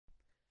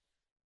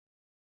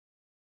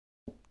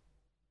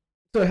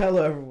So,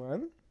 hello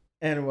everyone,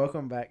 and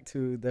welcome back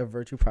to the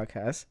Virtue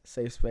Podcast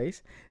Safe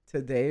Space.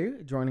 Today,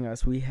 joining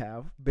us, we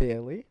have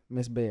Bailey,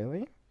 Miss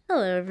Bailey.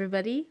 Hello,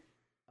 everybody.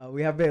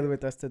 We have Bailey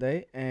with us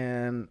today,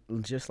 and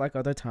just like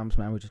other times,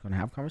 man, we're just gonna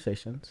have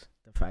conversations.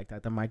 The fact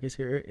that the mic is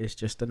here is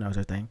just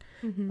another thing.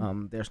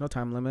 There's no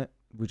time limit.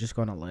 We're just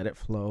gonna let it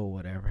flow.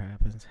 Whatever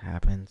happens,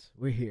 happens.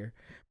 We're here,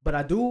 but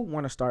I do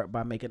want to start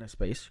by making a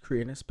space,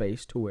 creating a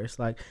space to where it's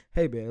like,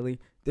 hey, Bailey,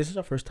 this is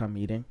our first time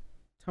meeting.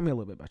 Tell me a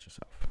little bit about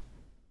yourself.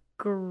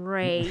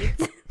 Great.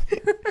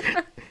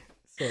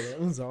 So that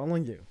was all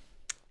on you.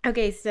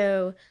 Okay,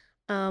 so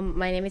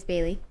my name is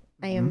Bailey.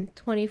 I am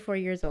 24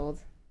 years old.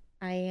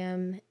 I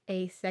am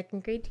a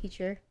second grade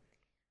teacher.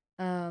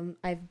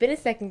 I've been a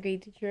second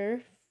grade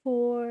teacher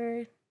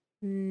for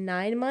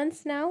 9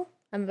 months now.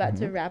 I'm about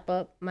to wrap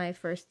up my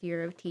first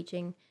year of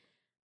teaching.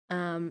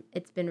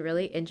 It's been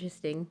really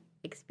interesting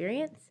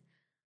experience.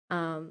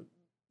 And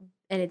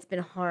it's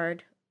been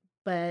hard,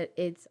 but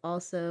it's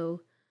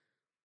also,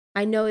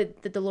 I know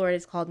that the Lord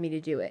has called me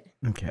to do it.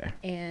 Okay.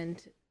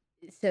 And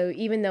so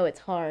even though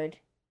it's hard,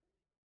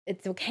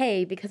 it's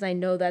okay because I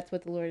know that's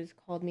what the Lord has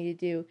called me to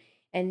do.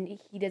 And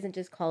he doesn't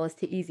just call us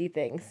to easy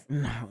things.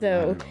 No,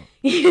 So,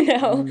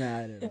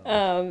 not at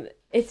all.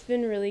 It's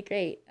been really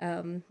great.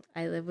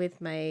 I live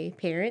with my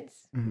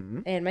parents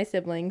and my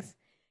siblings,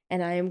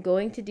 and I am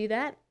going to do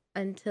that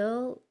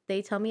until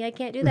they tell me I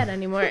can't do that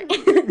anymore.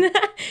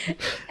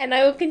 And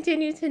I will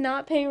continue to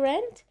not pay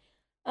rent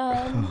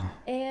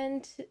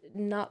and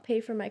not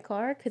pay for my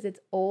car because it's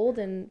old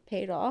and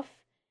paid off.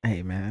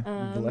 Hey, man.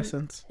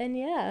 Blessings. And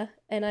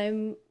and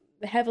I'm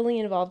heavily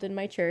involved in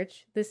my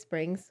church this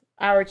springs.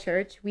 Our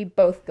church, we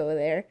both go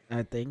there.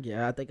 I think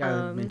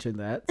I mentioned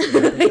that. So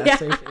I think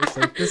that's it's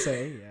safe to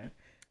say, yeah.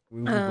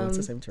 We go to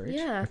the same church.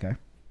 Yeah. Okay.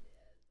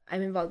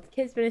 I'm involved with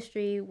kids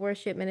ministry,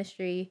 worship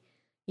ministry,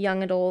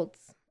 young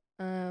adults.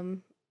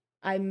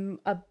 I'm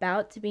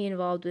about to be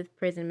involved with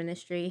prison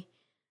ministry.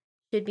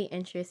 Should be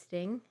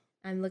interesting.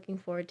 I'm looking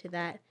forward to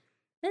that.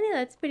 And yeah,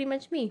 that's pretty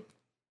much me.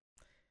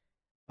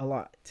 A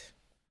lot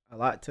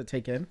to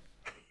take in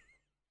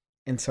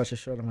such a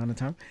short amount of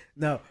time.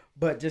 No,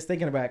 but just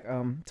thinking back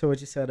to what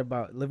you said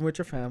about living with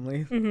your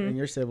family and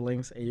your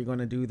siblings, and you're going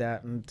to do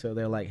that until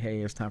they're like,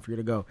 hey, it's time for you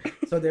to go.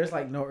 So there's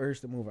like no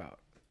urge to move out.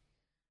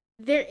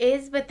 There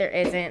is, but there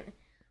isn't.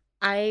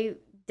 I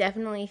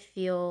definitely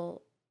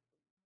feel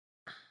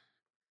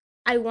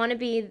I want to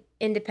be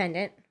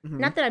independent.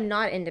 Not that I'm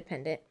not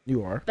independent.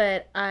 You are.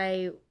 But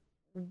I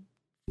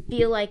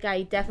feel like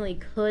I definitely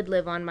could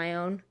live on my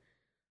own.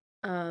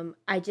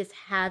 I just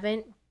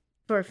haven't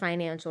for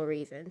financial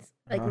reasons.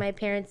 Like my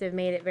parents have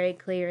made it very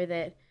clear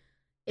that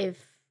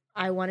if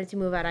I wanted to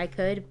move out, I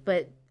could,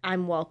 but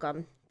I'm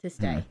welcome to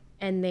stay.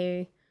 And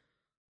they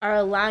are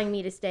allowing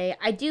me to stay.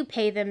 I do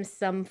pay them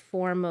some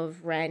form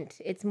of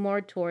rent. It's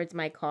more towards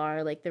my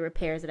car, like the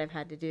repairs that I've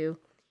had to do.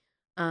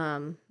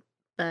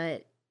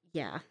 But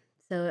yeah,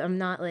 so I'm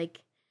not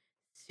like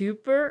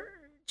super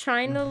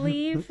trying to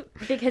leave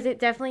because it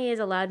definitely has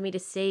allowed me to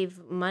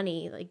save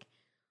money. Like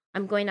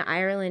I'm going to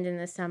Ireland in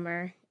the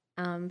summer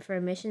for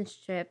a missions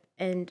trip,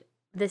 and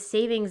the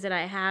savings that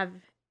I have,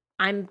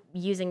 I'm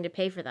using to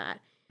pay for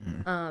that.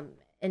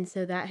 And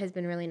so that has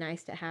been really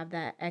nice to have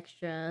that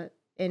extra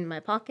in my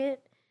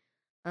pocket.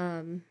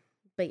 But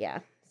yeah,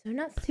 so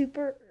not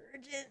super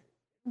urgent,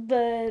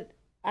 but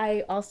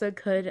I also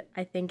could,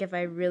 I think, if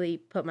I really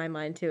put my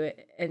mind to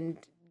it and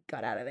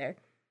got out of there.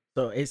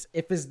 So if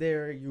it's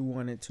there, you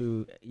wanted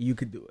to, you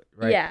could do it,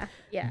 right?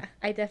 Yeah,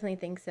 I definitely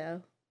think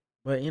so.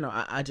 But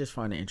I just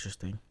find it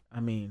interesting. I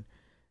mean,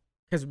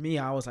 because me,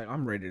 I was like,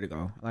 I'm ready to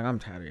go. Like, I'm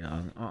tired of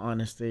y'all.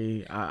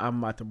 Honestly,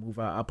 I'm about to move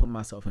out. I put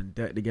myself in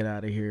debt to get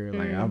out of here.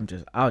 Like,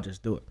 I'll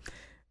just do it.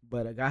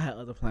 But a guy had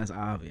other plans,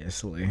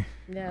 obviously.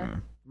 Yeah.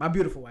 My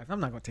beautiful wife,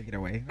 I'm not going to take it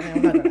away.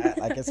 I'm not going to act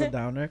like it's a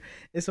downer.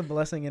 It's a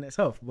blessing in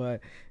itself.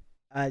 But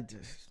I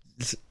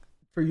just,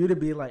 for you to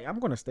be like, I'm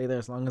going to stay there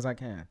as long as I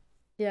can.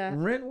 Yeah.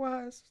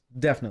 Rent-wise,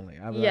 definitely.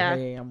 I'd be like,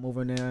 hey, I'm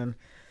moving in.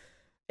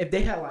 If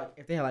they had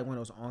like one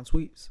of those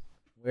en-suites,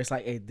 where it's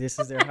like, hey, this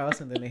is their house,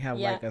 and then they have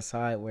like a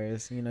side where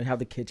it's, you have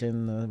the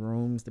kitchen, the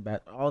rooms, the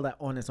bath, all that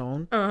on its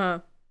own.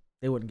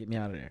 They wouldn't get me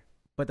out of there.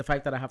 But the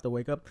fact that I have to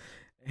wake up,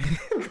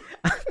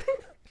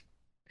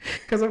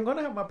 because I'm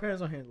gonna have my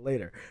parents on here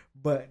later,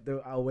 but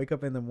I'll wake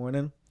up in the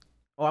morning.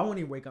 Oh, I won't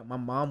even wake up. My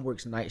mom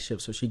works night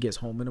shift, so she gets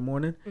home in the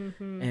morning,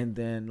 and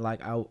then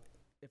like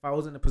if I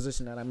was in the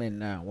position that I'm in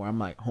now, where I'm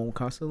like home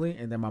constantly,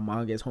 and then my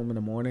mom gets home in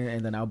the morning,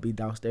 and then I'll be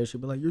downstairs,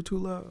 she'll be like, "You're too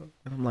loud,"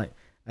 and I'm like,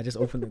 I just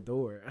opened the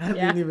door. I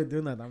didn't even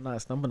do nothing. I'm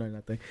not stumbling or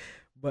nothing.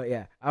 But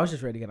yeah, I was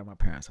just ready to get out of my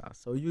parents' house.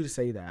 So you just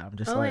say that, I'm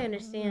just like, I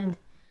understand.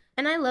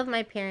 And I love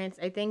my parents.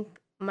 I think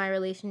my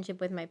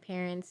relationship with my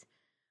parents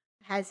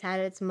has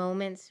had its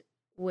moments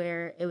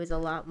where it was a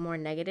lot more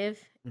negative,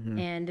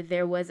 and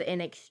there was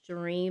an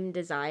extreme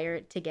desire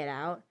to get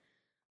out.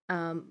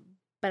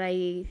 But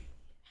I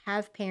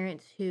have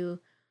parents who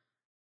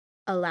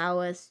allow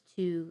us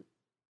to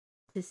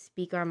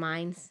speak our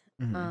minds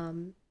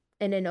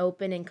in an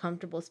open and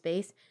comfortable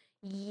space.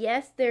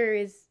 Yes, there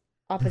is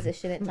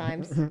opposition at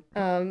times,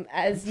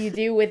 as you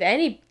do with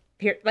any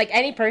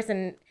any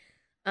person.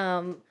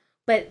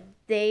 But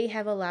they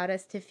have allowed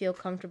us to feel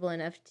comfortable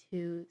enough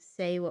to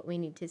say what we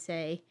need to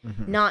say,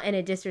 not in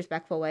a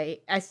disrespectful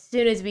way. As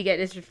soon as we get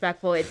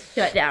disrespectful, it's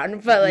shut down.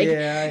 But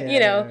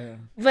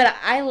but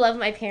I love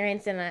my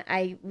parents,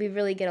 and we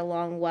really get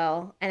along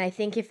well. And I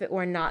think if it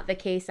were not the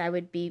case, I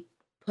would be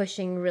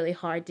pushing really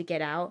hard to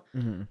get out.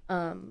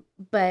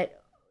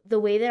 But the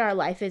way that our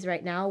life is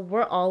right now,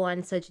 we're all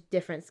on such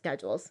different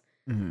schedules.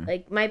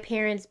 Like my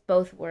parents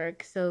both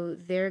work, so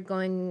they're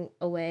going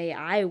away.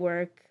 I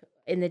work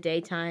in the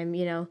daytime,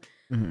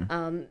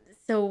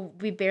 so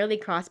we barely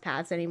cross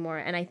paths anymore,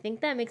 and I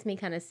think that makes me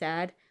kind of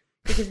sad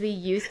because we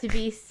used to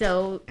be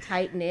so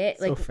tight knit,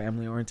 so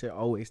family oriented,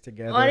 always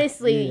together.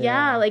 Honestly,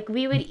 yeah, like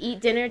we would eat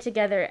dinner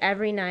together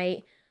every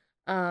night,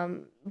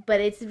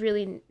 but it's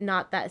really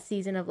not that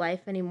season of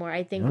life anymore.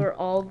 I think we're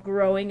all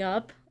growing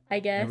up, I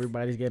guess.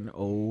 Everybody's getting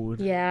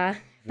old. Yeah,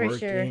 for working.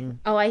 sure.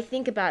 Oh, I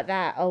think about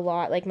that a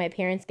lot, like my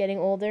parents getting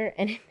older,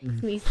 and it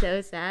makes me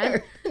so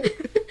sad.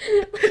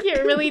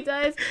 It really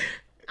does.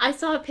 I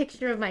saw a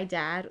picture of my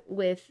dad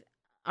with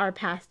our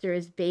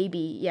pastor's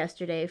baby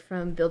yesterday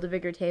from Build a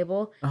Bigger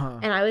Table,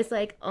 and I was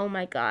like, oh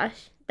my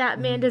gosh, that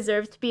man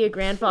deserves to be a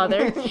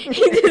grandfather.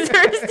 He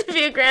deserves to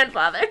be a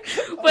grandfather,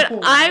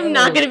 but I'm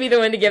not going to be the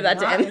one to give that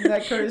to him. In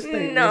that current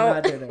state. No.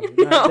 Not there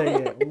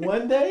yet.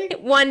 One day?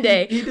 One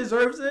day. He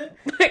deserves it?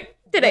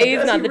 Today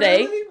is not the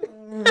day.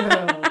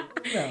 No.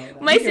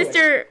 My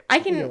sister,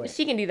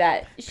 she can do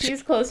that.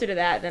 She's closer to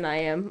that than I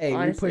am, hey,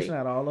 honestly. You're pushing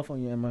that all up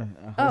on you, Emma.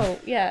 Oh,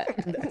 yeah.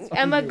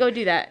 Emma, go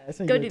do that.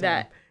 Go do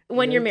that.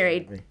 When you're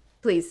married,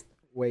 please.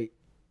 Wait.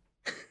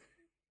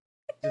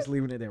 Just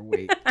leaving it there.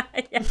 Wait.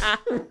 Yeah.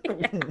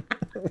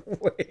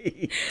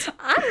 Wait.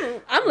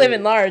 I'm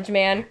living large,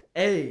 man.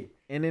 Hey,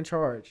 and in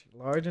charge.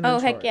 Large and in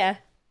charge. Oh, heck yeah.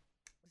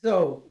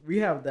 So we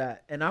have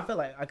that, and I feel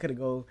like I could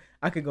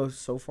go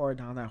so far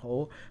down that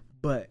hole,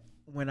 but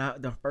when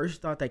the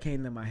first thought that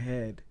came to my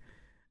head,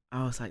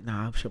 I was like,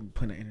 nah, I shouldn't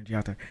put the energy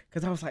out there,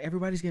 because I was like,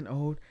 everybody's getting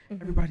old,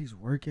 everybody's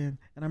working,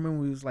 and I remember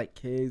we was like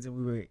kids, and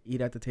we would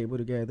eat at the table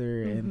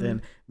together, and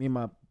then me and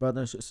my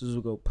brother and sisters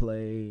would go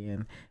play,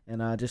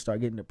 and I just start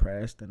getting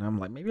depressed, and I'm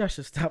like, maybe I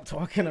should stop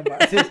talking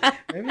about this.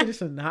 Maybe this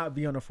should not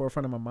be on the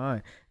forefront of my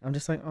mind. I'm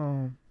just like,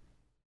 oh,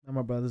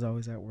 my brother's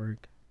always at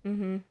work.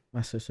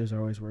 My sisters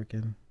are always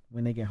working.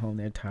 When they get home,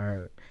 they're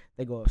tired.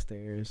 They go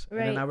upstairs.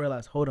 Right. And then I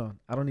realized, hold on,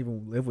 I don't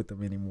even live with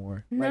them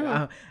anymore. No.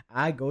 Like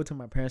I go to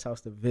my parents'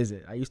 house to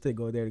visit. I used to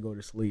go there to go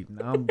to sleep.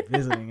 Now I'm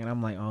visiting, and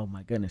I'm like, oh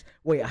my goodness.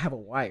 Wait, I have a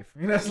wife.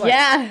 It's like,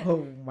 yeah.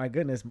 Oh my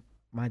goodness.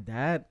 My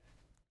dad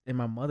and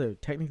my mother,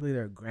 technically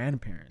they're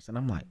grandparents. And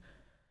I'm like,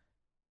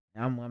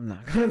 I'm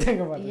not going to think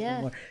about this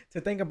anymore.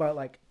 To think about,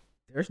 like,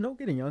 there's no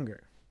getting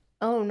younger.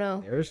 Oh, no.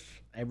 There's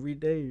every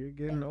day you're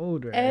getting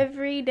older.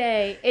 Every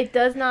day. It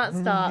does not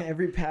stop.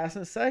 Every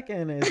passing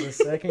second is a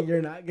second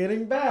you're not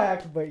getting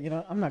back. But,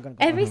 I'm not going to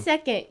go every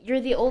second,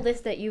 you're the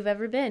oldest that you've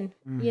ever been,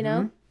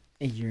 And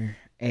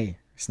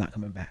it's not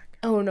coming back.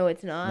 Oh, no,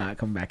 it's not. Not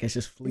coming back. It's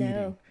just fleeting.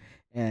 No.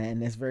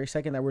 And this very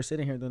second that we're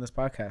sitting here doing this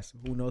podcast,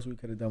 who knows what we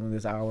could have done with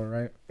this hour,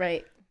 right?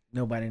 Right.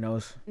 Nobody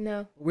knows.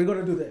 No. We're going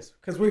to do this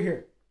because we're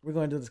here. We're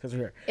going to do this because we're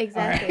here.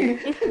 Exactly.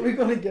 Right? We're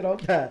going to get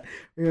off that.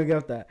 We're going to get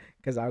off that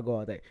because I'll go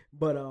all day.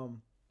 But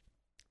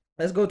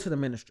let's go to the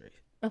ministry.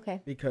 Okay.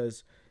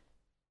 Because,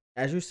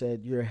 as you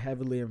said, you're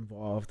heavily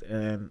involved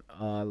in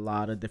a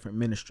lot of different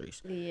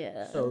ministries.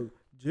 Yeah. So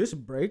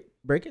just break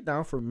it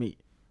down for me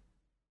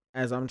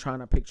as I'm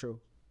trying to picture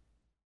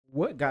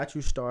what got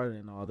you started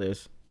in all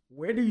this.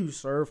 Where do you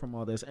serve from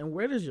all this? And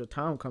where does your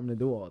time come to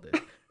do all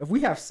this? If we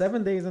have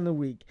 7 days in the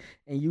week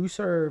and you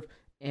serve...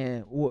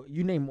 And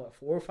you name 4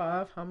 or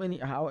 5?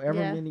 However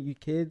many you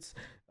kids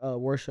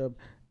worship.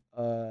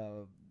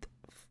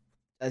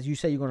 As you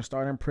say, you're gonna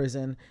start in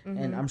prison,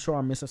 and I'm sure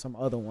I'm missing some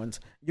other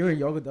ones. You're a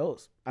yoga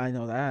dose. I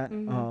know that.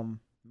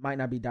 Might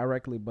not be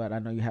directly, but I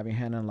know you have your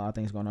hand on a lot of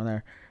things going on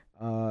there.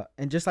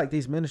 And just like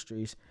these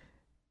ministries,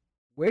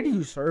 where do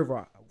you serve?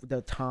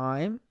 The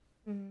time,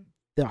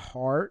 the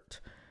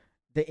heart,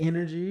 the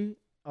energy,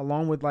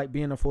 along with like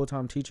being a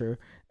full-time teacher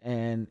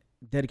and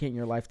dedicating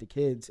your life to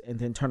kids, and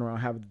then turn around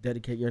and have to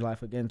dedicate your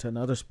life again to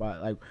another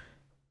spot. Like,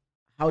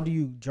 how do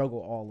you juggle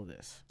all of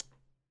this?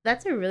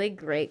 That's a really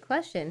great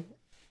question,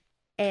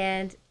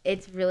 and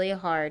it's really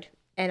hard,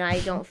 and I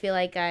don't feel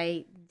like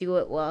I do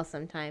it well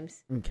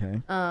sometimes.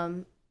 Okay.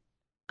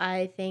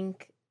 I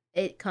think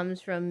it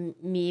comes from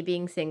me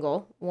being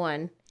single,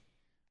 one,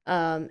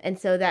 and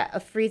so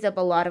that frees up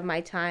a lot of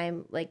my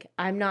time. Like,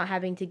 I'm not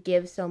having to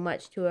give so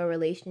much to a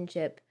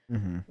relationship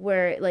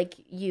where like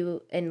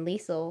you and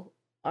Liesl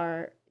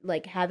are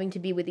like having to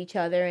be with each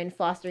other and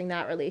fostering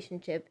that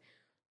relationship.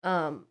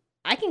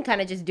 I can kind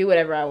of just do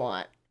whatever I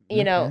want,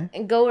 you know,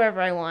 and go wherever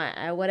I want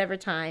at whatever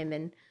time.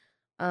 And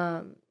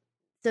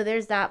so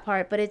there's that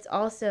part, but it's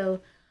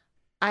also,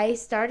 I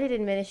started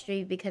in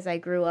ministry because I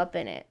grew up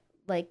in it.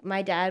 Like,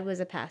 my dad was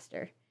a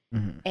pastor,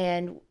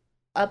 and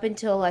up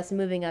until us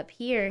moving up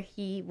here,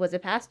 he was a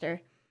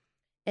pastor.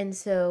 And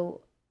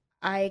so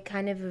I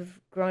kind of have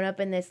grown up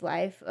in this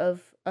life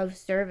of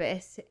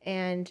service,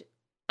 and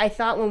I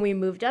thought when we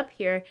moved up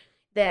here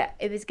that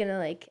it was gonna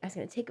like I was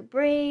gonna take a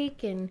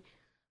break and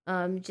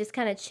just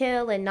kind of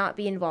chill and not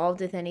be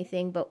involved with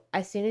anything. But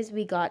as soon as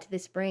we got to the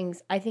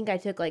Springs, I think I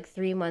took like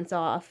 3 months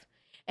off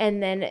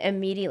and then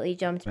immediately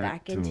jumped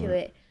back into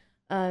it.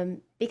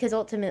 Because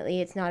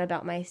ultimately it's not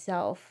about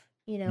myself.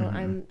 You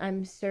know,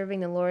 I'm serving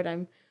the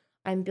Lord.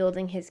 I'm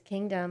building his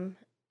kingdom,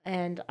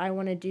 and I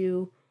want to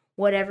do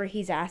whatever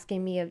he's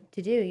asking me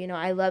to do. You know,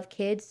 I love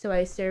kids, so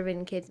I serve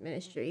in kids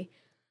ministry.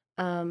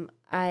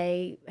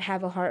 I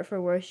have a heart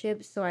for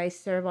worship, so I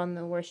serve on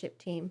the worship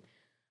team.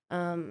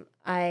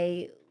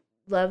 I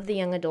love the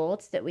young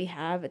adults that we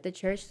have at the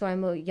church, so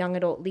I'm a young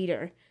adult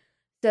leader.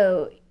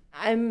 So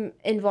I'm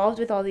involved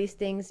with all these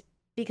things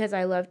because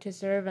I love to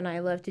serve and I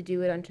love to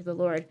do it unto the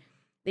Lord.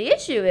 The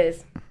issue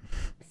is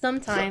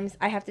sometimes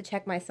I have to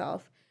check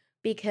myself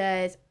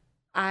because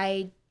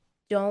I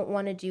don't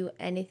want to do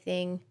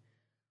anything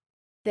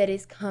that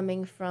is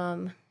coming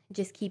from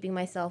just keeping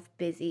myself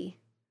busy.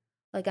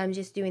 Like I'm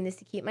just doing this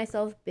to keep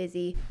myself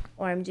busy,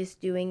 or I'm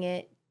just doing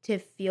it to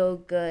feel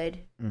good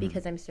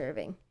because I'm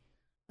serving.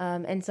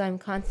 And so I'm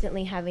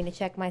constantly having to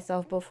check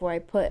myself before I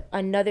put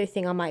another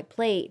thing on my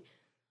plate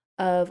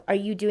of, are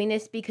you doing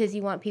this because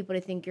you want people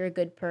to think you're a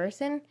good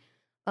person,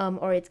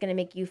 or it's going to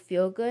make you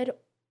feel good,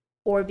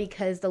 or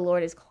because the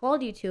Lord has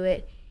called you to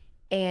it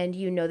and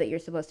you know that you're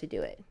supposed to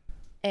do it.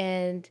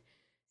 And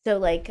so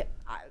like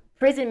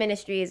prison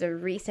ministry is a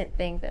recent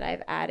thing that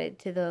I've added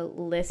to the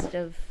list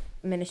of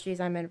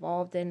ministries I'm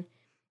involved in.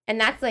 And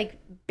that's like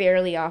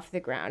barely off the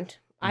ground.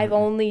 I've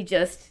only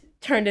just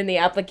turned in the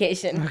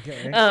application.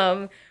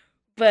 Okay.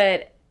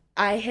 But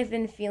I have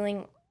been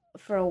feeling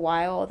for a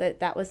while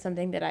that was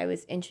something that I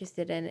was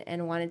interested in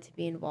and wanted to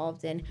be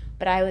involved in.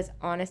 But I was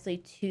honestly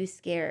too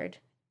scared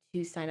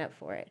to sign up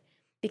for it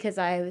because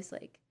I was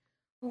like,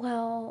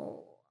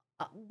 well,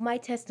 my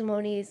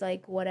testimony is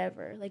like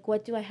whatever. Like,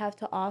 what do I have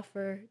to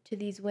offer to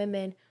these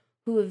women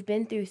who have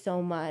been through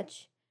so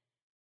much?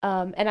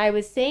 And I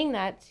was saying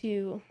that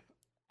to,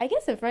 I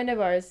guess, a friend of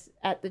ours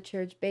at the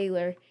church,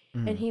 Baylor.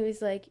 And he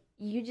was like,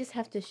 you just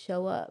have to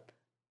show up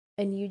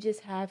and you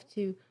just have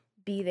to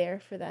be there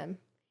for them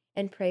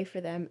and pray for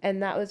them.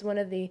 And that was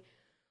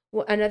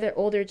another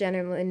older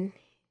gentleman,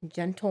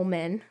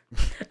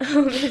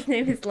 his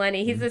name is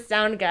Lenny. He's the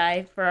sound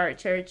guy for our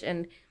church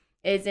and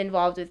is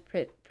involved with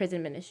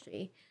prison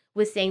ministry,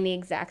 was saying the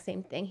exact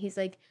same thing. He's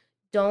like,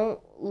 don't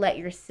let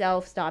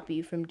yourself stop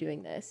you from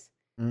doing this.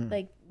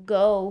 Like,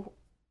 go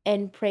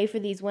and pray for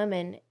these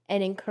women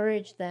and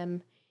encourage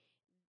them.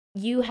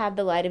 You have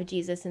the light of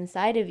Jesus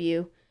inside of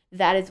you.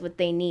 That is what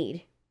they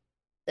need.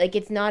 Like,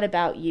 it's not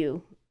about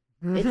you.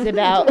 It's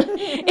about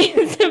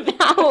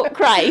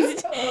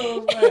Christ.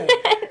 Oh, man.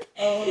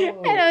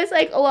 Oh. And I was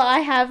like, well, I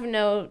have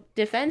no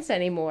defense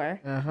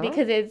anymore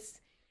because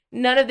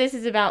none of this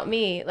is about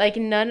me. Like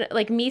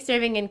me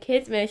serving in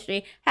kids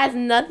ministry has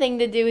nothing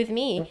to do with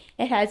me.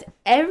 It has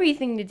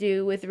everything to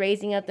do with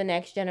raising up the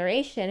next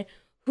generation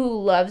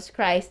who loves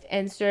Christ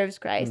and serves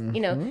Christ.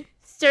 You know,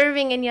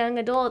 serving in young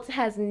adults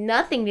has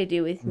nothing to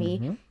do with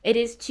me. It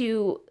is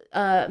to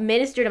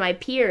minister to my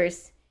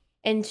peers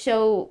and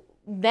show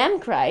them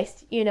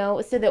Christ, you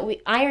know, so that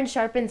iron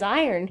sharpens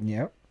iron.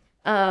 Yep.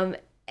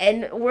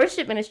 And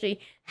worship ministry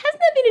has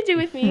nothing to do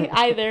with me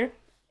either.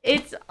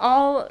 It's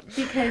all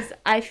because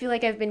I feel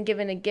like I've been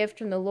given a gift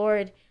from the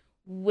Lord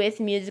with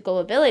musical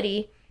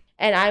ability,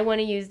 and I want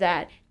to use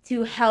that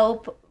to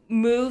help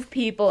move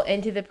people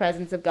into the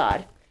presence of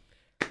God.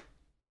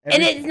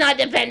 And it's not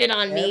dependent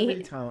on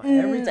me.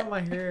 Every time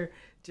I hear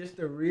just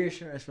the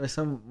reassurance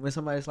when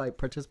somebody's like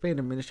participating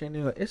in ministry and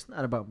they're like, it's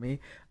not about me,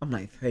 I'm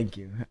like, thank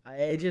you.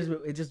 It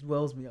just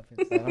wells me up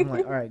inside. I'm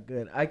like, all right,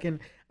 good. I can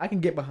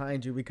get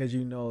behind you because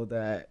you know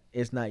that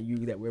it's not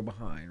you that we're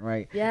behind,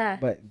 right? Yeah.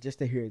 But just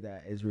to hear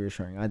that is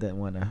reassuring. I didn't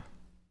want to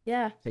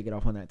take it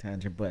off on that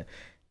tangent, but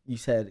you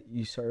said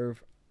you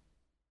serve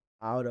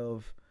out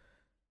of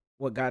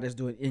what God is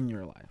doing in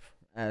your life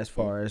as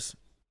far as,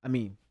 I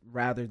mean,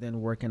 rather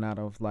than working out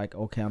of like,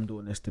 okay, I'm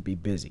doing this to be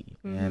busy.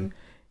 And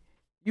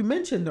you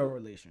mentioned no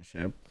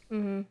relationship,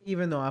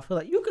 even though I feel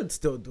like you could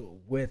still do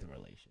it with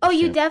relationship. Oh,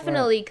 you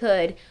definitely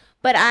could.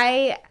 But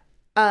I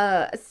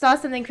saw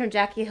something from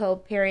Jackie Hill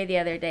Perry the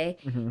other day,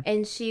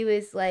 and she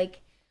was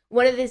like,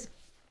 one of these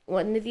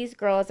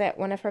girls at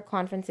one of her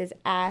conferences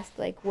asked,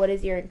 like, what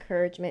is your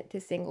encouragement to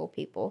single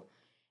people?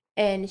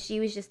 And she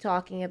was just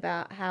talking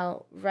about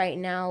how right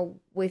now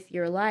with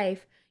your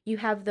life, you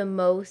have the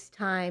most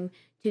time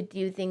to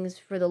do things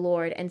for the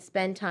Lord and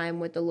spend time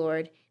with the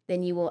Lord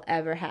than you will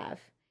ever have.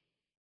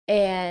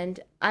 And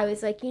I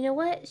was like, you know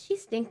what?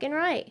 She's stinking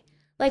right.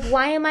 Like,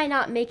 why am I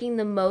not making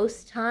the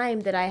most time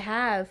that I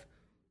have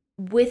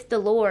with the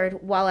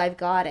Lord while I've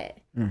got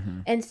it?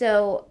 And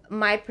so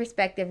my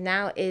perspective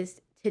now is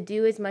to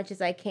do as much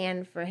as I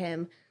can for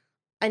him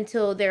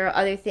until there are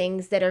other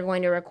things that are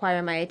going to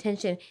require my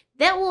attention.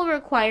 That will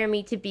require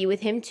me to be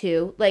with him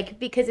too. Like,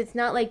 because it's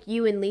not like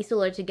you and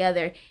Liesl are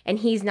together and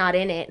he's not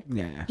in it.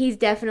 Yeah. He's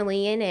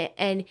definitely in it.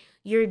 And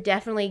you're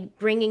definitely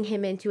bringing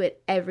him into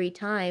it every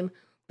time.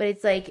 But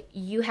it's like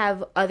you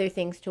have other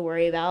things to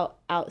worry about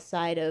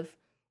outside of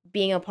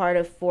being a part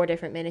of 4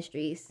 different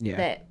ministries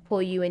that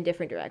pull you in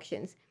different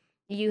directions.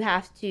 You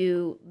have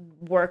to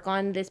work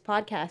on this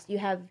podcast. You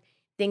have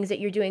things that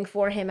you're doing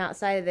for him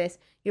outside of this.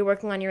 You're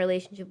working on your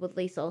relationship with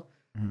Liesl.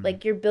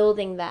 Like, you're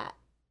building that.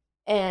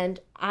 And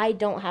I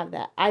don't have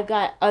that. I've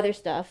got other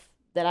stuff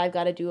that I've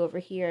got to do over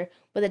here,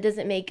 but that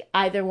doesn't make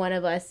either one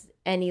of us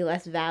any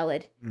less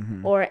valid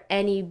or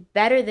any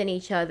better than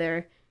each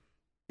other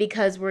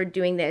because we're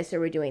doing this or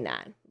we're doing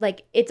that.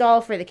 Like, it's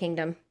all for the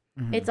kingdom.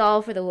 It's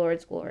all for the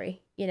Lord's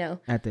glory, you know?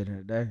 At the end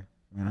of the day,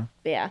 you know?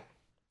 Yeah.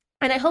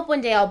 And I hope one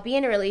day I'll be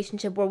in a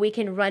relationship where we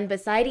can run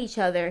beside each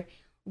other,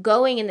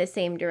 going in the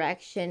same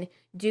direction,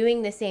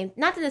 doing the same,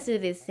 not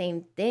necessarily the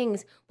same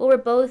things, but we're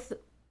both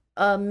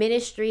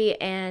ministry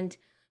and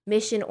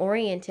mission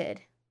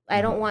oriented.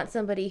 I don't want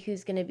somebody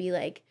who's going to be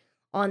like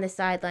on the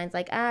sidelines,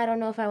 like, I don't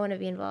know if I want to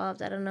be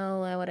involved. I don't know,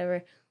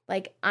 whatever.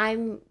 Like,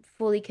 I'm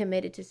fully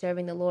committed to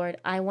serving the Lord.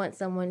 I want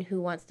someone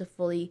who wants to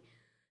fully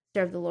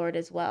serve the Lord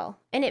as well.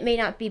 And it may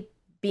not be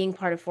being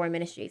part of 4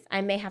 ministries.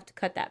 I may have to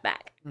cut that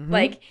back.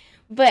 Like,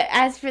 but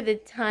as for the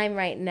time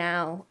right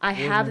now, I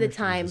have the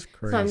time, so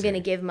I'm going to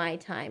give my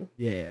time.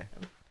 Yeah.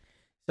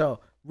 So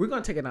we're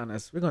going to take it on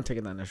this. We're going to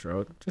take it on this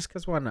road just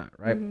because why not,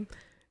 right?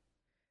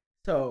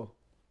 So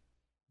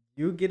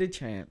you get a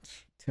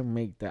chance to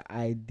make the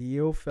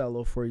ideal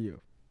fellow for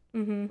you,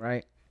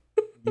 right?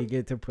 You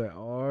get to put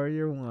all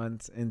your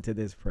wants into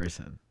this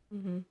person.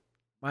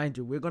 Mind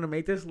you, we're going to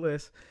make this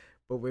list,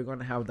 but we're going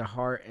to have the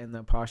heart and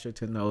the posture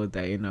to know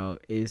that, you know,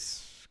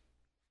 it's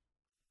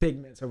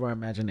figments of our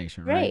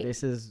imagination, right?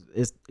 This is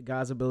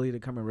God's ability to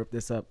come and rip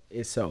this up.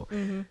 Is so.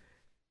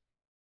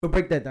 But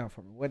break that down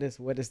for me. What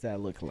does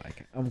that look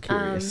like? I'm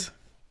curious.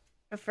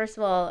 First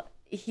of all,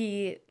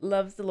 he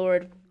loves the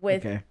Lord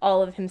with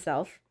all of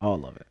himself.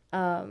 All of it.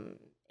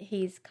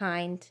 He's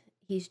kind.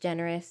 He's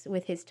generous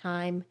with his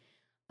time,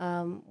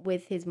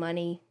 with his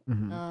money.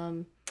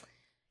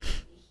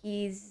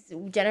 He's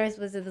generous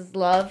with his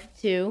love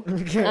too.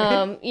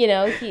 You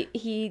know,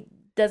 he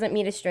doesn't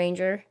meet a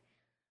stranger.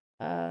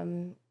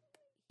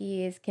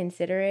 He is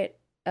considerate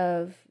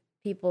of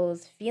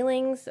people's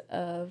feelings,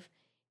 of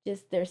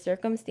just their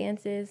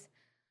circumstances.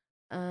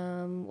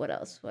 What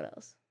else?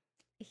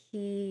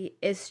 He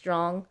is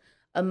strong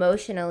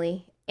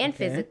emotionally and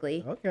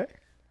physically.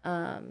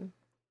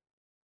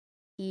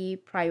 He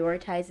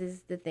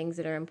prioritizes the things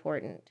that are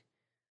important.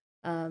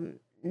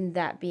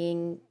 That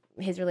being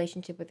his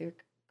relationship with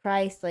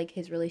Christ, like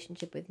his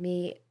relationship with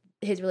me,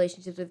 his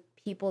relationships with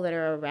people that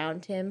are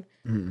around him.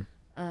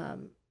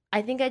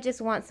 I think I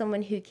just want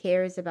someone who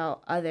cares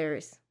about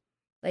others,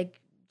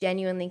 like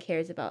genuinely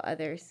cares about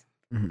others.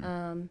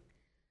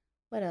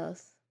 What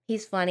else?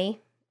 He's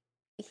funny.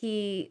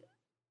 He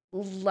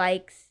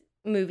likes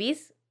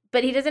movies,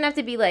 but he doesn't have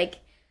to be like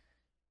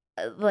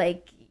a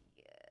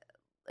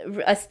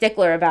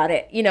stickler about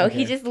it. You know,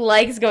 he just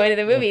likes going to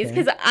the movies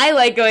because I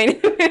like going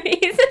to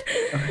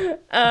the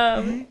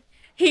movies.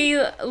 He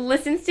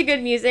listens to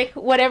good music,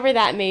 whatever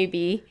that may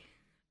be.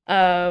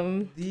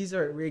 These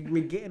are we're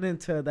getting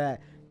into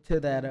that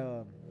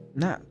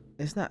not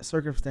it's not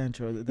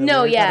circumstantial. The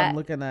no, word yeah. That I'm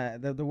looking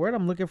at the word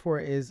I'm looking for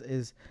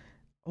is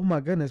oh my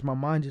goodness, my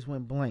mind just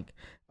went blank.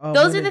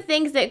 Those are the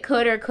things that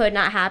could or could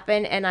not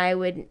happen, and I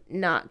would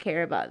not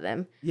care about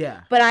them.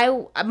 Yeah.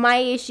 But my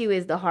issue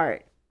is the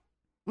heart.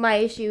 My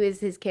issue is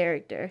his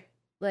character.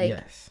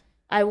 Like,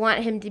 I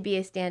want him to be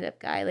a stand-up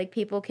guy. Like,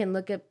 people can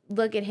look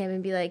at him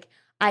and be like,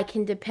 I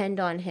can depend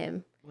on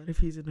him. What if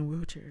he's in a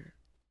wheelchair?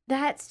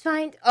 That's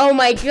fine. Oh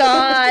my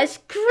gosh,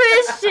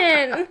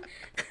 Christian!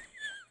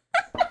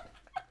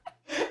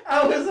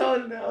 I was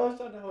trying to hold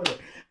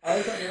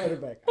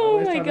it back.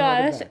 Oh my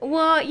gosh.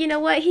 Well, you know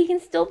what? He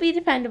can still be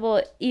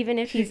dependable even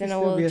if he's in a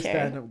wheelchair. He can still be a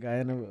stand-up guy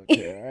in a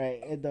wheelchair,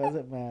 right? It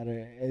doesn't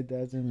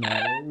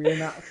matter. We're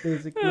not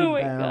physically bound. Oh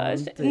my gosh.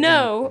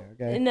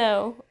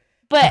 No.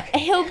 But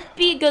he'll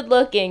be good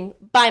looking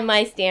by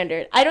my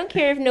standard. I don't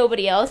care if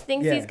nobody else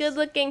thinks he's good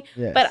looking,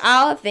 but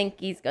I'll think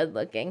he's good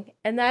looking.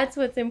 And that's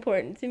what's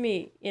important to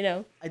me, you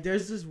know?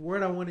 There's this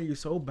word I want to use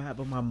so bad,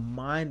 but my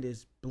mind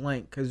is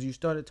blank because you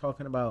started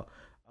talking about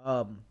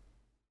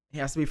he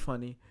has to be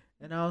funny.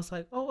 And I was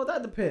like, oh, well,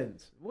 that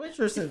depends. What's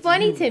your sense?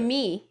 Funny to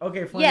me.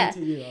 Okay, funny to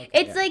you. Okay,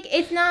 it's like,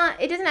 it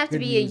doesn't have to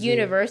be a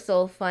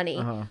universal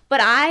funny, but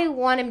I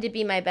want him to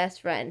be my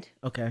best friend.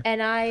 Okay.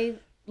 And I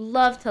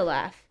love to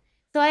laugh.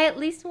 So I at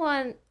least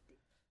want,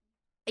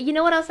 you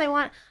know what else I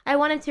want? I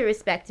want him to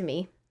respect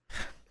me.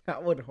 I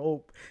would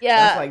hope.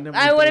 Yeah,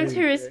 I want him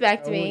to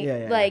respect me.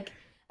 Yeah. Like,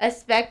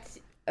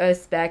 respect,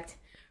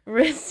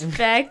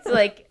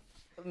 like,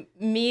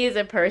 me as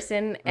a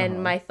person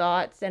and my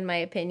thoughts and my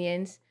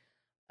opinions,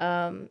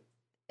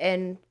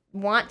 and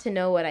want to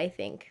know what I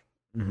think,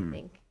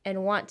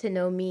 and want to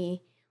know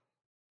me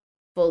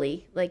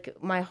fully, like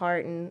my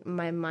heart and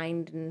my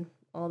mind and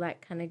all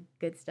that kind of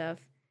good stuff.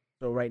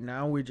 So right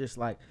now we're just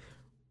like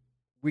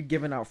we're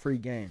giving out free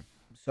game.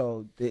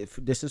 So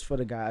this is for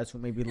the guys who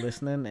may be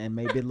listening and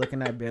maybe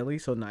looking at Billy.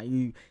 So now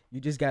you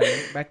just got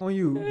it back on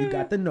you. You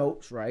got the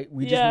notes, right?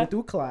 We just went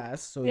through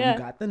class, so you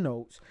got the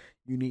notes.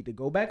 You need to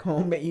go back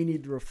home and you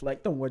need to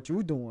reflect on what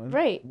you're doing,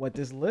 right? What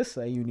this list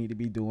say you need to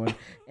be doing,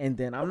 and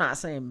then I'm not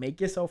saying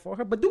make yourself for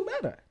her, but do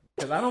better.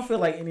 Because I don't feel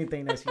like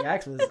anything that she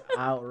asked was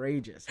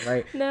outrageous,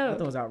 right? No,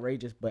 nothing was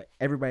outrageous, but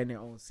everybody in their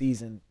own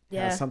season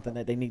has something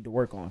that they need to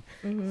work on.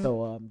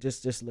 So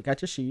just look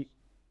at your sheet,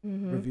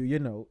 review your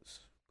notes.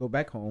 Go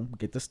back home,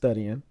 get to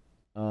studying,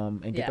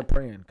 and get to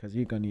praying, because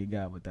you're gonna need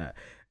God with that.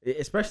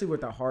 Especially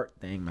with the heart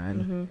thing,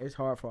 man. It's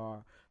hard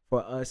for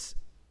us.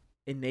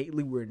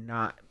 Innately, we're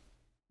not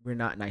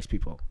nice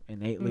people.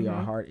 Innately,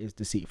 our heart is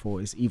deceitful,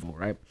 is evil,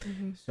 right?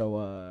 So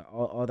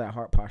all that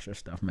heart posture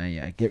stuff, man.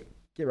 Yeah, get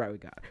right with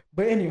God.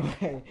 But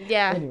anyway,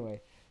 Anyway,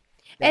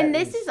 and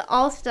this is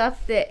all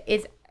stuff that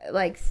is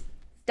like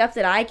stuff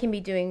that I can be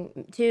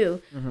doing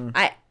too.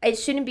 It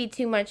shouldn't be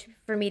too much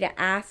for me to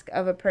ask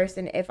of a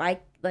person if I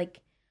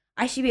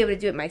should be able to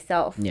do it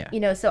myself.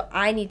 So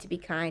I need to be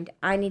kind.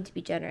 I need to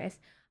be generous.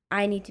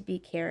 I need to be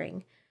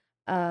caring.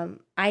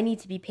 I need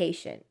to be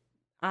patient.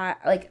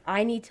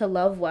 I need to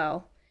love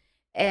well.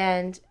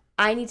 And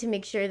I need to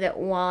make sure that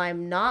while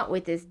I'm not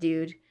with this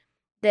dude,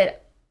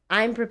 that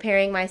I'm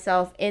preparing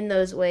myself in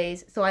those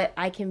ways so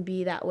I can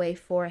be that way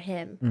for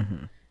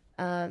him.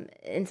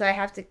 And so I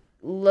have to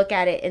look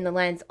at it in the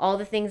lens, all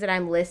the things that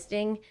I'm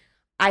listing,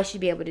 I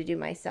should be able to do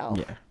myself.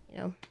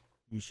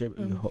 You should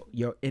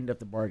you'll end up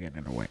the bargain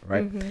in a way,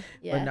 right?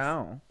 Yes. But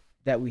now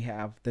that we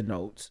have the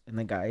notes and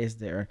the guy is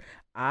there,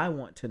 I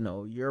want to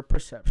know your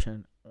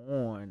perception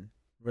on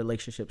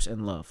relationships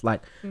and love.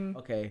 Like,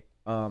 okay,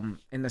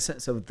 in the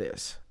sense of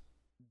this,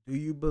 do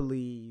you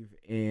believe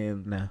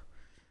in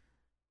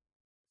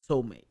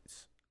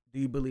soulmates? Do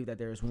you believe that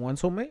there's one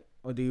soulmate,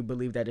 or do you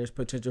believe that there's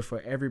potential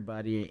for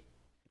everybody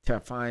to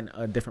find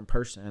a different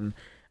person?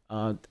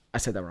 I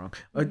said that wrong.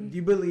 Do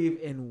you believe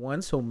in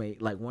one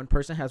soulmate? Like, one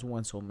person has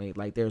one soulmate.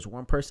 Like, there's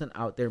one person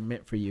out there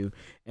meant for you,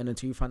 and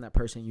until you find that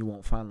person, you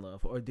won't find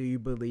love. Or do you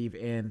believe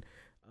in,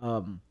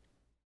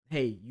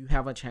 hey, you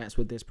have a chance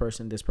with this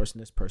person, this person,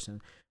 this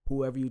person.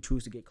 Whoever you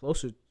choose to get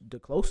the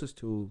closest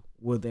to,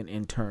 will then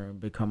in turn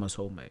become a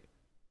soulmate?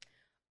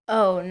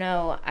 Oh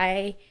no,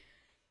 I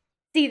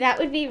see that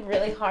would be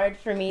really hard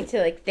for me to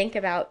like think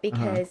about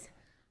because,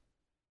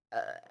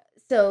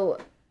 so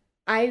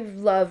I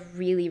love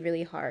really,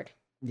 really hard.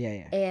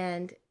 Yeah.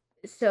 And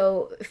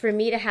so for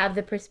me to have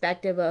the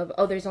perspective of,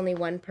 oh, there's only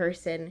one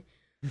person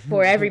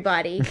for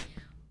everybody,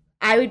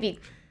 I would be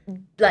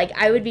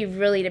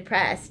really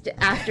depressed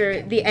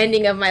after the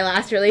ending of my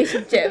last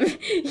relationship,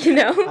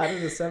 Out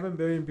of the 7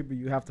 billion people,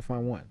 you have to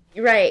find one.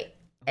 Right.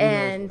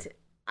 And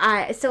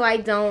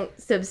I don't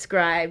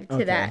subscribe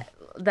to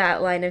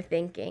that line of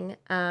thinking.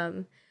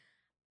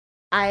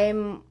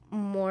 I'm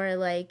more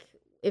like,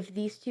 if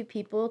these two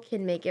people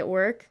can make it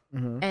work,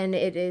 and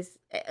it is,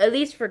 at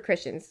least for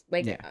Christians,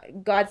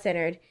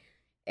 God-centered,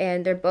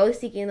 and they're both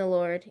seeking the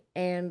Lord,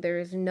 and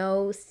there's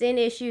no sin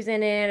issues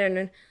in it,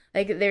 and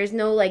like there's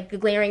no like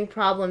glaring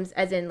problems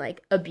as in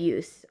like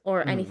abuse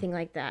or anything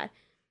like that,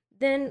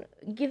 then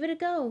give it a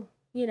go.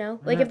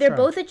 Like if they're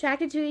both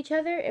attracted to each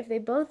other, if they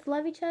both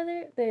love each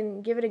other,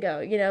 then give it a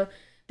go.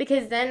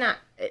 Because then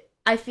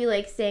I feel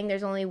like saying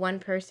there's only one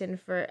person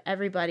for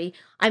everybody.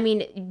 I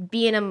mean,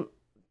 being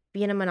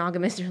a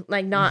monogamous,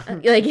 like not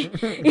like,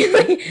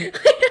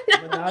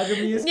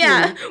 monogamy is key.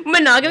 Yeah,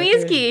 monogamy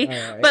is key.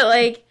 Right. But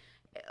like,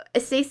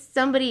 say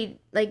somebody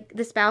like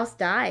the spouse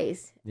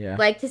dies,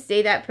 like to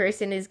say that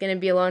person is gonna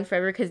be alone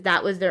forever because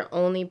that was their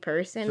only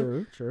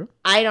person. True.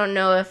 I don't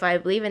know if I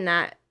believe in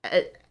that.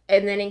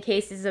 And then in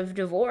cases of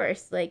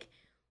divorce, like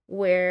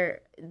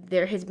where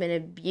there has been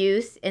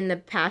abuse in the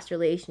past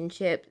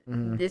relationship,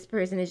 this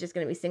person is just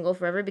gonna be single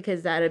forever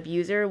because that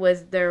abuser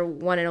was their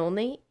one and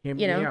only. Hear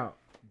me out.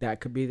 That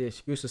could be the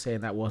excuse of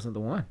saying that wasn't the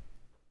one.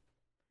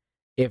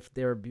 If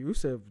they're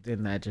abusive,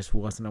 then that just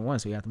wasn't the one.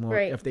 So you have to move.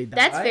 Right. If they died,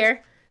 that's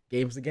fair.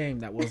 Game's the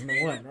game. That wasn't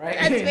the one, right?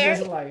 That's fair. It's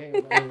just like,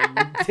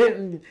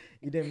 hey,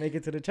 you didn't make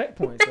it to the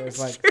checkpoint. So it's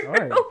like,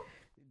 sorry,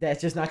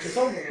 that's just not your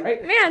soulmate,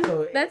 right? Man,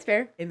 so that's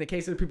fair. In the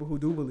case of the people who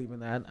do believe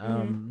in that,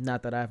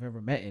 not that I've ever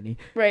met any,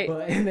 right?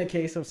 But in the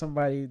case of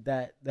somebody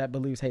that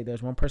believes, hey,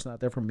 there's one person out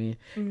there for me,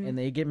 and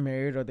they get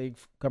married or they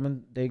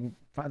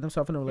find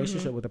themselves in a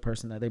relationship with a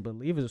person that they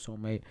believe is a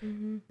soulmate,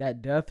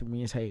 that death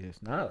means, hey,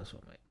 it's not a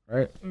soulmate,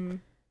 right?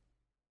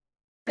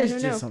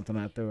 It's just something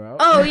I threw out.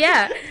 Oh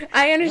yeah,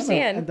 I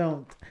understand. I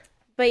don't.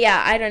 But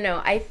yeah, I don't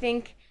know. I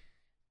think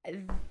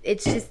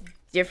it's just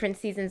different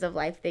seasons of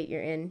life that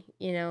you're in.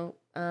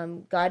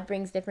 God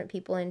brings different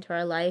people into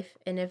our life,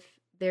 and if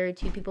there are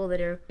two people that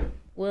are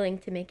willing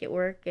to make it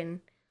work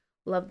and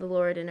love the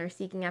Lord and are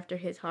seeking after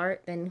His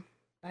heart, then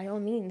by all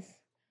means,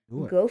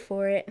 go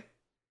for it.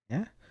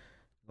 Yeah,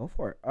 go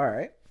for it. All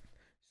right.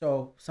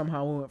 So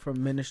somehow we went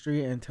from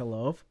ministry into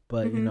love,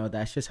 but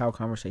that's just how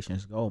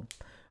conversations go.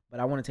 But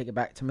I want to take it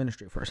back to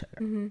ministry for a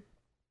second. Mm-hmm.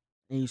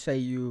 And you say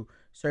you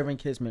serving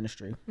kids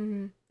ministry,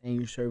 Mm-hmm. and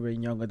you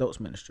serving young adults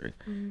ministry.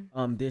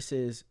 Mm-hmm. This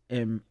is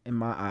in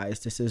my eyes,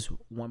 this is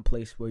one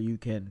place where you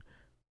can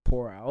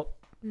pour out.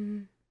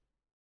 Mm-hmm.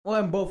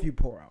 Well, in both you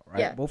pour out, right?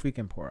 Yeah. Both you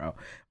can pour out.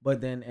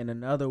 But then in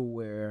another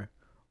where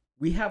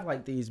we have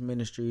like these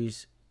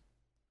ministries,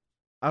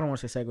 I don't want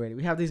to say segregated.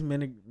 We have these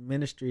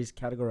ministries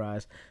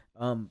categorized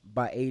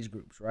by age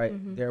groups, right?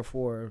 Mm-hmm.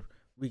 Therefore,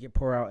 we can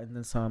pour out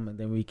into some, and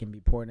then we can be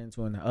poured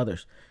into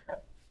others.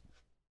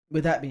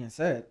 With that being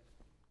said,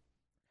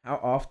 how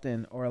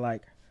often or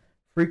like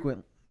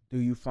frequent do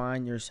you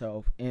find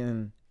yourself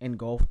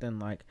engulfed in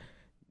like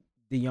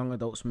the young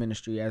adults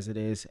ministry as it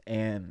is,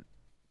 and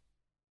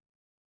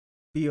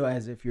feel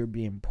as if you're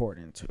being poured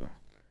into?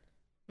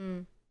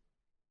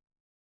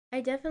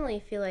 I definitely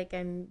feel like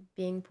I'm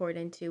being poured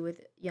into with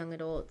young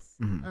adults.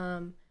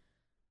 Mm-hmm.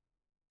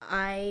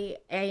 I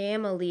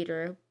am a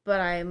leader,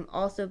 but I'm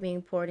also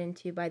being poured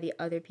into by the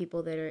other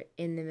people that are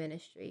in the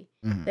ministry.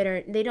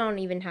 Mm-hmm. They don't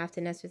even have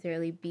to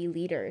necessarily be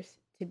leaders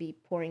to be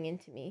pouring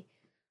into me.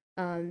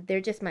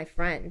 They're just my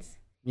friends.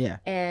 Yeah.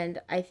 And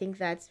I think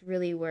that's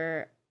really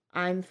where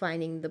I'm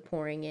finding the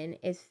pouring in,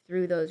 is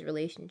through those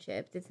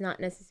relationships. It's not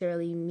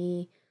necessarily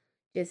me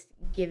just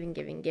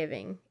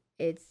giving.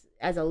 It's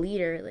as a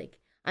leader, like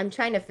I'm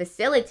trying to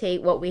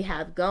facilitate what we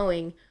have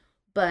going,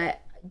 but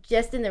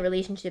just in the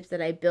relationships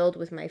that I build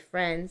with my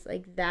friends,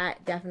 like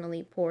that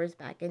definitely pours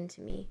back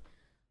into me.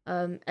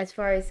 As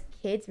far as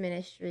kids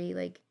ministry,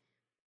 like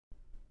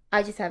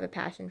I just have a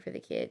passion for the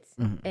kids.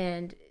 Mm-hmm.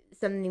 And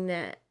something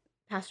that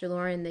Pastor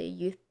Lauren, the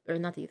youth, or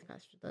not the youth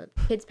pastor, the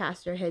kids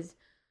pastor, has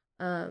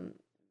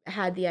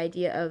had the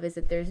idea of, is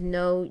that there's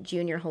no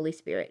junior Holy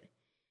Spirit.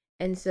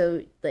 And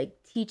so like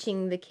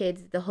teaching the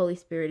kids the Holy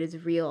Spirit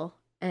is real,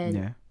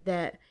 and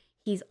that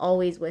he's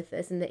always with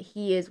us, and that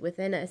he is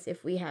within us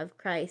if we have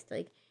Christ.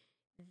 Like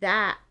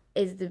that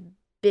is the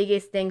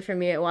biggest thing for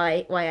me,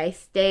 why I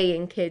stay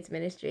in kids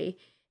ministry,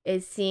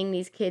 is seeing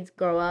these kids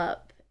grow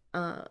up,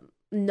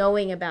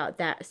 knowing about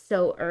that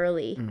so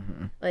early.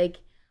 Mm-hmm. Like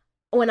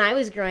when I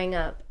was growing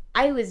up,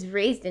 I was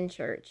raised in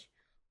church,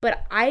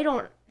 but I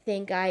don't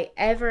think I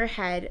ever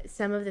had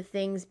some of the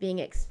things being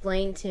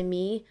explained to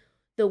me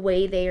the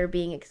way they are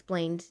being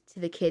explained to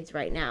the kids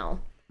right now.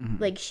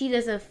 Mm-hmm. Like she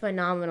does a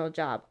phenomenal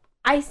job.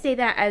 I say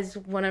that as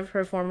one of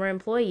her former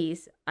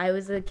employees. I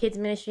was a kids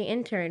ministry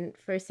intern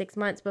for 6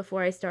 months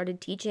before I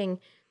started teaching,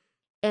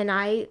 and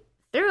I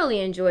thoroughly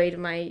enjoyed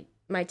my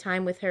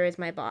time with her as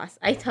my boss.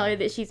 I tell her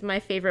that she's my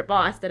favorite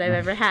boss that I've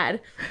ever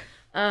had.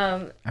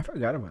 I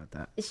forgot about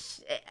that.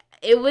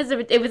 It was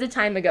a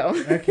time ago.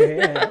 Okay,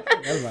 yeah, I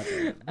forgot about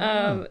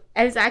that.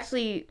 It was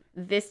actually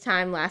this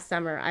time last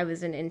summer. I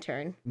was an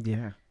intern.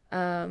 Yeah.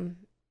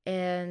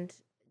 And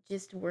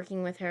just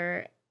working with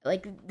her,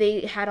 like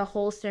they had a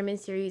whole sermon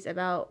series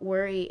about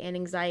worry and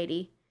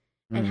anxiety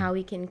and how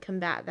we can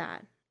combat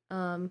that.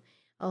 A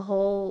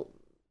whole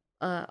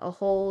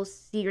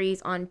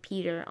series on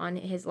Peter, on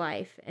his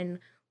life, and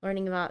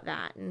learning about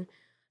that. And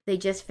they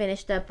just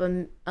finished up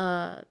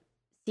a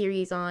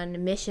series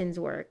on missions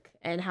work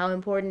and how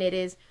important it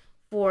is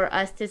for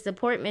us to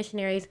support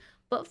missionaries,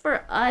 but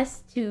for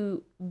us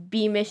to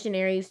be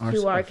missionaries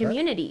to our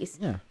communities.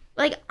 Yeah.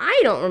 Like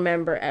I don't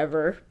remember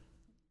ever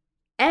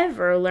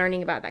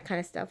learning about that kind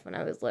of stuff when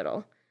I was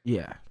little.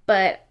 Yeah.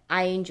 But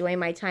I enjoy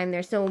my time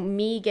there. So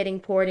me getting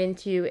poured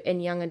into in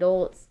young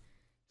adults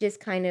just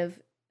kind of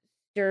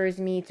stirs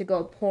me to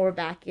go pour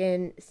back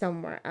in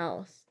somewhere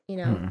else, you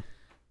know?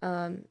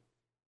 Mm-hmm.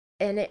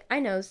 And I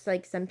know it's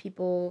like some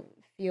people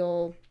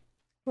feel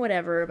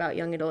whatever about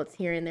young adults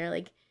here and there.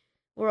 Like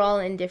we're all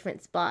in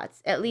different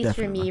spots. At least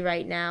for me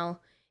right now,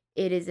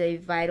 it is a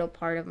vital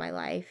part of my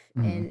life,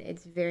 and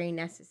it's very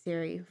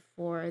necessary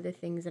for the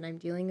things that I'm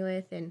dealing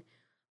with, and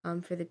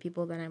for the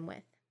people that I'm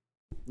with.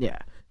 Yeah,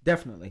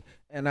 definitely.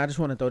 And I just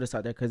want to throw this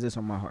out there because it's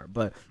on my heart.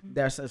 But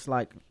that's just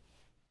like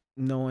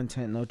no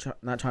intent,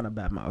 not trying to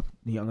badmouth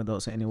the young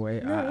adults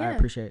anyway. I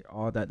appreciate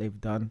all that they've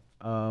done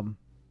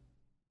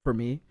for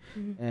me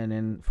and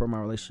then for my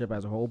relationship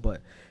as a whole.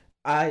 But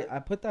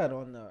I put that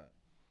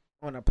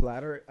on a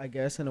platter, I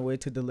guess, in a way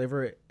to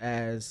deliver it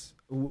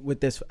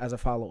with this as a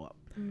follow up.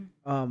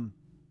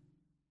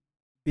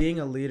 Being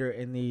a leader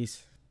in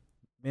these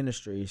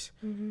ministries,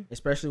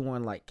 especially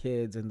one like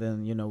kids, and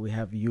then we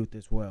have youth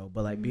as well.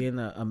 But like being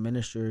a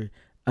minister,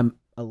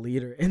 a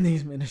leader in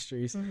these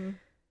ministries, and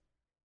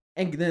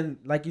then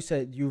like you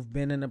said, you've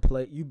been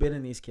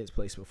in these kids'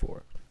 place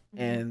before,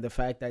 and the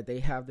fact that they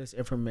have this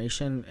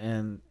information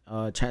and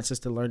chances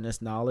to learn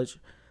this knowledge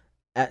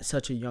at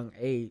such a young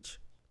age,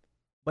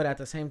 but at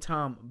the same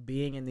time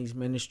being in these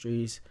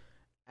ministries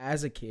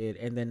as a kid,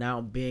 and then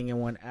now being in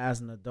one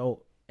as an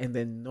adult, and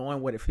then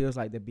knowing what it feels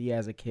like to be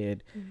as a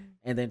kid,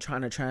 and then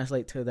trying to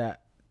translate to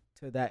that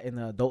in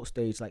the adult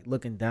stage, like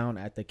looking down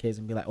at the kids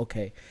and be like,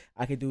 okay,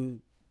 I could do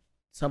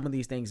some of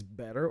these things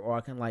better, or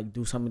I can like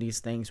do some of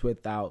these things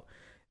without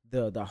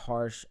the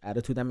harsh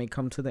attitude that may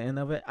come to the end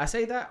of it. I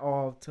say that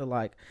all to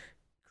like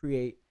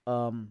create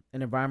an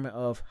environment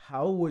of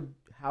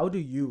how do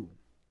you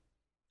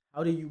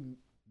how do you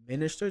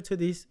minister to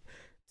these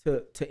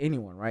to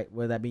anyone, right?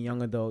 Whether that be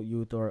young adult,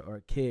 youth,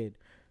 or kid,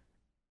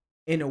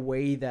 in a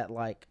way that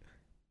like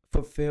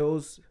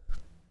fulfills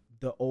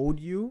the old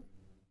you,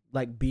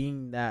 like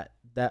being that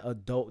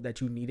adult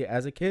that you needed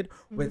as a kid,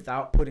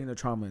 without putting the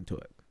trauma into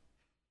it.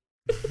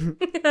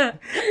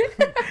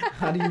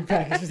 How do you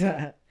package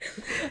that?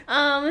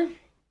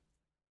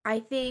 I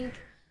think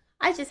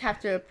I just have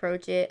to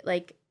approach it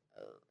like,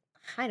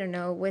 I don't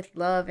know, with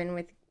love and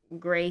with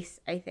grace.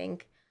 I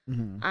think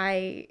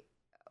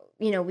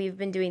we've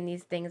been doing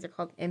these things. They're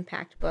called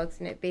impact books,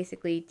 and it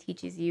basically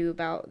teaches you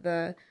about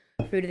the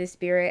fruit of the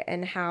Spirit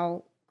and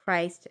how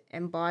Christ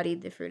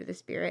embodied the fruit of the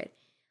Spirit.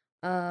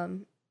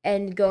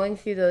 And going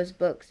through those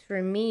books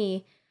for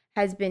me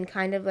has been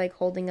kind of like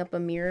holding up a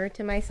mirror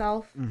to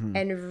myself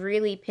and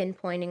really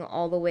pinpointing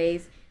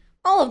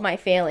all of my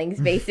failings,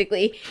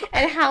 basically,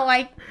 and how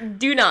I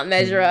do not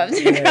measure up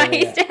to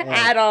Christ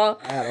at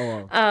all.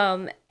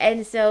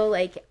 And so,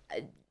 like,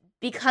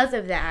 because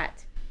of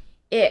that,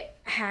 it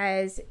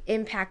has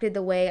impacted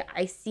the way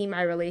I see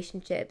my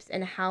relationships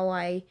and how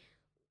I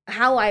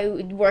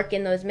work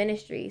in those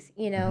ministries.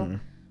 You know,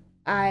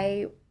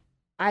 I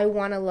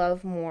want to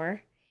love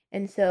more,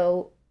 and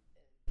so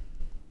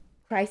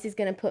Christ is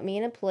going to put me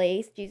in a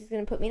place. Jesus is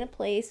going to put me in a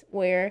place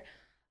where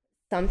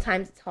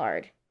sometimes it's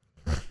hard.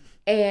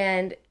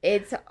 And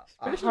it's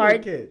especially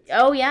hard. Kids.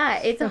 Oh yeah,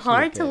 it's especially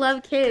hard to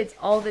love kids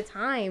all the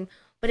time,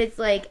 but it's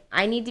like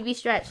I need to be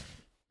stretched.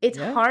 It's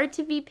hard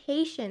to be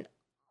patient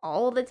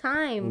all the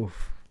time.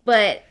 Oof.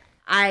 But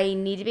I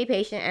need to be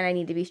patient and I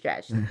need to be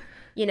stretched.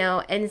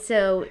 And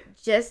so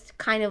just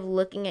kind of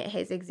looking at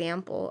his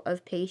example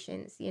of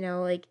patience,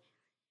 like,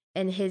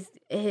 and his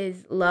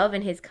love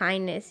and his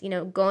kindness,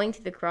 going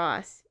to the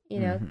cross,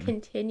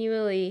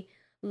 continually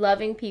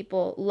loving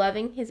people,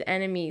 loving his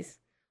enemies,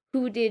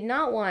 who did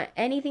not want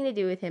anything to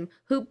do with him,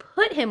 who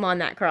put him on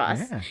that cross.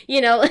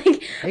 Yeah.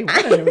 They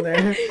wanted him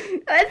there.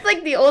 That's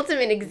like the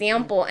ultimate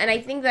example. And I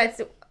think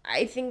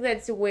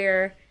that's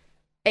where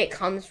it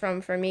comes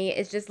from for me,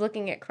 is just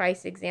looking at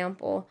Christ's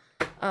example.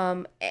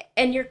 And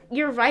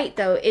you're right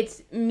though.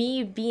 It's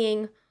me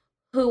being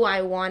who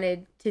I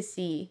wanted to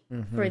see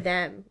for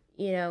them,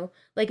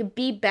 like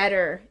be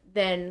better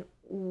than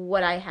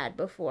what I had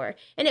before.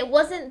 And it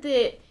wasn't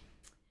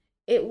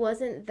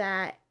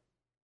that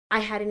I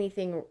had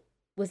anything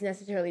was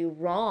necessarily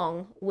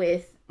wrong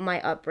with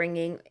my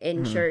upbringing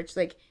in church.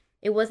 Like,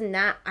 it wasn't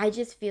that. I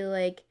just feel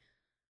like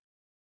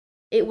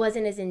it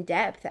wasn't as in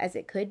depth as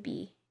it could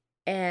be.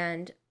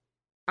 And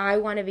I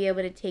want to be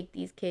able to take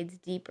these kids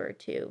deeper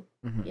too,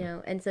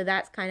 And so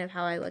that's kind of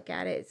how I look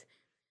at it.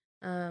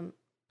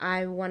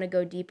 I want to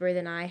go deeper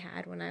than I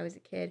had when I was a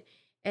kid.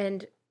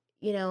 And,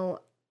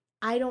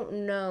 I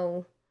don't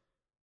know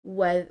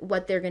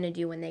what they're going to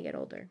do when they get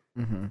older.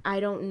 I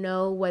don't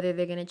know whether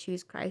they're going to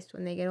choose Christ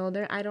when they get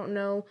older. I don't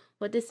know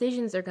what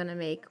decisions they're going to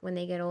make when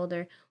they get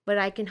older, but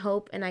I can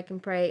hope and I can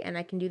pray and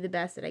I can do the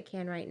best that I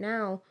can right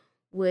now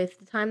with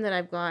the time that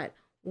I've got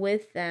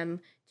with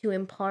them to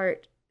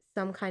impart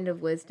some kind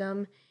of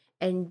wisdom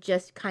and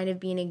just kind of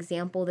be an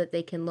example that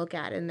they can look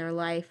at in their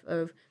life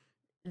of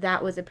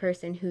that was a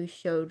person who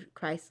showed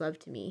Christ's love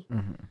to me,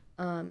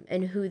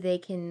 and who they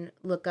can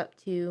look up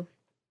to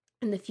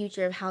in the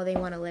future of how they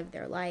want to live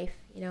their life.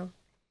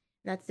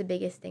 That's the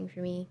biggest thing for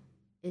me,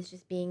 is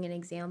just being an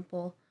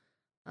example,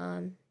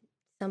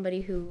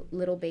 somebody who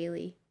little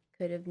Bailey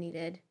could have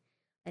needed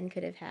and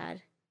could have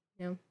had.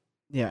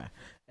 Yeah,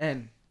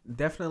 and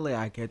definitely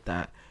I get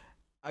that.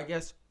 I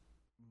guess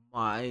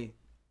I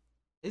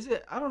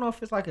don't know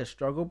if it's like a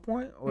struggle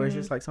point or it's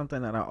just like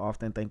something that I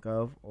often think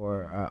of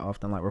or I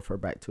often like refer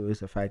back to, is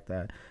the fact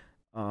that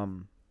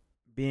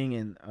being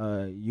in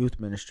youth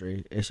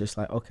ministry, it's just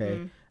like,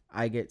 okay,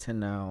 I get to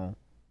now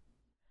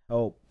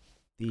help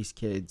these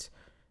kids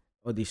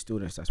or these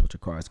students, that's what your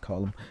cars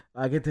call them.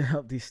 I get to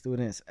help these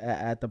students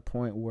at the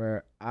point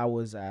where I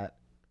was at,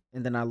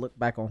 and then I look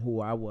back on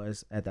who I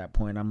was at that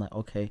point. I'm like,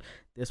 okay,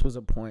 this was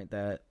a point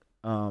that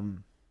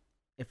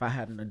if I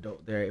had an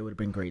adult there, it would have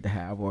been great to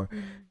have, or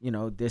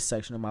this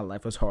section of my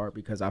life was hard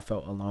because I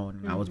felt alone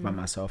and I was by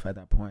myself at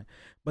that point.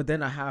 But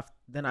then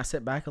I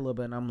sit back a little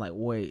bit and I'm like,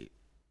 wait,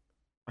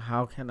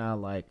 how can I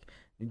like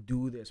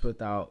do this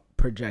without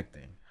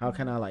projecting? How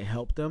can I like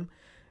help them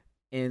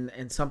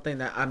in something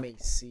that I may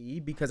see?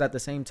 Because at the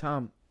same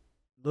time,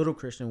 little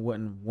Christian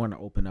wouldn't want to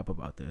open up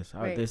about this.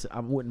 Right. I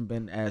wouldn't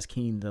been as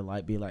keen to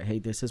like be like, hey,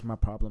 this is my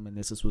problem and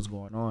this is what's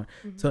going on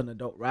to an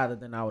adult, rather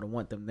than I would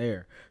want them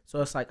there.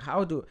 So it's like,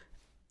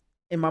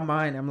 in my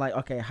mind, I'm like,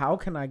 okay, how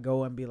can I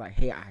go and be like,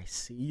 hey, I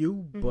see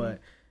you, but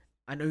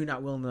I know you're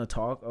not willing to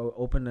talk or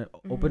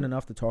open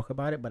enough to talk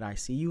about it, but I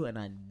see you and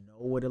I know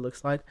what it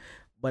looks like.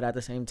 But at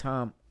the same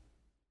time,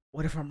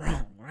 what if I'm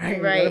wrong,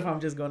 right? What if I'm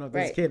just going up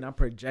this kid and I'm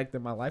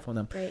projecting my life on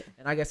them? Right.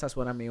 And I guess that's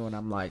what I mean when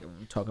I'm like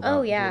talking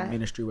about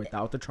ministry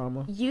without the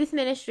trauma. Youth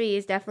ministry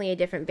is definitely a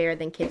different bear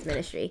than kids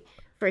ministry,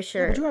 for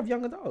sure. Yeah, but you have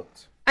young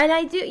adults. And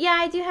I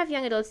do have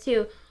young adults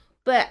too.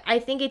 But I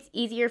think it's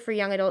easier for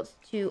young adults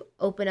to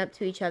open up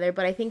to each other.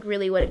 But I think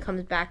really what it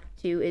comes back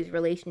to is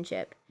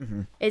relationship.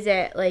 Mm-hmm. Is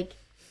that like,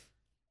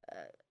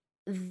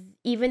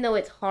 even though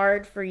it's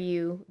hard for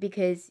you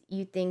because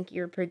you think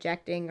you're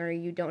projecting or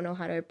you don't know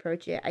how to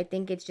approach it, I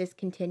think it's just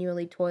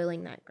continually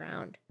toiling that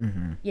ground.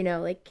 Mm-hmm. You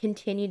know, like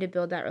continue to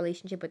build that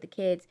relationship with the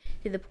kids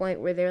to the point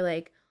where they're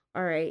like,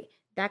 all right,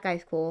 that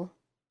guy's cool.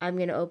 I'm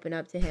going to open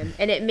up to him.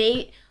 And it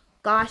may,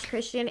 gosh,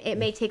 Christian, it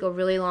may take a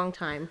really long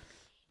time.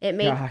 It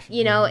may,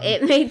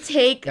 it may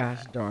take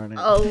gosh darn it.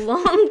 a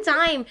long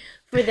time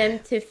for them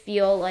to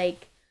feel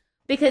like,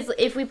 because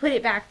if we put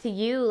it back to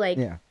you, like,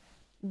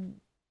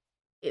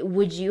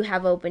 would you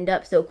have opened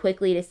up so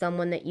quickly to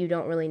someone that you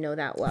don't really know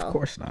that well? Of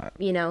course not.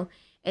 You know?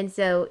 And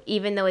so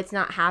even though it's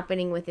not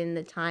happening within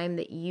the time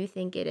that you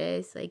think it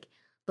is, like,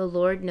 the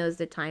Lord knows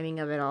the timing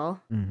of it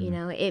all. Mm-hmm. You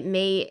know, it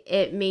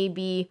may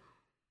be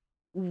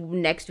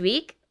next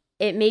week,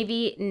 it may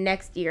be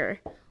next year,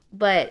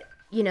 but,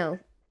 you know,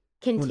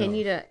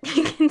 continue to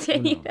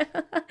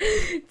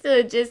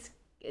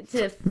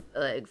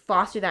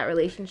foster that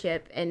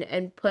relationship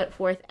and put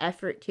forth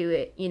effort to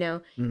it, you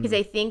know, because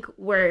I think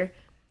where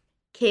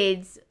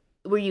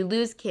you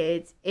lose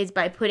kids is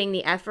by putting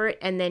the effort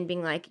and then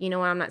being like, you know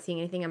what, I'm not seeing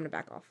anything, I'm gonna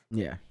back off.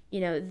 Yeah.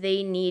 You know,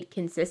 they need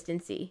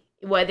consistency,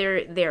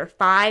 whether they're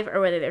 5 or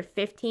whether they're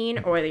 15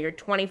 or whether you're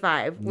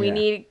 25. We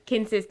need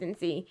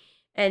consistency.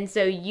 And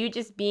so you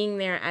just being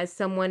there as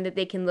someone that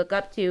they can look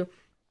up to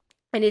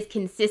and is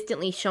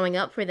consistently showing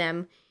up for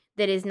them,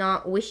 that is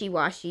not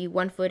wishy-washy,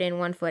 1 foot in,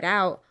 1 foot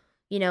out,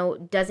 you know,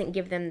 doesn't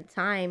give them the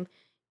time,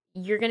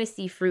 you're going to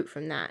see fruit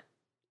from that.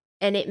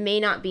 And it may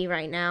not be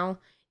right now.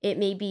 It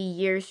may be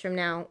years from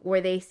now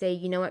where they say,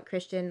 you know what,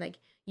 Christian, like,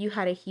 you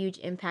had a huge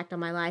impact on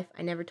my life.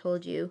 I never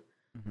told you,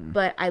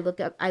 but I looked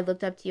up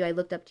to you. I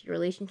looked up to your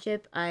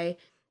relationship. I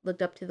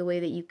looked up to the way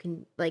that you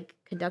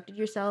conducted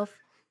yourself.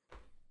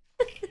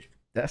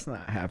 That's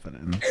not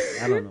happening.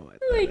 I don't know what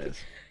that is.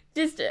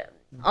 Just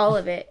all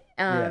of it.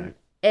 And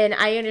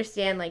I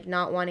understand, like,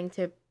 not wanting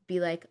to be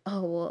like,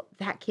 oh, well,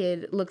 that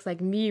kid looks like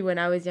me when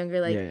I was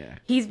younger. Like,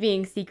 he's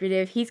being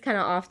secretive. He's kind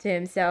of off to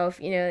himself,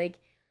 you know, like,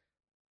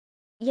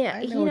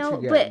 you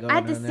know, but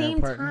at the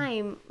same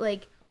time,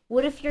 like,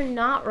 what if you're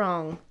not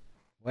wrong?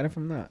 What if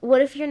I'm not?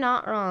 What if you're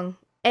not wrong?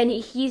 And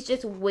he's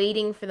just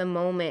waiting for the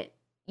moment,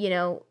 you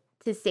know,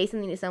 to say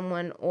something to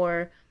someone,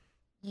 or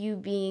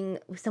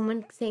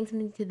someone saying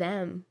something to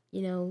them,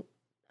 you know,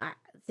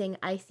 saying,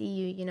 I see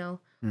you, you know,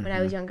 when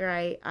I was younger,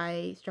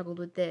 I struggled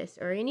with this,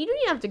 and you don't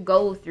even have to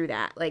go through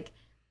that. Like,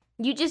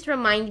 you just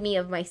remind me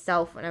of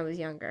myself when I was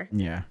younger.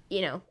 Yeah.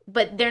 You know,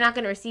 but they're not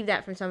going to receive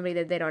that from somebody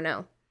that they don't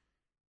know.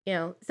 You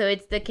know, so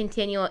it's the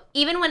continual,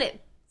 even when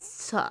it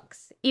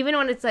sucks, even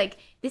when it's like,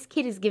 this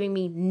kid is giving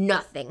me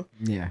nothing.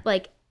 Yeah.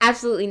 Like,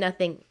 absolutely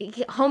nothing.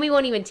 Homie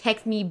won't even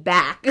text me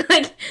back.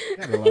 Like,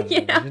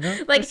 you know?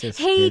 Like, hey,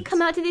 kids,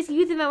 come out to this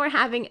youth event we're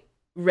having.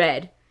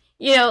 Red.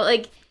 You know,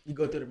 like, you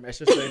go through the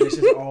message thread, it's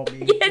just all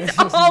me. It's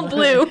all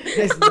blue.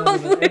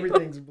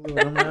 Everything's blue.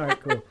 I'm like, all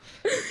right, cool.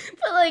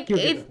 But, like,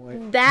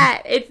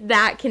 it's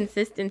that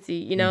consistency,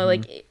 you know,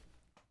 like,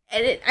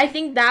 I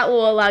think that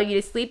will allow you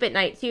to sleep at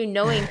night too,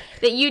 knowing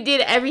that you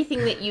did everything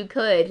that you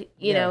could.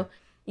 You know,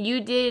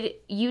 you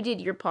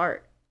did your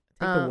part.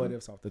 Take the what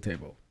ifs off the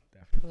table.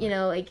 Definitely. You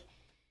know, like,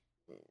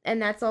 and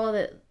that's all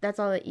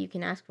that you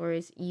can ask for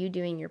is you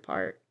doing your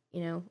part.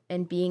 You know,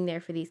 and being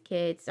there for these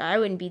kids. So I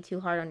wouldn't be too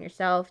hard on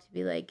yourself to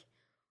be like,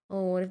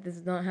 oh, what if this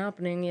is not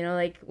happening? You know,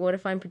 like, what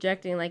if I'm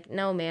projecting? Like,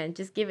 no, man,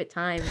 just give it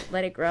time,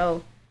 let it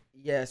grow.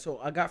 Yeah. So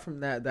I got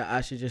from that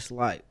I should just,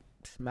 like,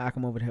 smack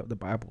them over the head with the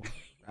Bible.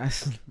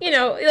 You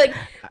know, like,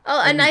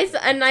 a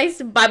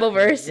nice Bible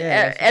verse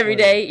every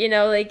day, you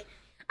know, like,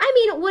 I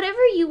mean,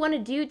 whatever you want to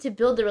do to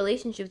build the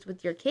relationships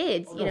with your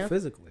kids, you know.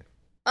 Physically.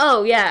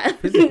 Oh, yeah.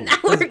 That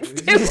works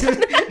too.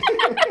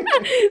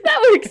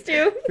 That works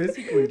too.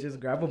 Physically, just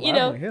grab a Bible, you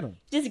know, and hit them.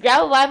 Just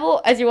grab a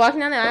Bible as you're walking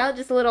down the aisle,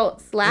 just a little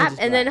slap,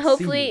 and then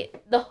hopefully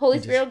the Holy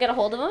Spirit will get a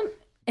hold of them,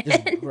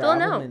 and they'll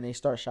know. And they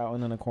start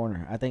shouting in the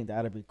corner. I think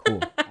that'd be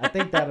cool. I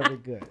think that'd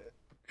be good.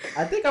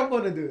 I think I'm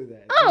going to do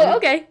that. Oh,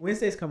 okay.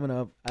 Wednesday's coming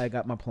up. I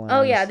got my plans.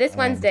 Oh, yeah, this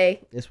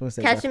Wednesday.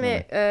 Catch him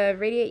at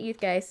Radiate Youth,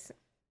 guys.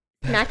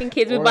 Smacking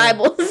kids with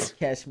Bibles.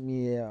 Catch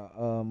me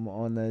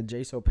on the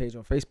JSO page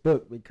on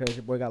Facebook because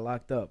your boy got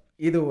locked up.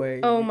 Either way.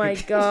 Oh, my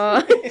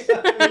God.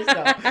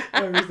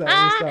 Let me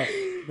stop.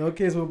 No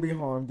kids will be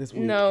harmed this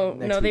week. No,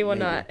 they will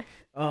not.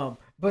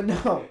 But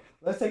no,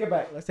 let's take it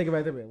back. Let's take it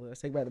back to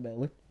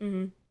Bailey.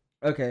 Mm-hmm.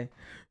 Okay,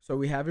 so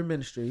we have your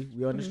ministry.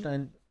 We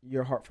understand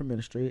your heart for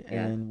ministry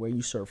and where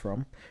you serve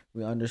from.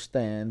 We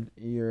understand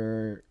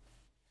your...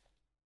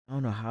 I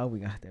don't know how we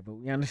got there, but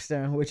we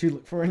understand what you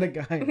look for in a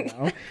guy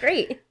now.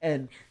 Great.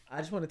 And I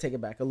just want to take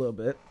it back a little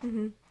bit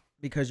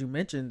because you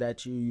mentioned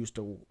that you used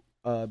to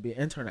be an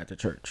intern at the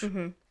church.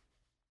 Mm-hmm.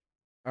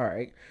 All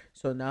right.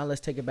 So now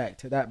let's take it back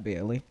to that,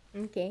 Bailey.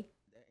 Okay.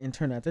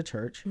 Intern at the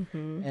church.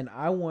 Mm-hmm. And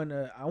I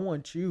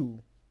want you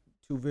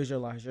to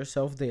visualize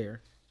yourself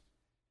there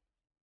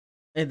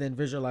and then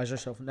visualize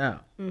yourself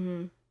now.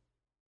 Mm-hmm.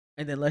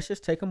 And then let's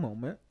just take a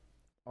moment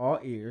all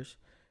ears,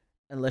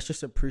 and let's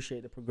just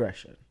appreciate the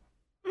progression.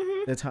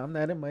 Mm-hmm. The time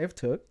that it may have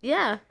took,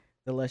 Yeah.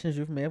 the lessons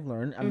you may have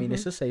learned. I mean,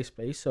 it's a safe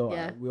space, so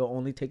Yeah. we'll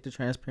only take the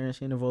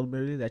transparency and the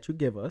vulnerability that you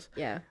give us.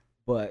 Yeah.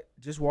 But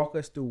just walk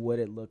us through what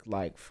it looked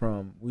like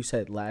from, we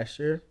said last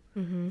year,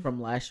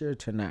 from last year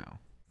to now,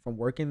 from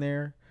working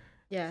there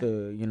Yeah.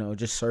 to, you know,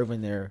 just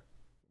serving there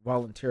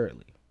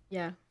voluntarily.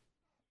 Yeah.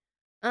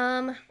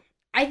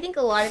 I think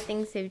a lot of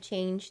things have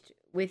changed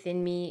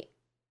within me,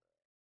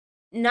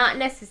 not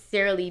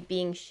necessarily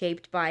being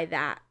shaped by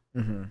that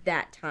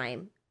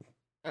time.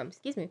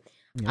 Excuse me.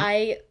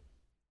 Yeah.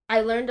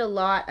 I learned a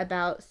lot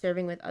about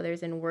serving with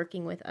others and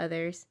working with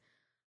others.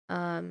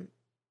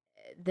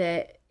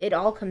 That it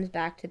all comes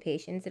back to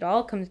patience. It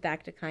all comes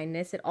back to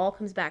kindness. It all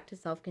comes back to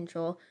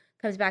self-control.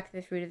 Comes back to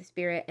the fruit of the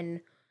Spirit and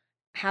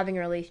having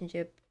a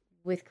relationship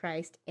with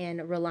Christ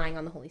and relying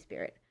on the Holy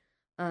Spirit.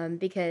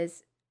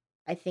 Because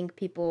I think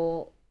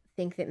people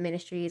think that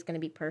ministry is going to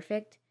be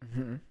perfect,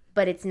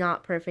 but it's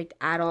not perfect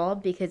at all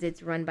because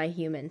it's run by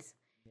humans.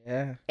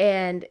 Yeah.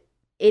 And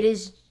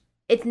it's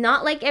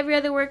not like every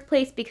other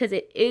workplace because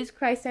it is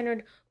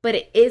Christ-centered, but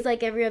it is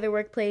like every other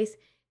workplace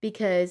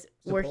because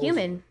we're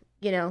human,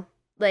 you know.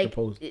 Like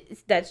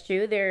that's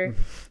true. There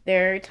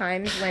are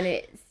times when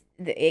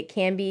it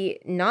can be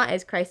not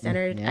as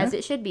Christ-centered as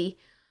it should be.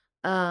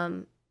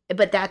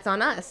 But that's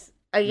on us.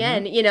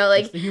 Again, you know,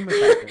 like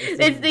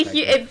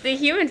it's the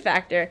human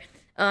factor.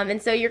 And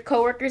so your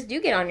coworkers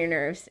do get on your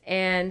nerves,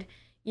 and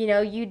you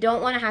know, you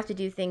don't want to have to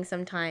do things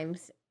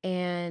sometimes,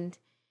 and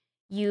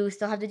you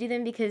still have to do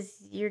them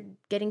because you're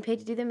getting paid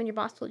to do them and your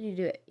boss told you to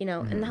do it, you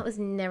know. And that was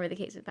never the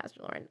case with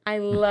Pastor Lauren. I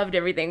loved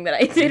everything that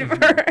I did for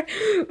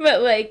her.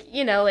 But like,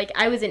 you know, like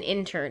I was an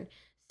intern.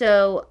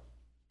 So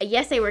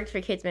yes, I worked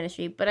for kids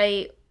ministry, but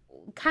I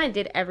kind of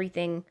did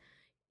everything,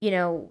 you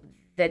know,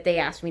 that they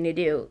asked me to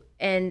do.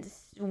 And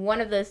one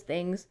of those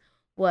things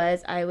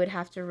was I would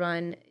have to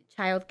run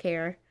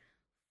childcare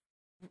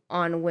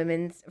on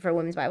women's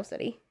Bible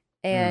study.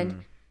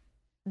 And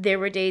there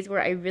were days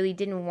where I really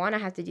didn't want to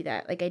have to do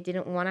that. Like I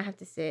didn't want to have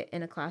to sit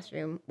in a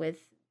classroom with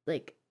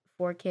like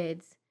 4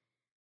 kids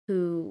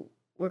who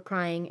were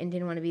crying and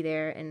didn't want to be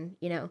there, and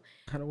you know,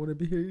 I don't want to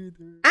be here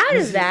either. Out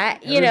of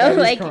that, you know,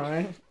 like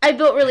crying. I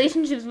built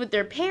relationships with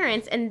their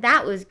parents, and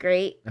that was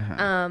great.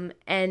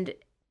 And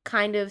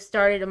kind of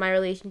started my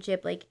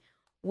relationship like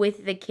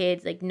with the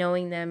kids, like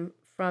knowing them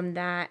from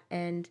that,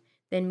 and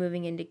then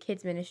moving into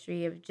kids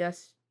ministry of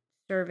just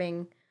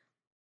serving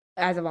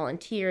as a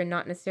volunteer and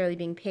not necessarily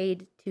being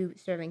paid to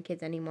serving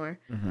kids anymore.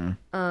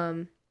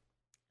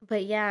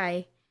 But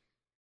yeah,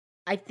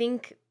 I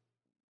think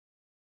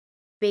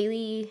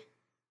Bailey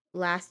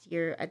last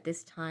year at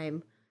this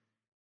time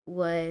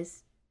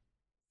was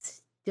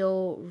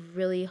still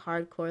really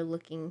hardcore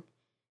looking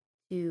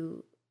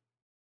to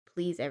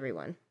please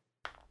everyone.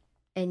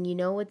 And you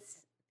know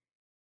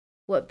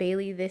what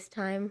Bailey this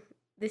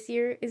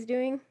year is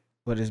doing?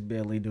 What is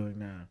Bailey doing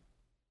now?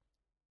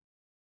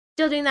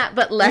 Still doing that,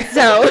 but less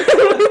so.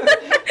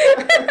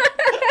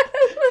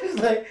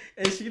 Like,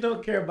 and she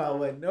don't care about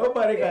what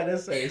nobody gotta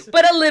say.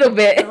 But a little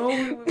bit. No,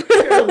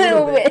 a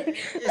little bit.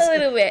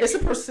 It's a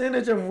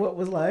percentage of what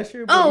was last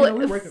year. But, you know,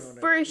 we're working on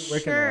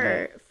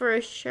it.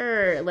 For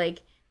sure.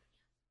 Like,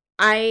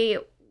 I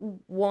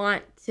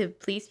want to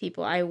please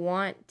people. I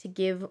want to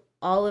give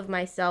all of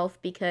myself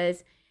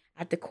because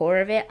at the core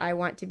of it, I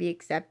want to be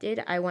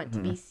accepted. I want to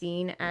be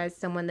seen as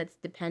someone that's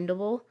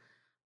dependable.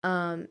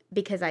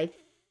 Because I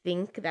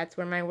think that's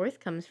where my worth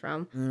comes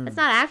from. That's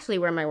not actually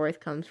where my worth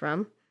comes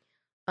from.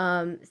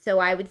 So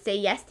I would say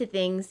yes to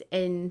things,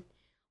 and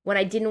when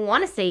I didn't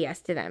want to say yes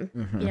to them,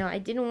 you know, I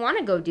didn't want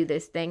to go do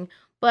this thing,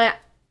 but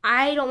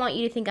I don't want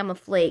you to think I'm a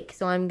flake,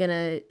 so I'm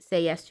gonna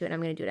say yes to it, and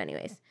I'm gonna do it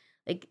anyways.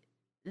 Like,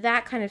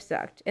 that kind of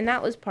sucked, and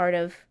that was part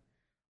of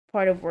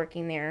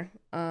working there.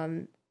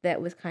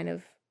 That was kind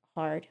of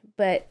hard,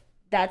 but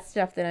that's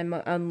stuff that I'm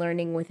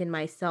unlearning within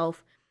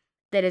myself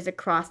that is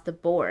across the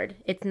board.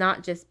 It's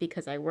not just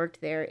because I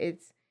worked there.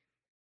 It's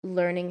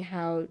learning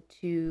how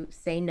to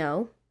say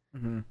no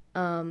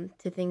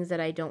to things that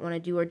I don't want to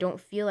do or don't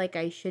feel like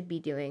I should be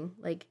doing.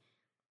 Like,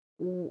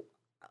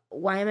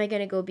 why am I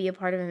going to go be a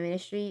part of a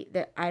ministry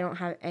that I don't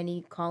have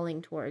any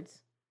calling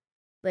towards?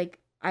 Like,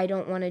 I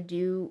don't want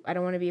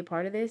to be a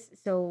part of this.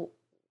 So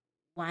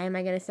why am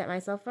I going to set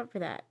myself up for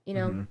that? You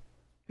know,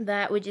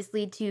 that would just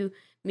lead to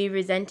me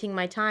resenting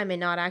my time and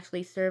not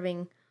actually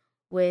serving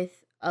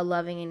with a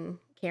loving and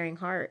caring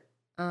heart.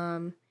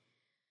 And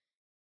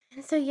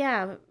so,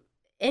 yeah,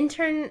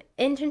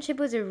 internship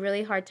was a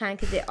really hard time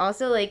because it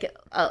also like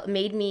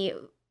made me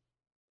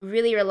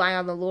really rely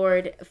on the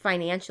Lord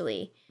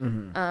financially,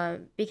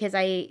 because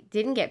I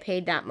didn't get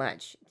paid that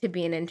much to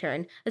be an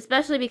intern,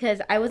 especially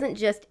because I wasn't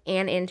just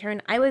an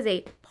intern. I was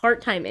a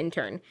part-time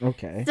intern.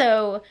 Okay.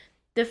 So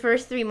the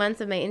first 3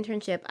 months of my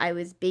internship, I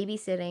was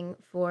babysitting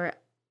for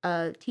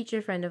a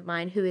teacher friend of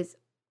mine who is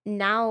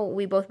now,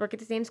 we both work at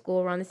the same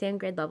school. We're on the same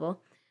grade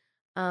level.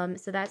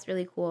 So that's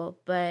really cool.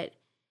 But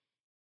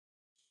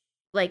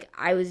like,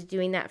 I was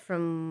doing that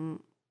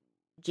from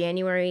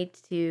January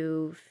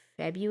to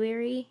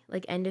February,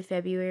 like end of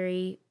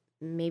February,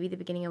 maybe the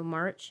beginning of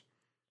March.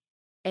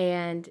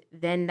 And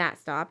then that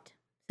stopped.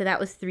 So that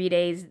was 3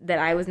 days that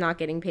I was not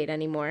getting paid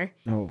anymore.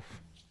 Oh.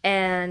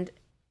 And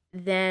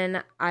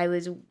then I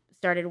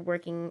started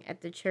working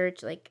at the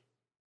church. Like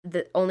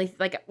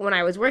when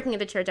I was working at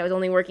the church, I was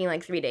only working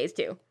like 3 days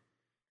too.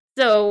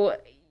 So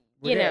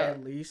Were there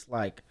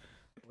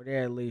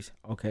at least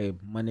okay,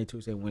 Monday,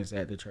 Tuesday, Wednesday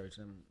at the church,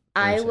 and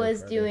I Thursday, was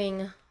Friday?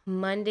 doing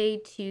Monday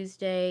and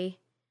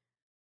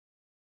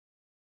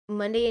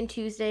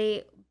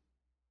Tuesday,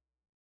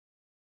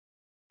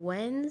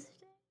 Wednesday.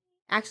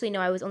 Actually,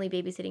 no, I was only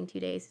babysitting 2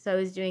 days. So I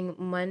was doing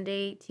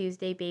Monday,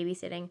 Tuesday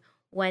babysitting,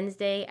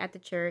 Wednesday at the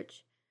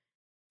church,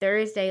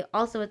 Thursday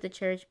also at the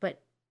church,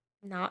 but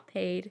not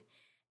paid,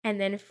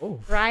 and then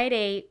Oof.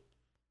 Friday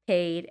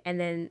paid, and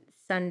then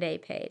Sunday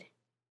paid.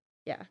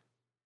 Yeah.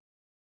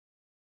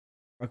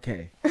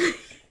 Okay.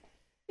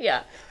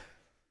 Yeah.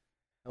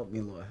 Help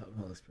me, Lord. Help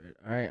me, Holy Spirit.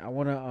 All right, I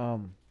wanna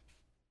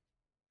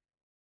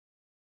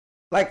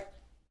like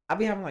I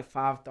be having like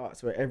 5 thoughts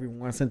for every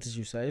one sentence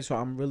you say, so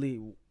I'm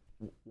really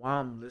while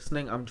I'm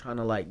listening, I'm trying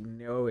to like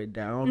narrow it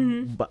down.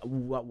 Mm-hmm. But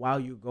while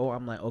you go,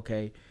 I'm like,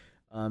 okay,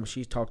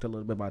 she's talked a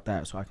little bit about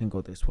that, so I can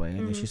go this way,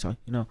 and then she's like,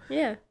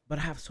 Yeah. But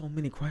I have so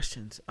many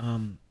questions.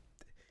 I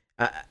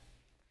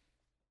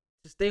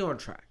to stay on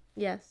track.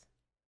 Yes.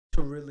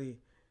 To really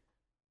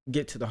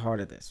get to the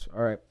heart of this,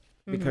 all right?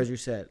 Because you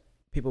said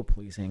people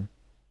pleasing.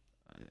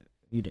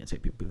 You didn't say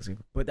people pleasing,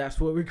 but that's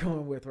what we're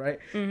going with, right?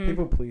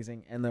 People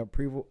pleasing and the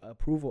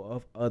approval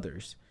of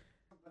others.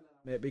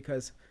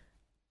 Because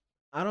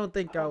I don't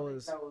think I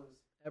was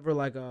ever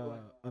like a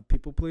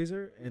people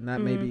pleaser, and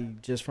that may be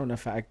just from the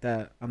fact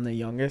that I'm the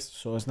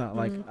youngest, so it's not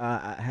like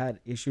I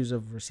had issues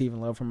of receiving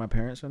love from my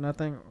parents or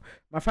nothing.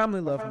 My family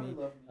loved me.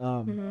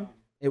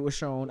 It was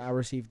shown, I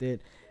received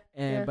it,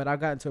 but I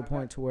got into a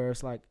point to where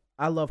it's like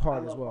I love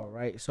hard as well,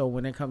 right? So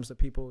when it comes to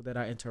people that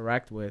I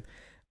interact with,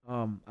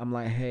 I'm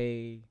like,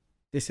 hey,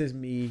 this is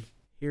me.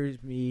 Here's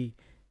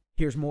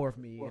more of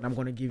me, and I'm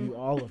gonna give you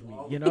all of me.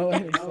 And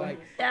it's like,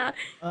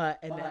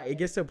 and it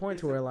gets to a point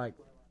to where like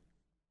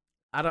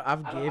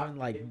I've given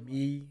like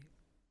me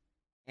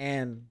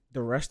and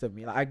the rest of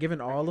me. Like I've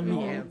given all of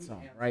me and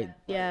some, right?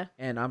 Yeah.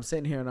 And I'm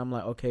sitting here and I'm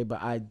like, okay,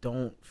 but I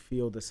don't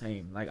feel the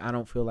same. Like I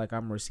don't feel like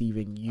I'm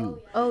receiving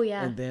you. Oh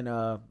yeah. And then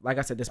like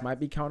I said, this might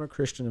be counter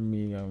Christian to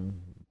me.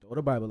 Throw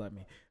the Bible at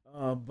me.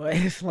 But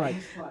it's like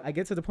I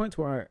get to the point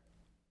where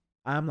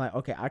I'm like,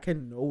 okay, I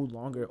can no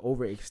longer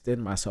overextend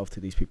myself to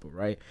these people,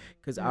 right?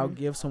 Because I'll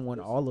give someone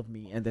all of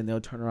me and then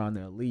they'll turn around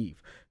and they'll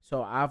leave.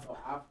 So I've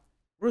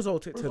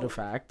resulted to the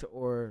fact,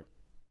 or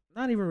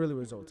not even really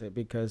resulted,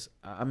 because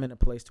I'm in a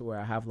place to where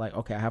I have like,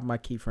 okay, I have my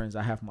key friends,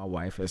 I have my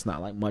wife. It's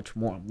not like much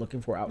more I'm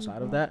looking for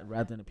outside of that,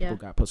 rather than the people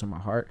God puts in my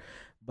heart.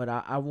 But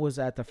I was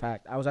at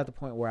the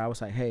point where I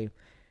was like, hey,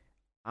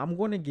 I'm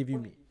going to give you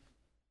me.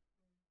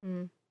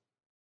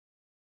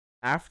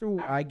 After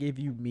I give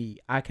you me,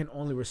 I can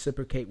only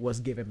reciprocate what's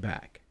given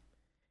back.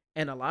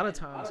 And a lot of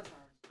times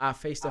I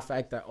face the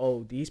fact that,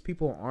 oh, these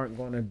people aren't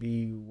going to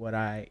be what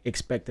I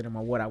expected them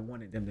or what I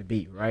wanted them to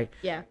be, right?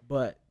 Yeah.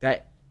 But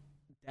that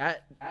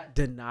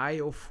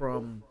denial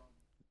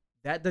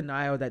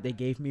that they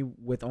gave me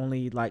with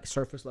only like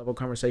surface level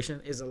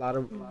conversation is a lot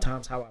of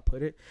times how I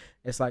put it.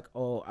 It's like,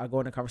 oh, I go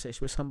in a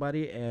conversation with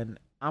somebody and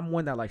I'm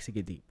one that likes to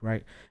get deep,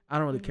 right? I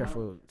don't really care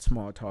for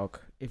small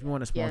talk. If you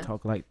want a small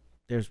talk, like,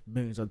 there's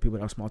millions of people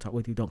that small talk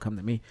with you. Don't come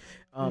to me,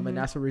 and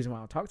that's the reason why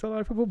I don't talk to a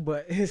lot of people.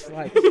 But it's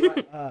like,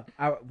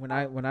 when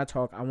I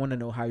talk, I want to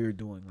know how you're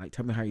doing. Like,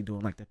 tell me how you're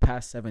doing. Like the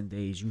past 7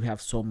 days, you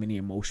have so many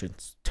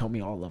emotions. Tell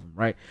me all of them,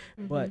 right?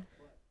 But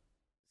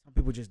some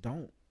people just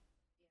don't.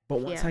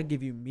 But once I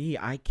give you me,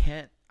 I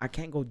can't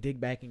go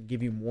dig back and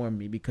give you more of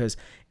me, because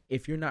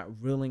if you're not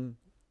willing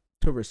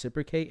to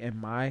reciprocate in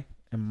my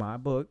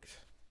books,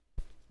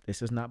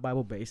 this is not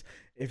Bible based.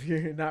 If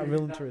you're not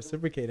willing to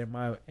reciprocate in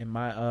my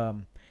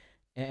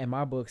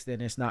books, then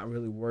it's not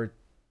really worth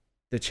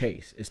the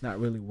chase. It's not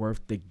really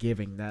worth the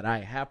giving that I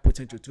have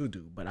potential to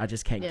do, but I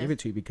just can't give it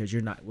to you because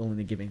you're not willing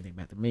to give anything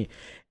back to me.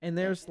 And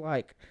there's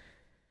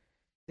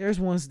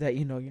ones that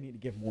you need to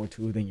give more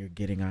to than you're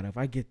getting out of.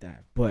 I get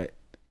that, but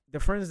the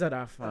friends that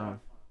I found,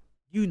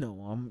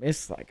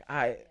 it's like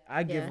I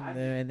give them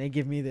and they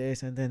give me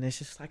this, and then it's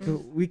just like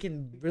we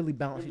can really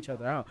balance each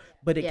other out.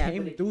 But it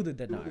came through the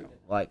denial.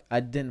 Like I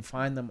didn't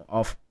find them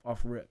off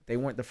rip. They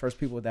weren't the first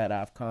people that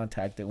I've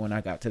contacted when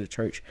I got to the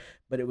church,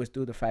 but it was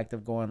through the fact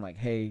of going like,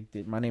 hey,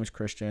 my name's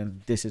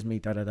Christian, this is me,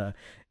 da da da.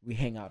 We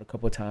hang out a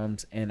couple of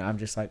times, and I'm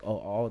just like, oh,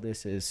 all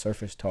this is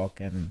surface talk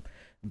and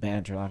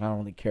banter. Like I don't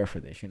really care for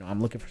this.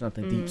 I'm looking for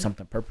something deep,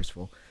 something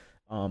purposeful.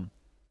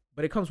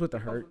 But it comes with the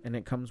hurt, and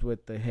it comes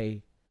with the,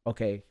 hey,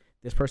 okay,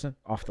 this person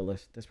off the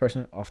list, this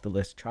person off the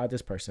list, try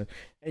this person.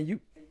 And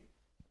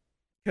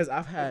because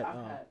I've had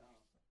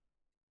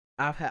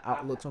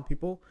outlooks on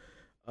people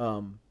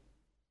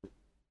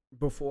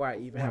before I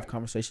even have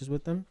conversations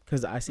with them,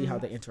 because I see how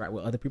they interact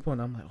with other people,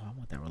 and I'm like, oh, I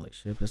want that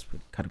relationship. That's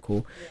kind of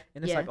cool.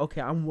 And it's like, okay,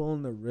 I'm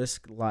willing to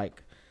risk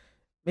like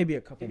maybe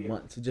a couple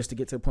months just to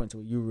get to the point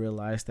where you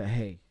realize that,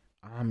 hey,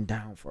 I'm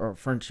down for a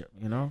friendship,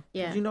 you know?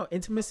 Yeah. Because, you know,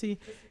 intimacy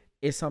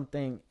is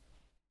something,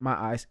 my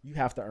eyes, you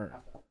have to earn.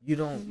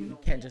 You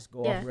can't just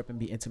go off Yeah. rip and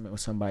be intimate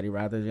with somebody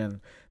rather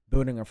than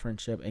building a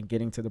friendship and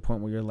getting to the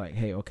point where you're like,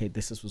 hey, okay,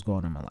 this is what's going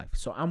on in my life.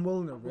 So I'm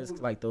willing to risk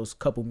like those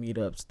couple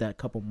meetups, that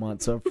couple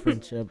months of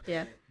friendship.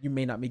 Yeah. You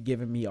may not be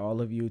giving me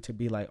all of you to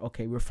be like,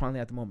 okay, we're finally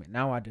at the moment.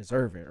 Now I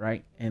deserve it,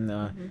 right?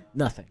 And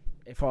nothing.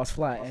 It falls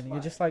flat. And you're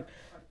just like,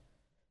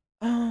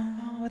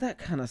 oh, that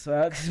kind of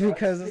sucks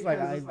because it's like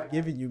I've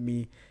given you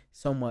me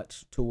so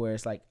much to where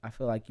it's like I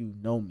feel like you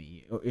know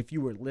me. Or if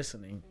you were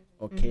listening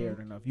or cared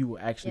enough, you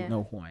would actually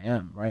know who I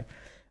am, right?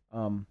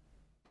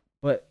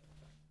 But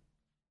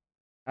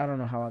I don't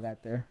know how I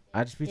got there.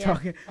 I just be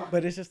talking,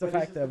 but it's just the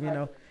fact of, you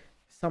know,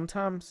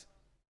 sometimes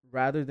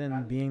rather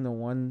than being the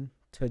one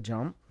to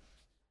jump,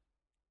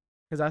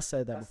 because I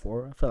said that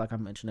before, I feel like I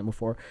mentioned it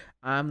before,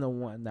 I'm the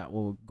one that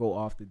will go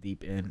off the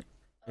deep end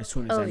as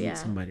soon as I meet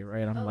somebody,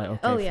 right? I'm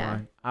like, okay,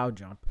 fine, I'll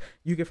jump.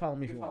 You can follow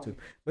me if you want to.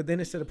 But then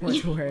it's to the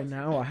point where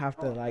now I have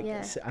to, like,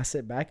 I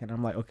sit back and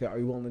I'm like, okay, are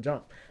you willing to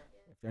jump?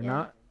 If they're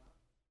not,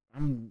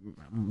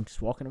 I'm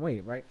just walking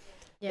away, right?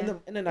 Yeah.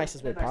 In the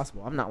nicest way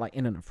possible. I'm not like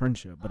in a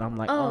friendship, but I'm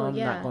like, I'm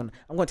going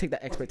to take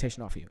that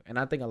expectation off of you. And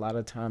I think a lot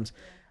of times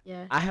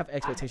I have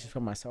expectations for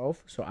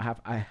myself, so I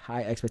have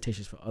high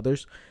expectations for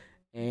others.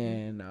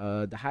 And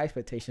the high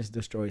expectations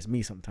destroys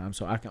me sometimes,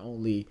 so I can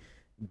only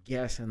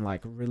guess and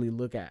like really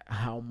look at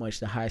how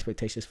much the high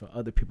expectations for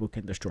other people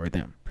can destroy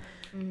them.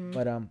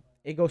 But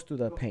it goes through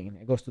the pain,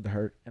 it goes through the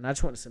hurt, and I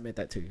just want to submit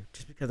that to you,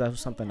 just because that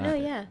was something I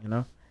did, you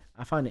know.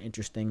 I find it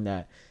interesting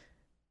that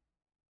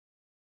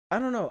I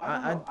don't know.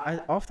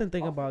 I often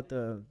think about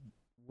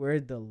where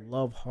the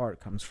love heart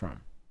comes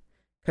from,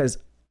 because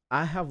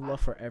I have love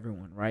for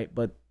everyone, right?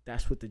 But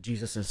that's what the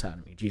Jesus inside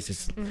of me.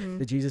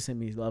 The Jesus in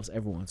me loves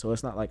everyone. So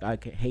it's not like I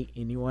can hate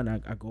anyone.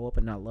 I go up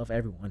and I love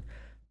everyone.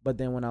 But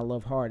then when I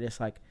love hard, it's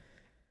like,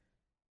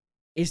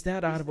 is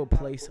that out of a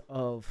place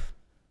of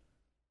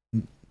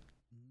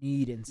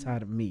need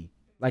inside of me?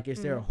 Like,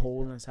 is there a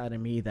hole inside of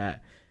me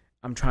that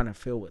I'm trying to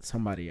fill with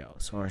somebody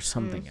else or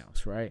something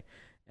else, right?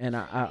 And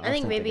I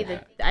think maybe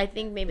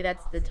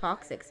that's the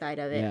toxic side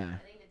of it. Yeah.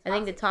 I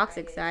think the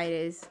toxic side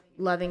is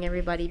loving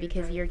everybody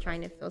because you're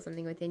trying to fill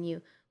something within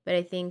you. But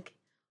I think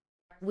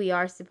we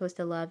are supposed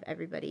to love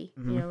everybody.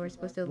 You know, we're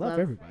supposed to love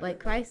everybody like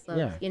Christ loves.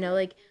 Yeah. You know,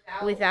 like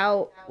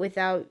without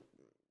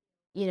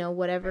you know,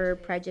 whatever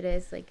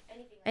prejudice, like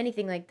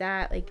anything like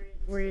that. Like,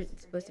 we're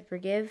supposed to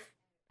forgive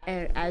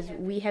as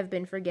we have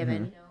been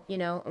forgiven. You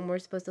know, and we're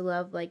supposed to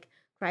love like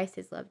Christ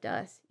has loved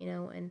us. You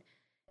know,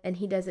 and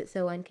He does it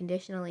so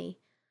unconditionally.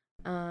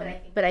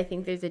 But I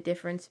think there's a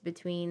difference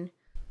between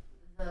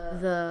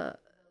the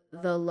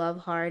love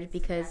hard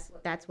because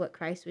that's what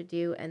Christ would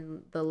do,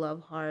 and the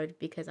love hard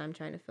because I'm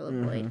trying to fill a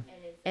void.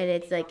 And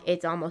it's like,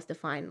 it's almost a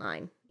fine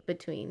line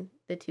between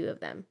the two of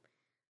them.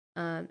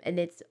 And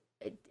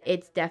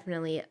it's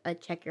definitely a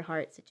check your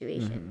heart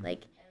situation.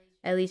 Like,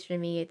 at least for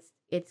me,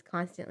 it's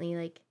constantly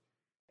like,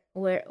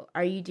 where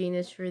are you doing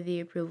this for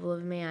the approval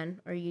of man?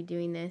 Or are you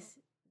doing this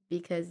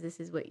because this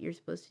is what you're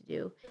supposed to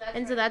do?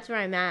 And so that's where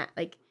I'm at,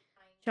 like,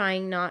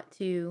 trying not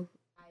to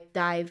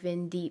dive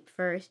in deep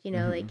first, you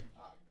know, like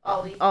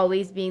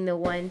always being the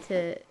one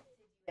to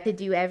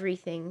do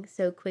everything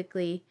so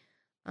quickly.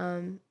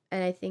 And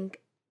I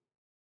think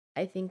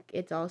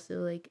it's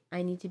also like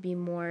I need to be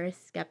more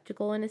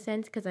skeptical in a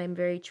sense, because I'm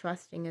very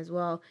trusting as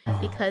well,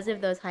 because of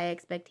those high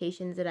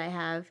expectations that I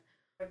have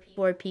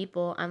for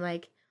people. I'm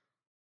like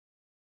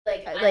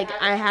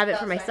I have it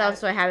for myself,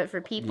 so I have it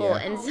for people.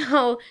 And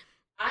so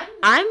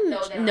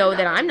know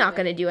that I'm not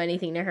going to do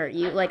anything to hurt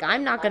you. Like,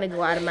 I'm not going to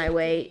go out of my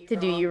way to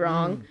do you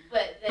wrong.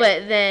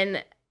 But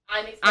then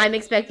I'm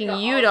expecting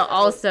you to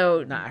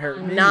also not hurt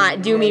me,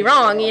 not do me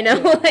wrong, you know?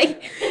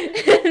 Like,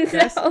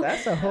 that's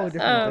a whole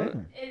different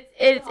thing.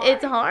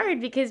 It's hard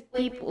because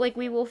people, like,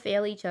 we will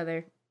fail each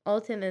other.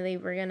 Ultimately,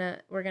 we're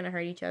gonna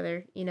hurt each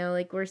other, you know,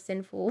 like, we're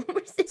sinful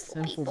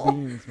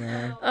beings,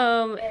 man.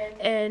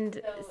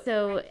 And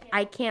so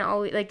I can't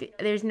always, like,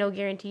 there's no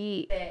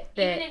guarantee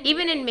that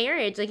even in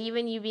marriage, like,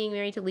 even you being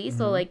married to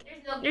Lisa, like,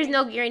 there's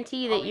no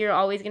guarantee that you're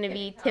always gonna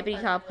be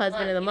tippity top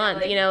husband of the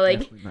month, you know,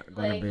 like,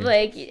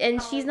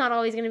 and she's not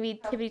always gonna be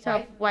tippity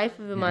top wife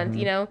of the month,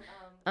 you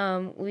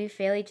know. We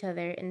fail each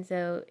other, and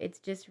so it's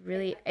just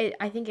really,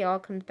 I think it all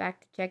comes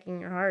back to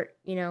checking your heart.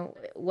 You know,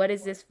 what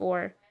is this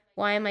for?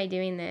 Why am I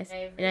doing this?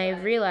 And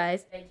I've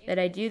realized that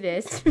I do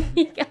this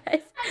because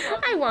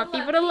I want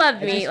people to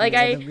love me. Like,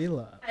 I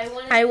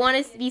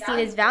want to be seen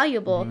as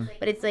valuable,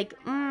 but it's like,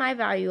 my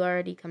value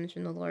already comes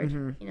from the Lord.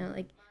 You know,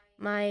 like,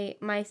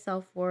 my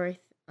self-worth,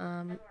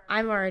 I'm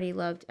already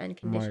loved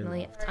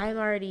unconditionally. I'm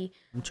already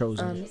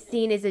chosen,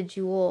 seen as a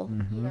jewel,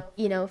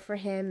 you know, for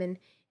Him,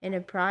 and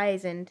a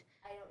prize. And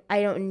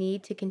I don't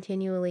need to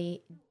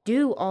continually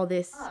do all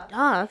this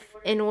stuff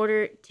in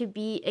order to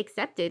be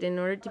accepted, in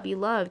order to be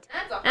loved.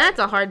 And that's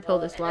a hard pill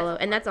to swallow,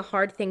 and that's a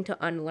hard thing to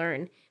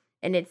unlearn.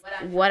 And it's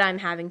what I'm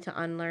having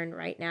to unlearn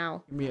right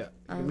now.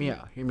 Hear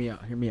me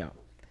out.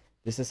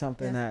 This is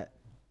something that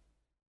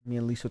me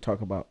and Lisa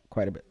talk about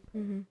quite a bit.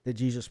 The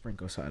Jesus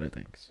sprinkle side of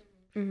things.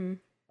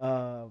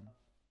 A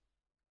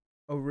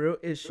real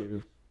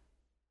issue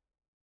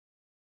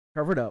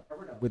covered up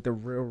with the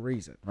real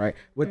reason, right?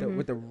 With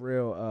the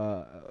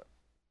real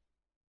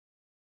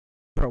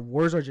bro,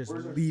 words are just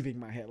leaving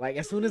my head. Like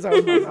as soon as I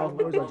open my mouth,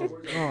 words are just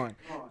gone.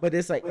 But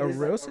it's like a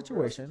real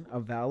situation, a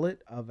valid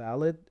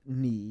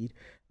need,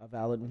 a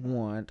valid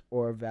want,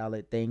 or a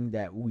valid thing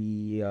that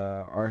we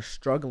are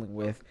struggling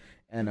with,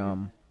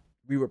 and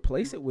we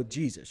replace it with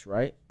Jesus,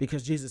 right?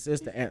 Because Jesus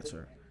is the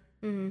answer.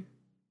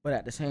 But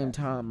at the same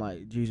time,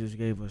 like Jesus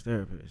gave us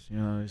therapists, you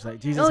know, it's like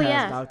Jesus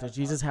has doctors.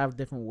 Jesus have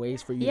different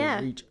ways for you to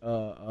reach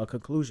a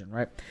conclusion,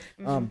 right?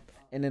 And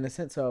in the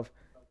sense of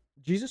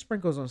Jesus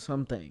sprinkles on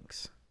some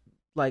things,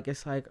 like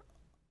it's like,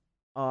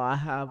 oh, I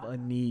have a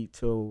need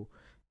to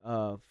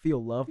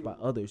feel loved by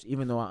others,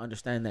 even though I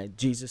understand that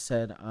Jesus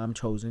said I'm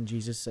chosen.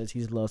 Jesus says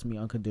He loves me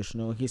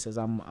unconditional. He says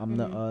I'm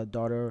the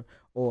daughter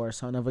or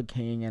son of a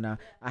king, and I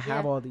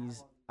have all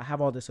these. I have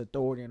all this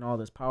authority and all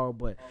this power,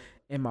 but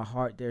in my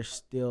heart, there's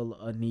still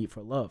a need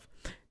for love.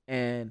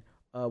 And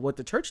what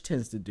the church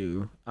tends to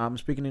do, I'm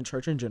speaking in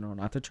church in general,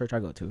 not the church I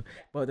go to,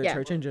 but the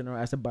church in general,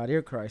 as the body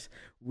of Christ,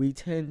 we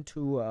tend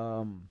to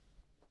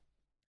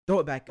throw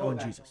it back on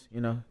Jesus. You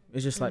know,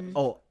 it's just like,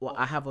 oh, well,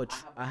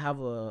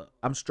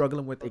 I'm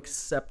struggling with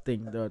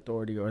accepting the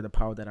authority or the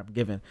power that I'm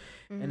given,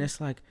 and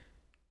it's like,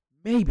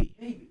 maybe.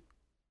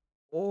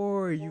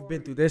 Or you've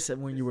been through this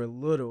when you were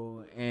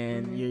little,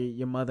 and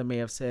your mother may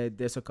have said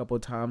this a couple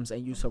of times,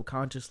 and you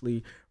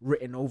subconsciously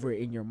written over it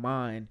in your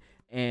mind.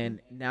 And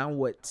now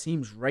what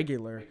seems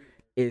regular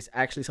is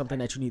actually something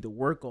that you need to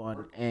work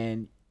on.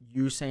 And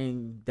you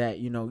saying that,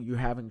 you know, you're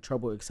having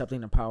trouble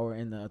accepting the power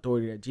and the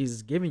authority that Jesus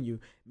is giving you.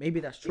 Maybe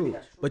that's true.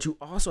 But you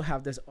also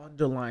have this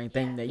underlying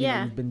thing that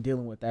you've been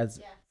dealing with for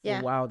a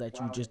while that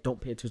you just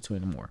don't pay attention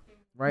to anymore.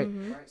 Right?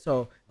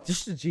 So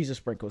just the Jesus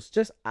sprinkles.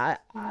 Just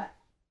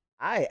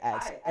I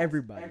ask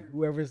everybody,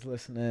 whoever's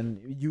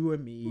listening, you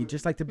and me,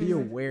 just like to be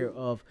aware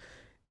of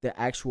the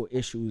actual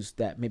issues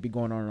that may be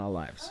going on in our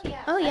lives.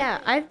 Oh yeah,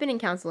 I've been in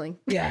counseling.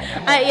 Yeah.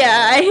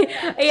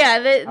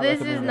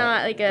 This is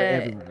not like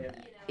a,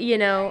 you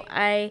know,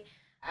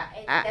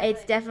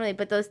 it's definitely,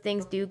 but those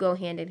things do go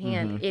hand in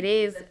hand. It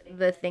is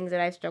the things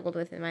that I've struggled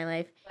with in my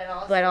life,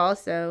 but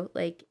also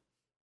like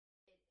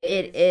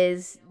it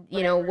is,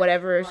 you know,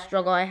 whatever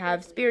struggle I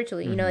have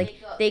spiritually, you know, like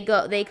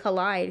they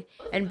collide,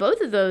 and both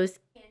of those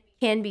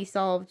can be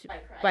solved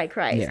by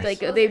Christ. Yes. Like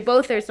they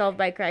both are solved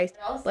by Christ,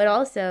 but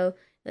also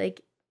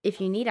like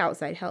if you need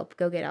outside help,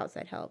 go get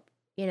outside help.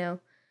 You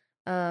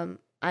know,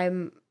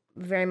 I'm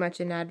very much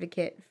an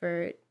advocate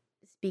for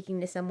speaking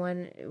to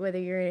someone, whether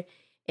you're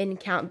in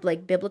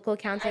biblical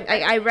counseling.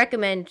 I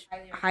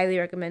highly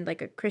recommend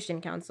like a Christian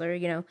counselor.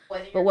 You know,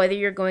 but whether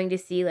you're going to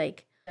see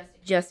like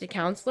just a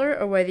counselor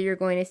or whether you're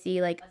going to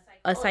see like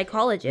a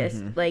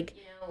psychologist, like,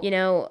 you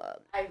know,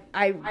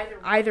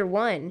 either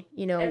one,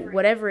 you know,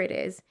 whatever it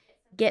is,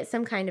 get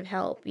some kind of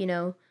help, you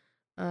know.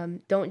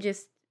 Don't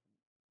just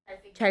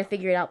try to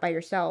figure it out by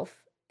yourself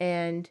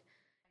and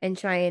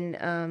try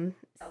and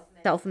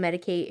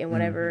self-medicate in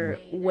whatever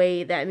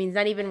way that means.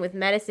 Not even with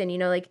medicine, you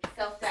know, like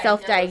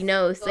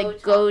self-diagnose,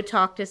 like go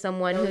talk to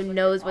someone who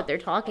knows what they're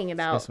talking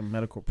about. Get some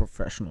medical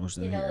professionals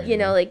in here. You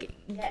know, like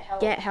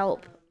get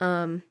help.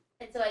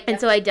 And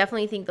so I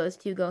definitely think those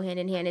two go hand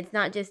in hand. It's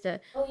not just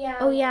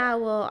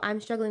well, I'm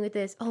struggling with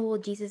this. Oh, well,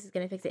 Jesus is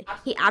going to fix it.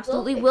 He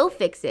absolutely will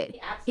fix it.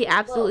 He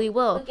absolutely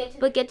will.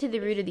 But get to the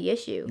root of the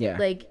issue. Yeah.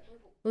 Like,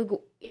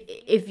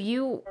 if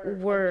you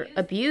were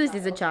abused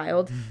as a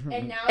child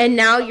and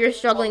now you're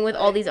struggling with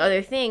all these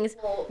other things,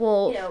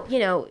 well, you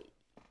know,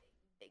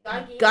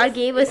 God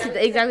gave us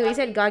exactly what you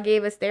said. God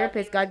gave us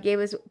therapists. God gave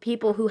us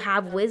people who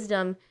have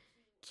wisdom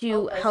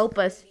to help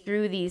us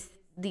through these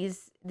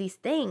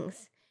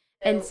things.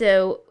 And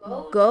so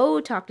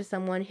go talk to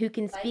someone who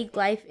can speak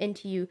life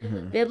into you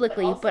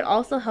biblically, but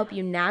also help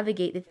you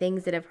navigate the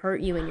things that have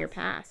hurt you in your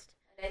past.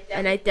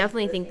 And I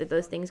definitely think that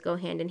those things go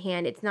hand in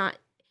hand. It's not,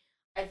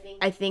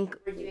 I think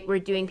we're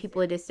doing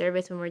people a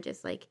disservice when we're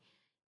just like,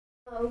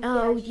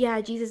 oh yeah,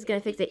 Jesus is going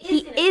to fix it. He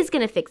is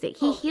going to fix it.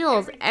 He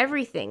heals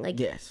everything. Like,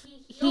 yes.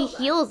 He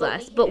heals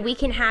us, but we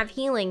can have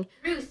healing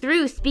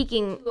through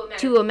speaking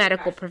to a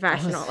medical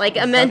professional, like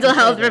a mental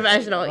health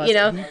professional, you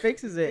know? He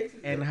fixes it,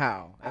 and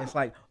how? And it's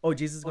like, oh,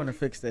 Jesus is going to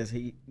fix this.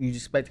 You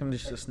expect him to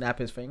just snap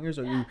his fingers,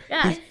 or you?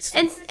 Yeah,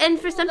 and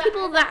for some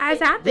people that has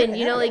happened,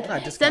 you know,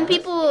 like some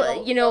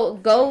people, you know,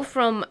 go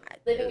from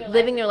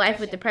living their life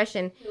with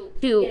depression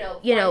to,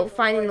 you know,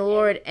 finding the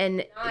Lord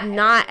and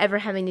not ever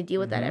having to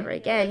deal with that ever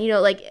again, you know,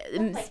 like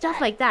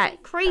stuff like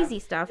that, crazy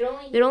stuff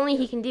that only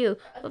He can do.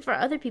 But for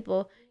other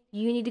people,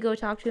 you need to go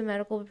talk to a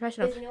medical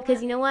professional,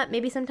 because you know what?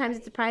 Maybe sometimes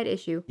it's a pride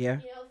issue. Yeah.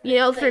 You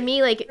know, for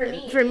me,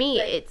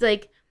 it's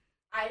like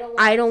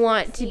I don't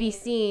want to be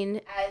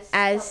seen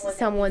as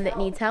someone that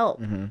needs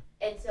help.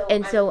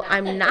 And so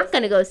I'm not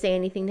going to go say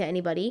anything to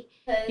anybody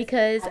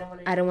because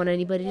I don't want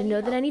anybody to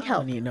know that I need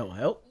help. I need no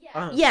help.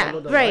 Yeah,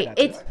 solo right. delight, I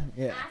It's think.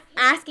 Yeah.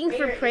 asking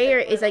for prayer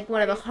is like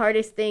one of the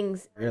hardest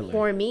things Really?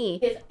 for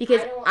me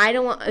because I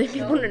don't want other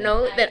people to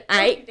know that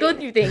I go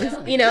through things.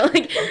 You know,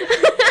 like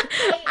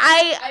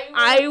I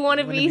want to You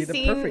wanna be be the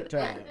seen perfect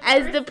child.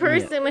 as the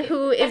person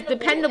who is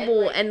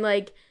dependable and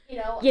like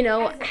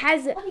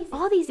has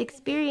all these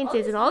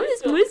experiences and all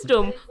this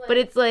wisdom, but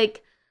it's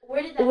like,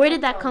 where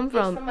did that come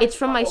from? It's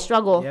from my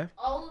struggle. Yeah.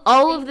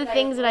 All of the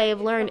things that I have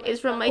learned is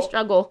from my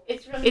struggle.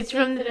 It's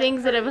from the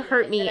things that have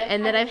hurt me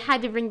and that I've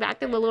had to bring back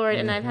to the Lord,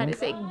 and I've had to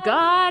say,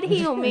 God,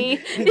 heal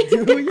me.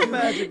 Do your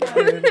magic,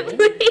 man.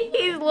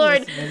 Please,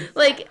 Lord. Listen.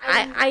 Like,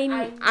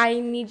 I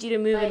need you to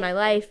move in my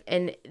life,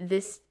 and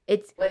it's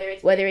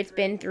whether it's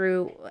been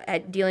through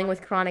dealing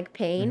with chronic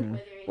pain,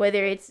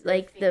 whether it's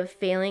like the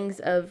failings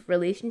of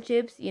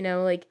relationships,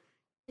 like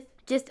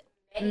just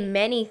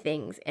many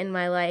things in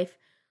my life.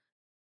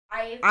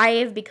 I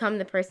have become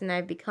the person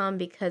I've become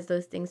because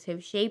those things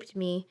have shaped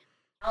me.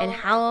 And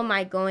how am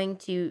I going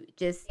to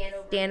just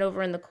stand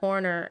over in the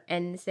corner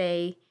and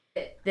say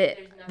that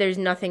there's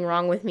nothing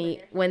wrong with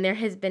me when there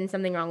has been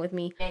something wrong with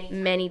me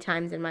many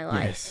times in my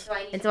life?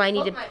 Yes. And so I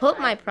need to put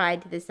my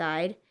pride to the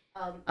side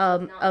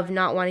of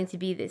not wanting to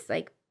be this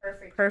like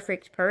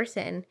perfect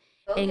person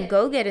and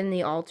go get in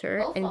the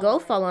altar and go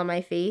fall on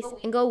my face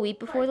and go weep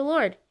before the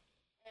Lord.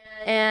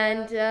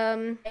 And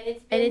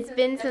it's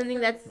been something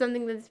that's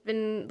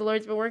been the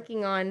Lord's been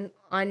working on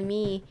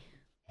me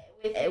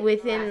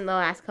within the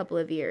last couple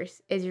of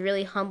years, is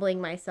really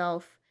humbling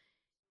myself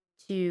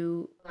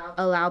to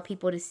allow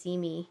people to see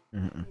me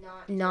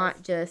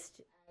not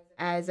just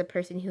as a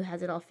person who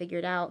has it all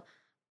figured out.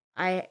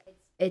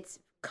 It's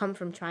come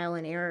from trial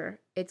and error.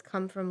 It's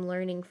come from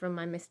learning from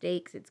my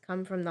mistakes. It's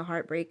come from the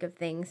heartbreak of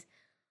things,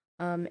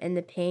 and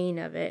the pain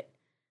of it.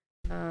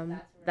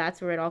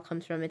 That's where it all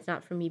comes from. It's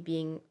not from me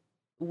being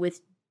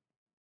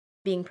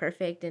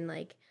perfect and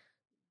like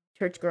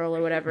church girl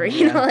or whatever,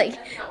 like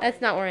that's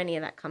not where any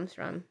of that comes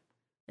from.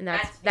 And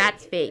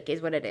that's fake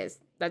is what it is.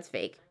 That's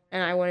fake.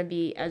 And I want to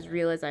be as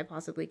real as I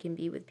possibly can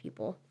be with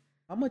people.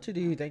 How much do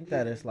you think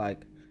that is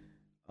like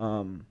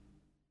built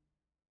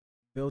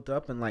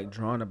up and like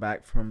drawn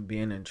back from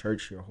being in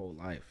church your whole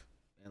life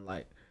and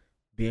like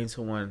being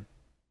someone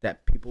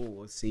that people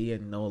will see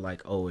and know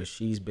like, oh, if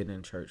she's been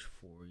in church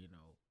for,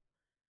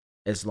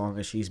 as long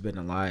as she's been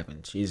alive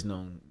and she's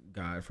known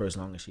God for as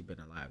long as she's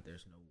been alive,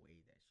 there's no way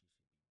that she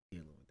should be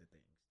dealing with the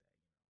things.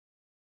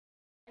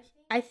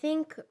 I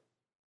think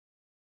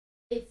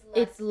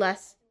it's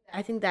less.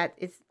 I think that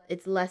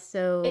it's less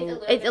so.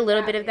 It's a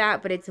little bit of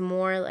that, but it's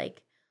more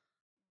like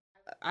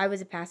I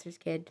was a pastor's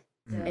kid,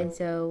 and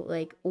so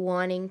like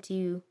wanting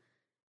to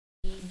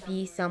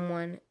be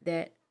someone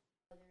that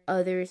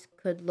others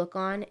could look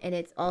on, and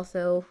it's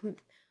also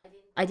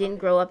I didn't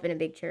grow up in a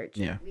big church.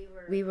 Yeah,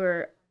 we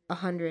were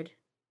 100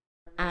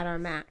 at our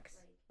max.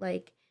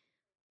 Like,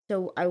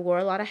 so I wore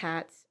a lot of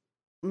hats.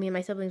 Me and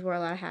my siblings wore a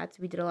lot of hats.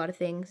 We did a lot of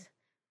things.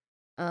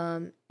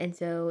 And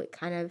so it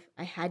kind of,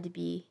 I had to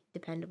be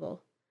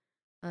dependable.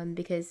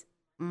 Because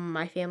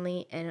my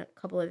family and a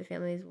couple other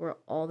families were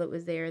all that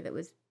was there. That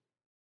was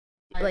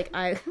like,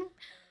 I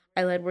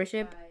led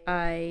worship.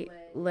 I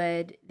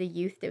led the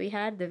youth that we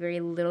had, the very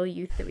little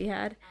youth that we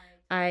had.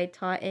 I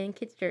taught in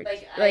kids' church.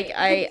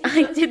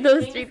 I did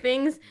those three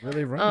things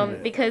really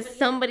running because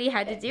somebody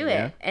had to do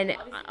it. And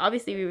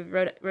obviously we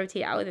would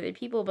rotate out with other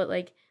people, but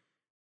like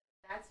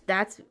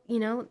that's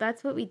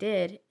what we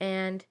did.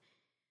 And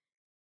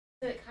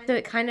so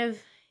it kind of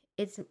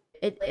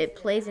it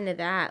plays into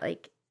that.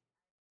 Like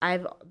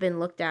I've been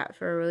looked at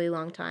for a really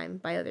long time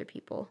by other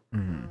people.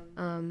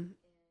 And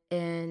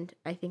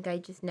I think I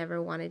just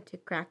never wanted to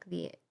crack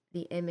the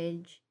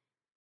image,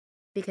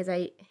 because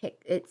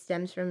it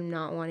stems from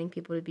not wanting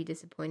people to be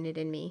disappointed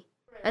in me.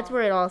 That's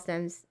where it all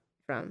stems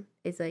from.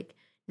 It's like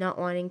not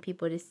wanting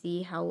people to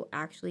see how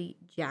actually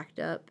jacked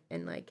up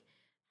and like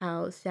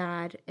how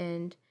sad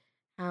and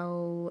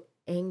how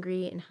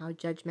angry and how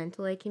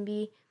judgmental I can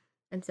be.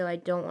 And so I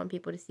don't want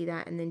people to see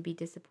that and then be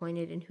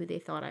disappointed in who they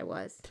thought I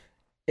was.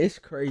 It's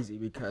crazy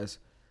because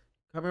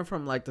coming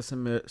from like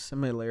the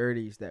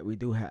similarities that we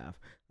do have,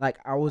 like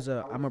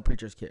I'm a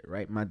preacher's kid,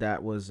 right? My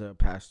dad was a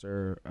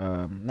pastor,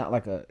 not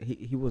like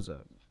he was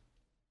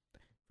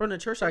from the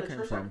church I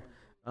came from,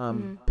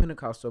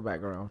 Pentecostal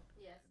background.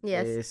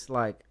 Yes. It's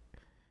like,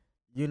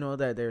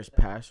 that there's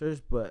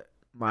pastors, but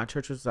my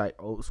church was like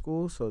old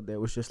school, so there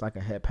was just like a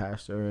head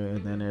pastor,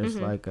 and then there's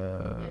like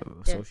a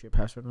associate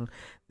pastor.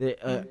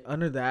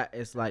 Under that,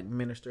 it's like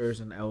ministers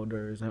and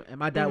elders, and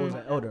my dad was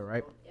an elder,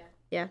 right?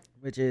 Yeah.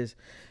 Which is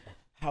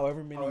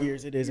however many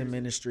years it is in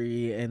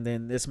ministry, and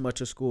then this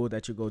much of school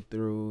that you go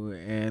through,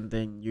 and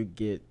then you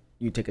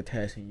take a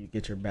test and you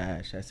get your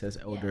badge that says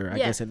elder, I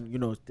guess,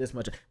 and this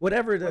much,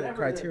 whatever the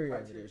criteria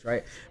of it is,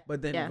 right?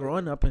 But then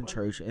growing up in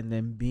church and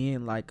then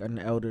being like an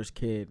elder's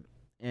kid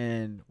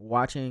and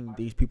watching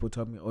these people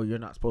tell me, oh, you're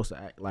not supposed to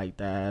act like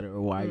that, or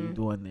why are you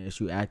doing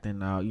this? You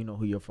acting out, you know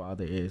who your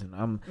father is. And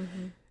I'm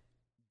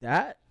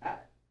that,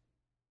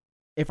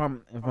 if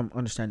I'm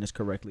understanding this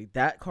correctly,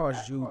 that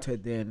caused you to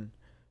then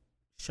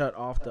shut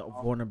off the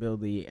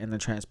vulnerability and the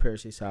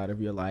transparency side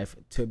of your life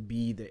to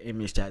be the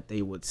image that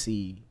they would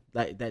see,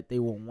 like that they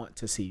will want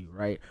to see,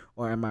 right?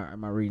 Or am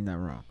I reading that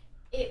wrong?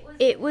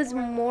 It was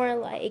more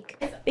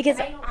like, because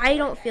I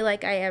don't feel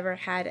like I ever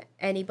had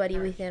anybody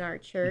within our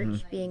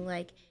church being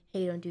like,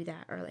 hey, don't do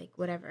that, or like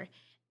whatever.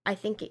 I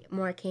think it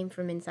more came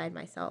from inside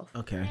myself.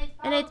 Okay.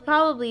 And it's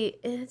probably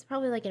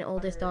like an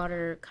oldest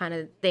daughter kind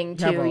of thing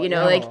too, you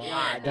know, like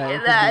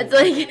that's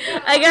like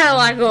I got a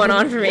lot going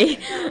on for me.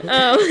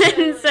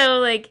 And so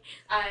like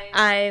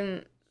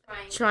I'm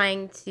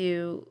trying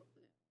to,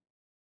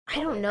 I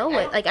don't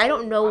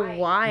know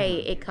why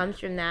it comes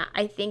from that.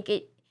 I think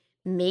it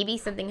maybe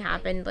something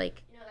happened,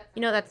 like,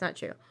 you know, that's not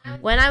true.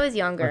 When I was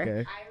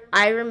younger,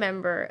 I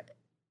remember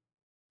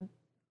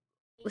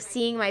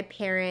seeing my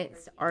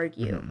parents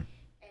argue.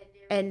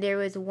 And there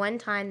was one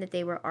time that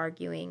they were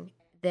arguing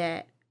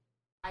that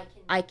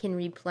I can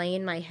replay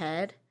in my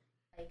head.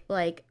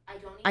 Like,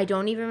 I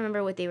don't even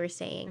remember what they were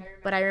saying,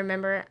 but I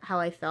remember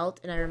how I felt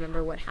and I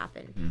remember what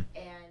happened.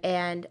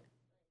 And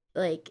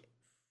like,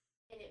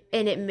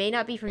 and it may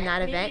not be from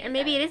that event, and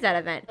maybe it is that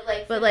event,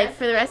 but like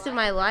for the rest of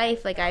my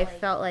life, like I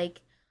felt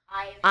like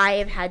I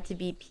have had to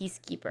be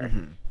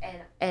peacekeeper,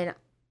 and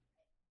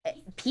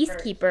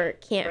peacekeeper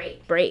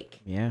can't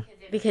break. Yeah.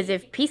 Because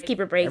if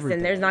peacekeeper breaks,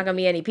 then there's not gonna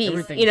be any peace.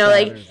 Everything You know,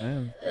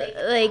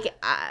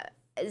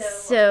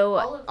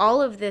 so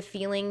all of the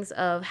feelings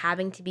of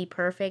having to be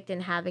perfect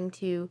and having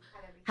to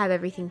have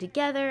everything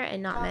together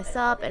and not mess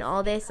up and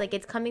all this, like,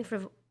 it's coming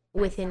from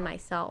within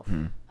myself.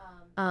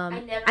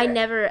 I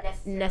never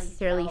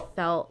necessarily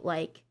felt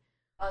like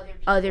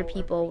other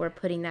people were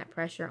putting that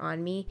pressure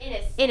on me.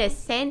 In a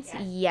sense,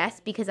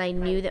 yes, because I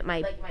knew that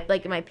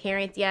my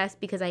parents, yes,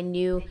 because I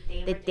knew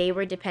that they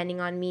were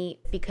depending on me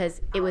because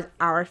it was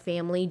our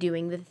family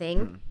doing the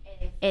thing.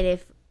 And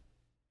if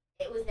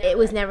it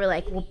was never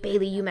like, well,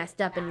 Bailey, you messed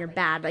up and you're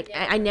bad. Like,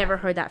 I never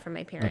heard that from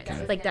my parents.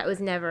 Okay. Like, that was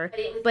never,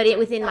 but it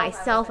within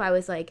myself, I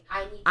was like,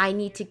 I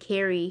need to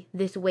carry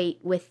this weight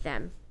with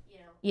them,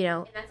 you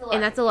know,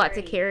 and that's a lot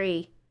to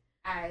carry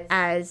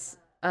as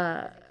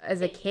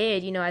a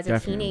kid, you know, as a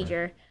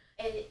teenager.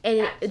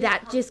 And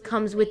that just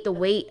comes with the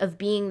weight of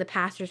being the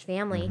pastor's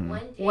family.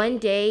 One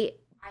day,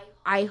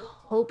 I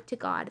hope to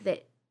God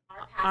that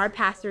our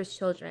pastor's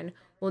children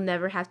will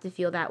never have to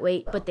feel that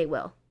weight, but they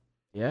will.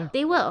 Yeah.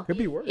 They will. Could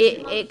be worse.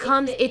 It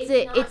comes,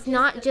 it's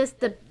not just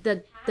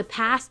the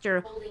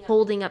pastor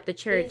holding up the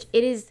church.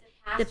 It is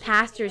the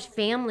pastor's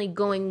family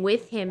going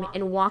with him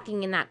and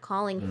walking in that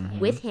calling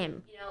with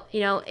him. You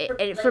know,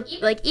 for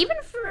like even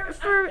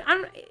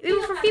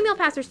for female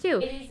pastors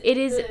too.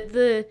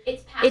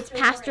 It's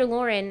Pastor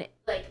Lauren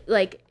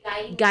like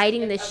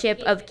guiding the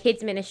ship of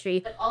kids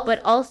ministry,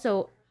 but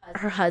also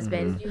her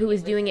husband who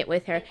is doing it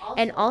with her,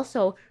 and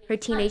also her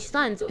teenage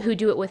sons who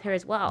do it with her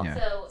as well.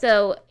 Yeah.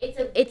 So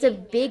it's a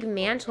big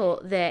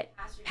mantle that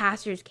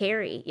pastors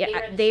carry.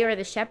 Yeah, they are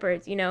the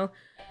shepherds, you know,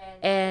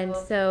 and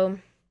so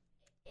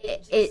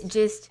it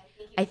just,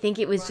 I think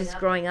it was just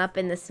growing up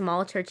in the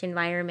small church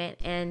environment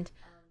and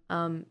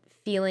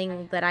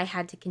feeling that I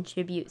had to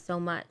contribute so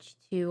much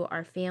to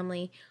our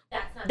family.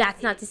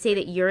 That's not to say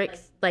that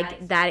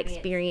that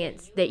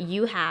experience that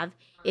you have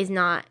is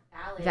not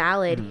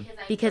valid,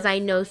 because I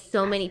know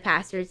so many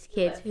pastors'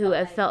 kids who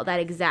have felt that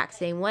exact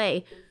same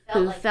way,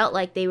 who felt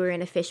like they were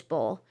in a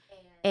fishbowl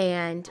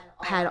and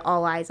had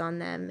all eyes on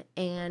them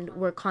and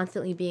were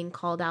constantly being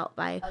called out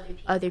by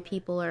other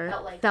people, or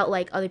felt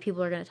like other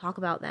people are going to talk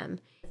about them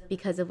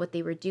because of what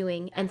they were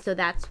doing. And so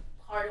that's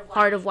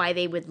part of why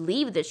they would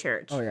leave the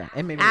church. Oh yeah,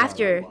 and maybe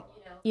after,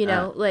 you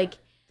know, like,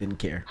 didn't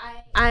care.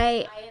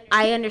 I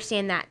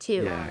understand that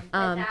too.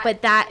 Yeah.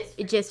 But that,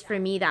 just for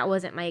me, that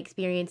wasn't my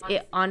experience.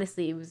 It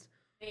honestly was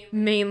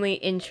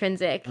mainly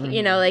intrinsic,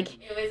 you know, like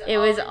it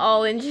was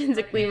all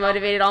intrinsically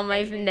motivated, all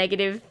my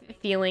negative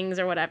feelings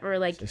or whatever,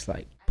 like just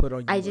like put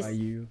on you by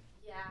you.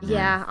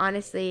 Yeah,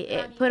 honestly,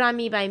 it put on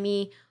me by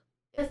me,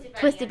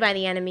 twisted by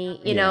the enemy,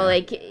 you know,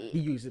 like he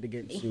used it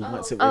against you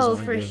once it was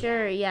on for you.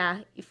 sure. Yeah,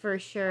 for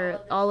sure.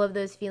 All of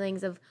those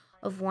feelings of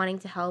wanting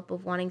to help,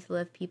 of wanting to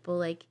lift people,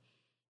 like,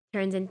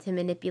 turns into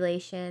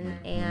manipulation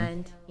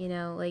and, you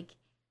know, like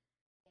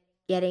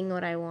getting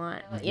what I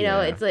want, you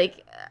know, it's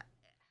like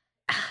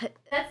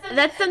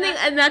that's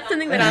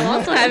something that I'm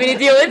also having to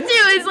deal with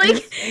too. Is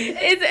like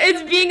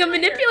it's being a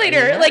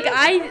manipulator. Like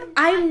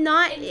I'm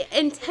not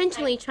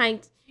intentionally trying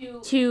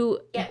to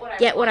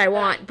get what I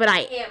want, but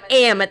I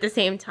am at the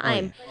same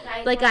time.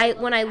 Like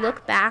when I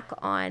look back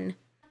on,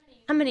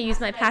 I'm gonna use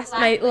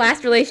my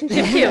last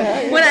relationship too.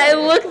 When I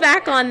look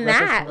back on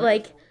that,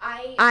 like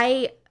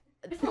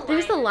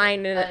there's a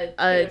line in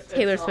a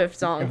Taylor Swift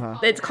song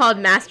that's called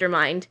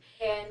Mastermind,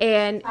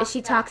 and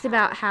she talks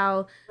about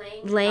how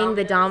laying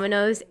the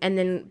dominoes and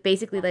then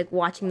basically like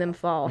watching them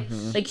fall.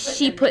 Like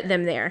she put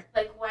them there.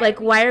 Like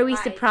why are we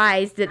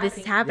surprised that this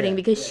is happening?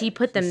 Because she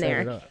put them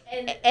there.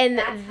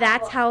 And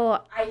that's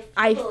how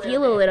I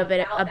feel a little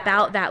bit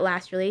about that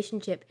last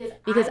relationship,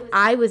 because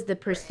I was the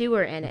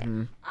pursuer in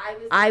it.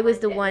 I was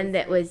the one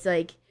that was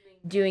like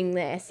doing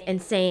this and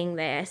saying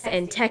this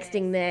and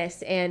texting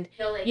this and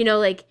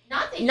like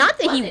not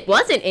that he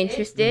wasn't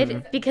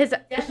interested, because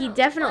he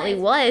definitely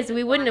was.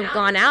 We wouldn't have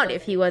gone out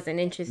if he wasn't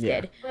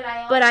interested.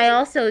 But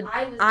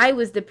I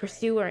was the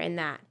pursuer in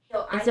that.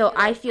 And so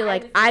I feel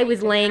like I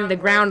was laying the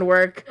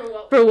groundwork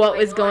for what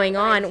was going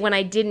on when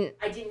I didn't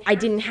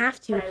have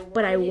to,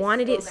 but I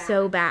wanted it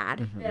so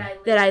bad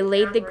that I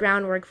laid the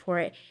groundwork for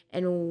it.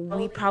 And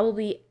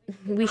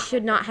we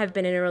should not have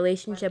been in a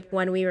relationship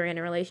when we were in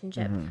a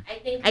relationship.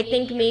 I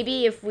think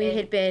maybe if we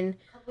had been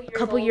a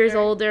couple years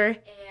older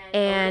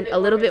and a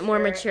little bit more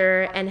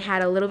mature and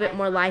had a little bit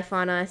more life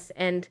on us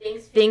and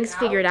things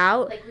figured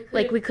out,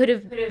 like we could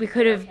have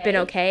been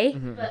okay.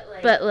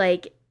 But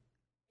like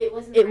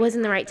it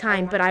wasn't the right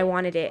time, but I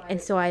wanted it, and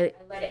so I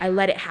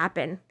let it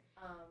happen.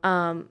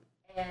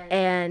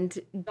 And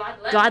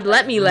God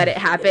let me let it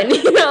happen.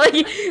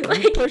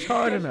 You push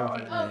hard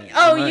enough.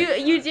 Oh,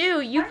 you do.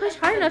 You push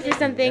hard enough for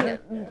something.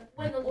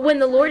 When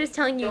the Lord is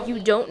telling you you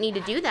don't need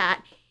to do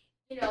that,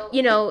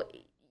 He'll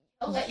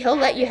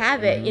let you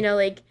have it.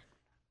 Like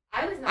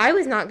I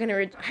was not gonna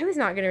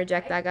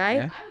reject that guy.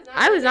 Yeah.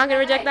 I was not gonna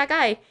reject that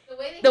guy.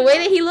 The way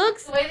that he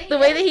looks, the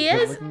way that he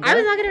is, I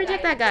was not gonna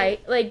reject that guy.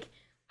 Like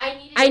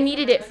I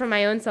needed it for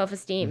my own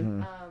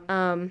self-esteem.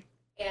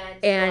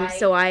 And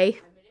so I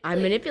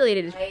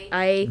manipulated.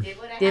 I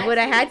did what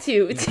I had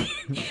to.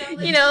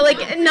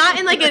 Like not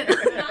in like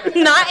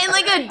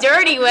a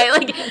dirty way.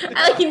 Like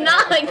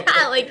not like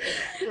that.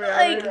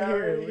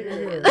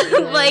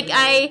 Like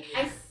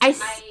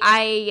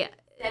I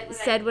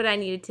said what I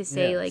needed to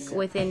say, like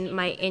within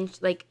my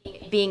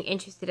being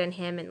interested in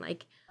him, and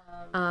like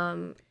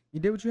you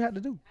did what you had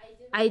to do.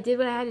 I did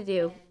what I had to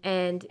do,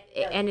 and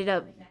it ended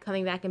up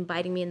coming back and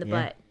biting me in the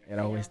butt. It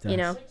always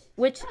does.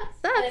 Which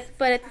sucks,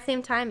 but at the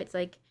same time, it's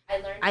like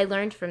I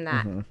learned from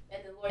that,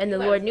 and the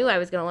Lord knew I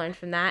was going to learn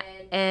from that,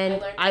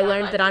 and I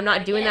learned that I'm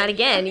not doing that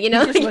again. He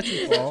just let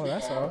you fall.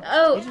 That's all.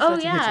 Oh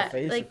yeah,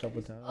 hit your face a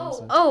couple times,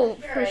 oh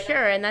for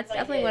sure, and that's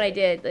definitely what I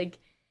did. Like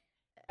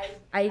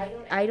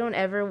I don't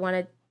ever want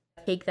to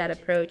take that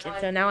approach, and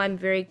so now I'm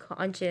very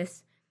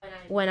conscious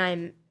when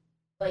I'm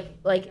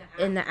like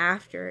in the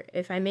after,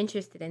 if I'm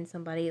interested in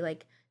somebody,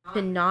 like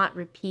to not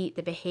repeat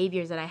the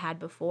behaviors that I had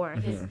before.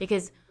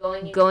 Because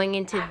going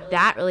into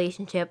that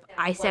relationship,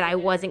 I said I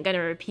wasn't going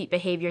to repeat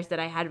behaviors that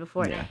I had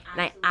before, and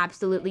I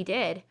absolutely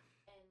did.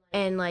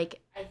 And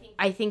like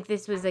I think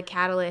this was a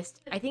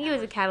catalyst. I think it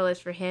was a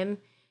catalyst for him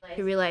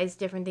to realize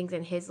different things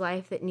in his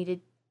life that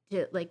needed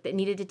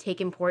to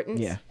take importance.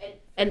 Yeah.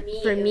 And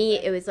for me,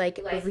 it was like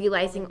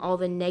realizing all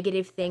the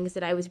negative things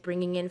that I was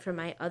bringing in from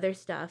my other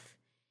stuff,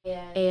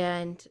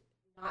 and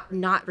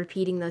not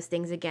repeating those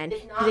things again.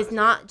 Because it's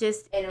not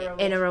just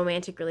in a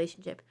romantic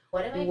relationship.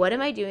 What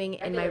am I doing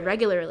in my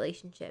regular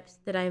relationships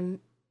that I'm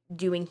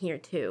doing here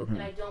too?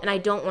 And I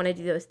don't want to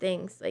do those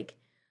things. Like,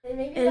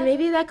 and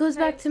maybe that goes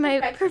back to my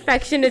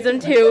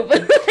perfectionism too.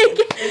 But like,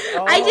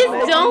 I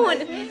just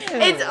don't.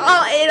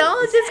 It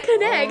all just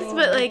connects.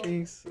 But like,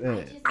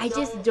 I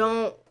just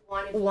don't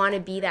want to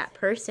be that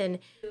person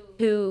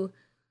who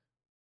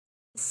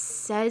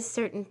says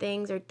certain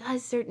things or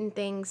does certain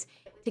things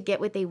to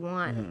get what they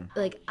want.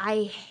 Like,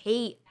 I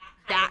hate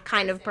that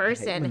kind of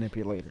person. I hate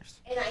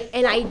manipulators.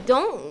 And I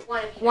don't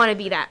want to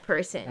be that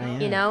person,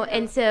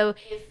 And so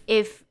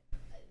if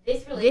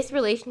this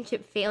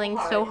relationship failing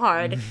so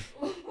hard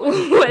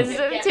was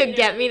to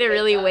get me to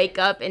really wake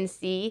up and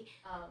see,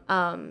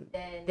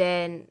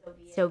 then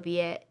so be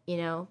it,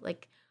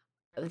 Like,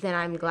 then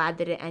I'm glad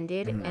that it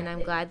ended, and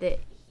I'm glad that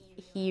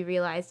he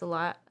realized a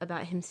lot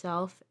about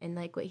himself and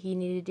like what he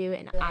needed to do,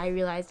 and I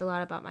realized a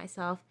lot about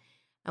myself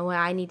and what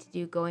I need to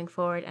do going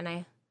forward. And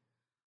I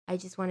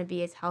just want to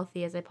be as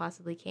healthy as I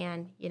possibly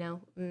can,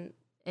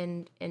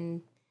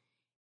 and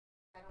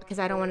because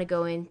I don't want to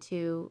go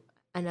into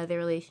another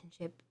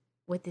relationship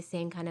with the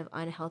same kind of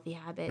unhealthy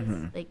habits.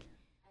 Like,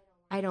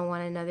 I don't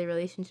want another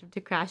relationship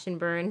to crash and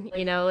burn,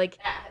 like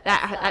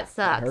that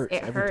sucks.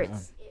 It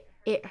hurts.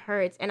 It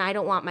hurts. And I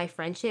don't want my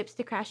friendships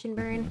to crash and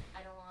burn.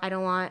 I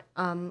don't want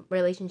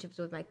relationships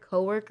with my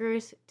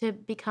coworkers to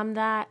become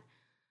that.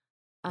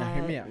 Now,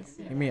 hear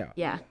me out.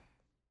 Yeah.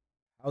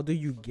 How do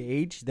you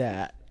gauge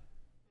that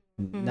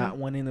not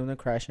wanting them to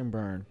crash and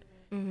burn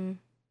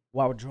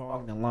while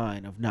drawing the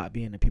line of not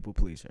being a people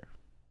pleaser?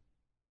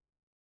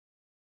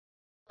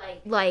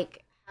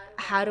 Like,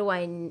 how do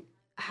I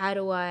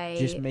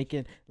just make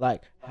it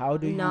like, how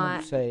do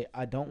you say,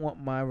 I don't want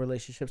my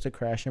relationships to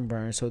crash and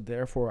burn, so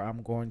therefore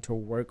I'm going to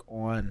work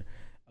on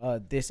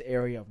this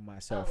area of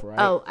myself, right?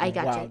 Oh, I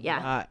got you.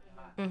 Yeah.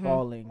 Not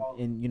falling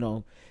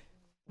in,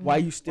 while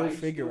you still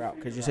figure out,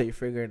 because you say you're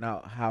figuring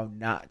out how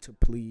not to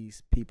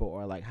please people,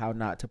 or like how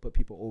not to put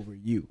people over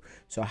you.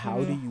 So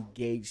how do you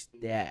gauge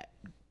that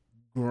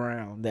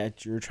ground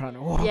that you're trying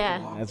to walk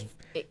on?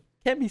 It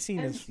can be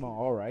seen as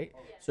small, right?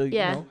 So,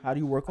 how do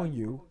you work on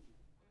you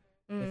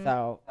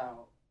without,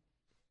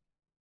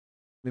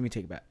 let me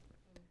take it back.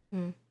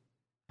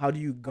 How do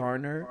you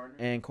garner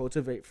and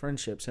cultivate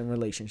friendships and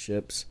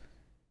relationships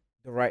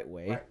the right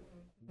way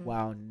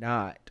while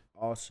not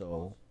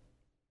also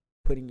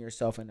putting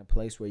yourself in a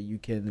place where you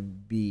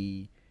can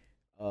be,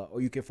 or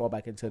you can fall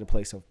back into the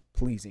place of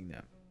pleasing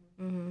them.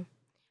 Mm-hmm.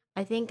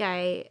 I think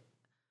I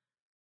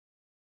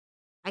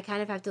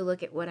kind of have to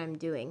look at what I'm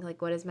doing. Like,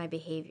 what is my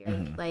behavior?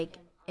 Mhm. Like,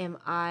 am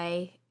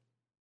I,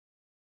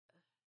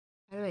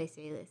 how do I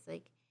say this?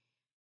 Like,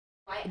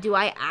 do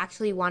I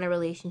actually want a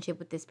relationship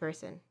with this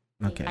person?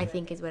 Okay. I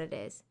think is what it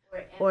is.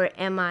 Or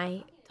am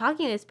I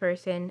talking to this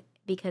person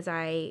because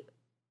I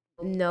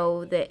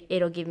know that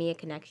it'll give me a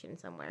connection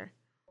somewhere?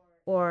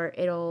 Or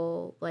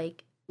it'll,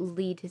 like,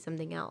 lead to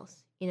something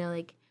else? You know,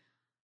 like,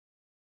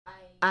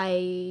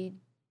 I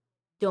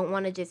don't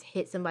want to just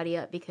hit somebody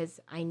up because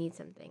I need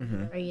something.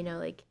 Mhm. Or, you know,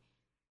 like,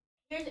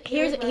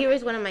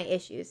 here's one of my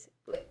issues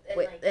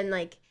and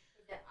like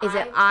is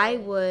that I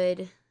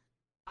would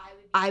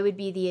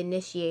be the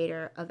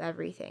initiator of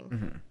everything.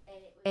 Mhm.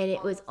 And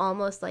it was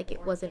almost like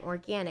it wasn't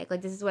organic.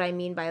 Like, this is what I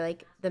mean by,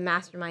 like, the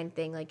mastermind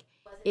thing. Like,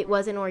 it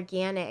wasn't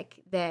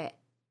organic that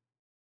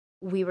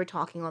we were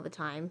talking all the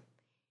time.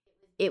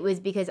 It was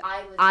because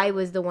I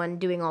was the one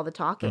doing all the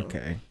talking.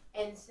 Okay.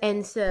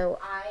 And so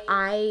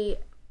I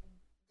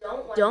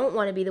don't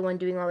want to be the one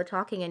doing all the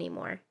talking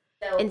anymore.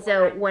 And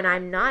so when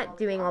I'm not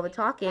doing all the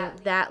talking,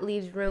 that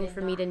leaves room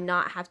for me to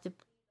not have to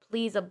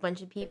please a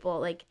bunch of people.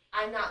 Like,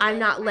 I'm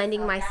not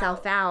lending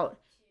myself out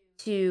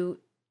to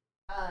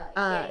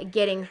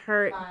getting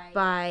hurt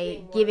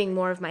by giving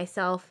more of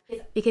myself,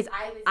 because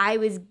I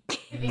was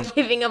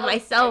giving of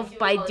myself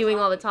by doing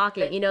all the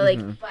talking, you know, like,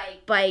 Mhm.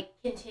 by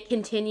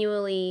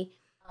continually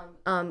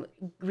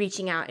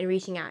reaching out and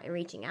reaching out and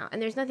reaching out.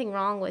 And there's nothing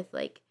wrong with,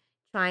 like,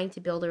 trying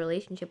to build a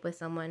relationship with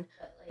someone,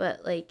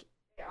 but, like,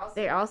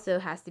 there also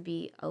has to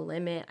be a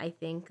limit, I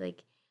think.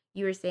 Like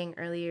you were saying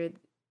earlier,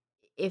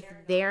 if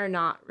they're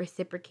not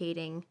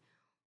reciprocating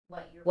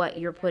what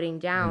you're putting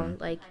down,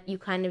 like, you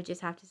kind of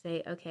just have to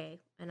say,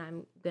 okay, and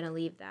I'm gonna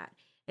leave that.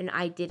 And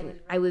I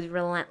didn't. I was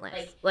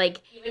relentless.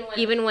 Like,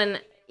 even when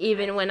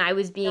I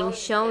was being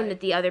shown that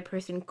the other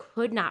person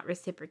could not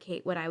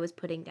reciprocate what I was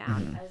putting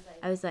down,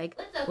 I was like,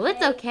 well,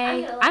 it's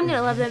okay. I'm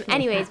gonna love them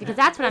anyways, because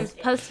that's what I'm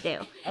supposed to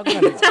do. I'm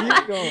gonna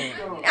keep going.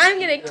 I'm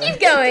gonna keep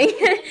going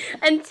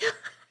until.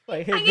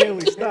 Like, hey,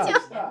 Bailey,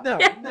 stop. No.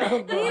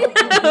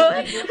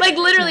 Like,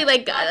 literally,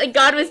 like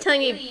God was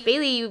telling me,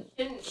 Bailey, you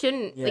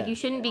shouldn't, like, you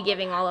shouldn't be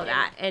giving all of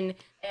that. And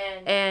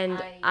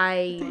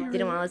I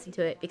didn't want to listen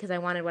to it because I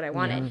wanted what I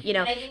wanted, you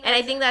know. And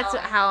I think that's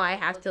how I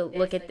have to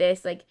look at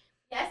this. Like,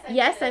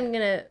 yes, I'm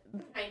gonna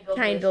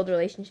try and build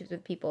relationships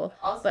with people,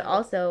 but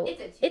also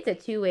it's a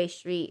two-way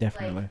street.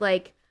 Definitely.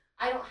 Like,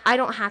 I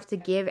don't have to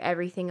give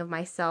everything of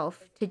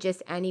myself to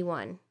just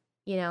anyone,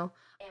 you know.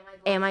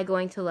 Am I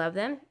going to love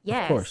them?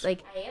 Yes. Of course.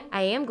 Like,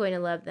 I am going to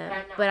love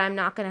them, but I'm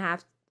not going to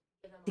have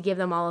to give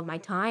them all of my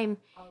time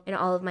and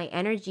all of my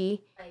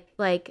energy.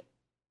 Like,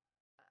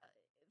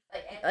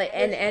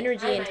 and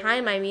energy and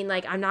time, I mean,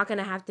 like, I'm not going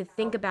to have to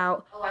think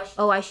about,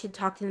 oh, I should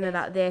talk to them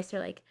about this, or,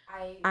 like,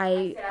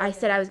 I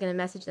said I was going to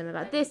message them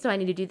about this, so I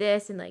need to do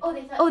this, and, like,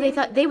 oh, they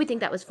thought they would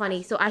think that was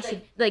funny, so I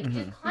should, like,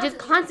 just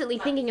constantly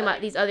thinking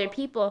about these other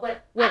people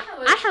when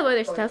I have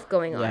other stuff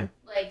going on.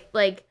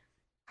 Like,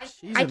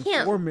 She's I in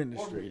can't. 4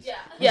 ministries.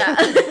 Yeah.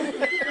 You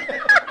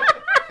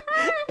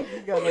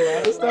got a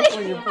lot of stuff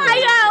on your plate.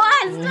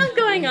 I got a lot of stuff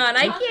going on.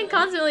 I can't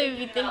constantly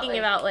be thinking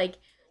about, like,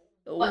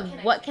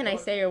 what can I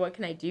say or what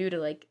can I do to,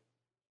 like,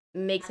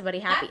 make somebody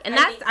happy. And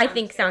that, I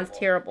think, sounds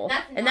terrible.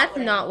 And that's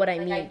not what I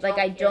mean. Like,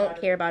 I don't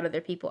care about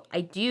other people.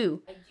 I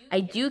do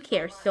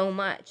care so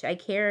much. I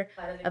care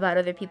about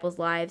other people's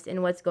lives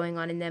and what's going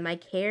on in them. I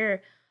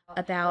care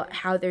about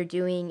how they're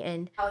doing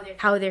and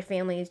how their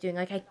family is doing.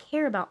 Like, I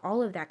care about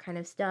all of that kind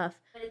of stuff.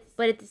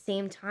 But at the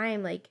same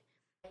time, like,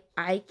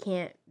 I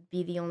can't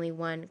be the only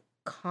one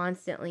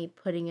constantly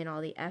putting in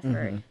all the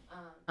effort.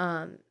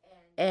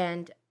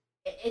 And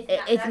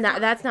it's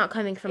not, that's not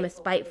coming from a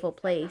spiteful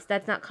place.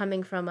 That's not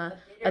coming from a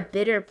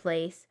bitter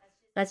place.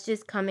 That's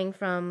just coming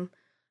from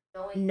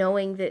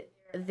knowing that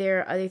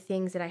there are other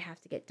things that I have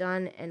to get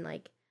done, and,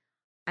 like,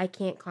 I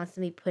can't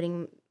constantly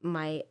putting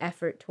my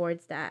effort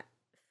towards that.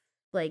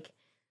 Like,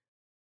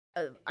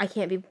 I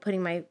can't be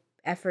putting my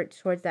effort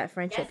towards that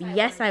friendship.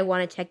 Yes, I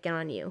want to check in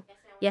on you.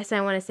 Yes,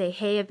 I want to say,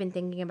 hey, I've been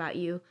thinking about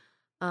you.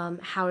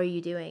 How are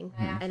you doing?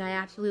 And I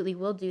absolutely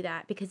will do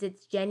that because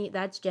it's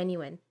that's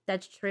genuine.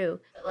 That's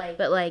true.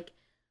 But, like,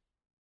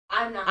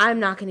 I'm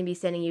not going to be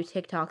sending you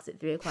TikToks at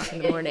 3:00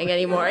 in the morning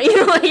anymore. You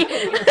know, like,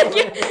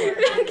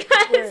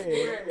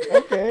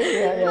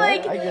 Okay, yeah,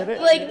 like, I get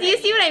it. Like, do you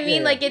see what I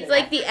mean? Yeah. Like, it's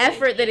like the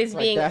effort that is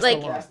being,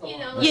 like,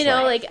 you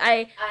know, like,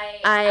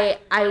 I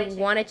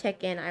want to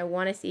check in. I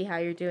want to see how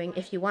you're doing.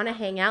 If you want to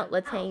hang out,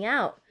 let's hang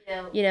out.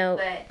 You know,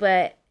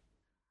 but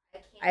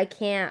I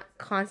can't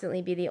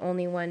constantly be the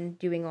only one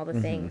doing all the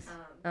things.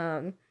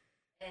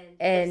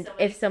 And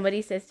if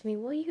somebody says to me,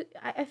 well,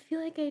 I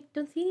feel like I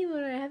don't see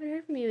anyone, or I haven't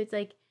heard from you, it's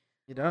like,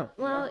 You don't.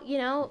 well, you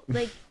know,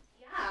 like,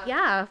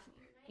 yeah,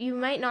 you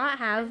might not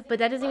have, but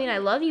that doesn't mean I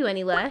love you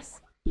any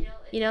less.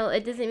 You know,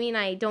 it doesn't mean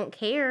I don't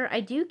care.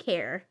 I do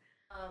care.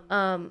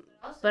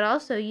 But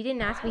also, you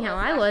didn't ask me how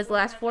I was the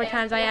last 4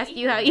 times I asked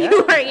you how you Yeah.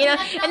 were,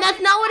 and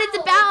that's not what it's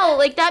about.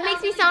 Like, that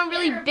makes me sound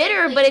really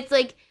bitter, but it's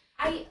like,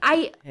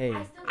 I Hey,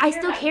 I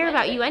still care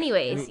about you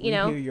anyways, we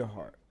hear your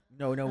heart.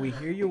 No, we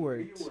hear your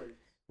words,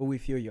 but we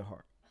feel your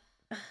heart,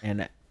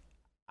 and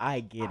I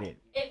get it.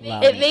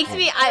 Loud It and makes clear.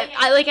 me,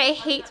 I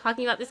hate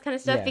talking about this kind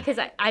of stuff Yeah. because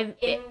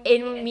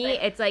in me,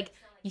 it's like,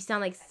 you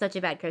sound like such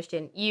a bad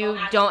Christian. You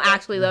don't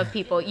actually love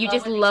people. You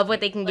just love what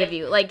they can give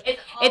you. Like,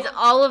 it's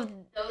all of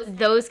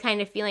those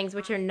kind of feelings,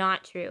 which are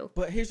not true.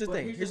 But here's the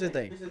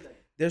thing.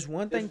 There's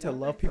one thing to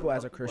love people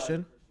as a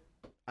Christian.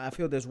 I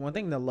feel there's one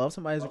thing to love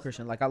somebody as a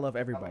Christian. Like, I love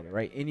everybody,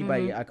 right?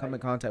 Anybody I come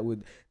in contact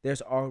with,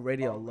 there's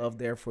already a love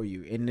there for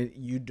you, and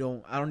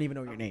I don't even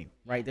know your name,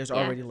 right? There's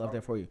already love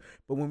there for you.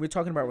 But when we're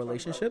talking about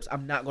relationships,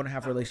 I'm not going to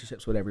have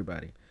relationships with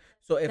everybody.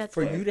 So if That's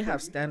for fair. you to have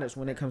standards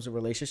when it comes to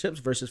relationships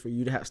versus for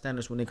you to have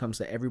standards when it comes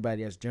to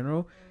everybody as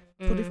general,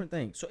 two different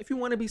things. So if you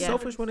want to be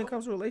selfish when it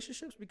comes to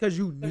relationships because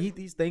you need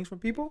these things from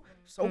people,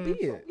 so be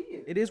it.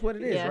 It is what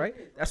it is, Yeah.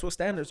 right? That's what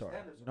standards are,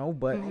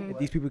 But if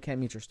these people can't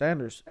meet your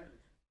standards,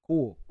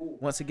 cool.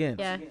 Once again,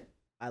 Yeah.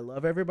 I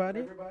love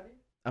everybody.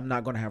 I'm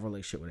not going to have a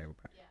relationship with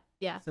everybody.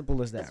 Yeah.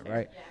 Simple as that,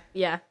 right?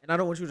 Yeah. And I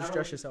don't want you to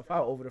stress yourself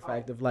out over the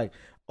fact of like,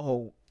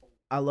 oh,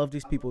 I love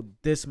these people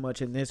this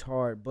much and this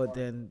hard, but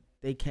then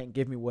they can't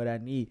give me what I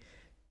need.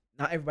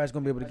 Not everybody's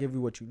going to be able to give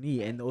you what you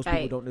need, and those people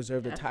Right. don't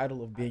deserve the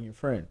title of being your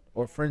friend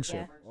or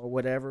friendship or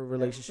whatever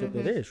relationship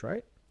it is,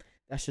 right?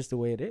 That's just the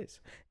way it is.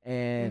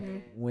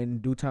 And when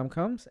due time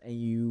comes and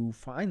you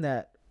find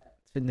that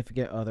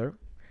significant other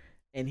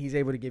and he's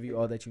able to give you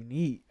all that you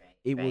need,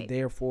 it will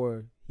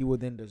therefore, he will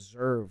then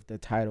deserve the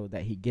title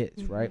that he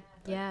gets, right?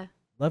 Yeah.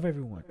 Love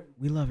everyone.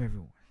 We love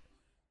everyone.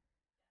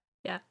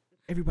 Yeah.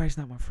 Everybody's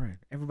not my friend.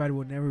 Everybody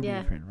will never be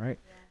a friend, right?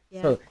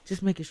 Yeah. So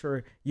just making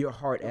sure your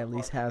heart at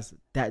least has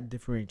that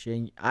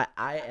differentiation. I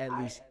at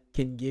least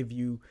can give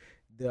you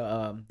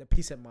the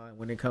peace of mind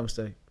when it comes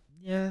to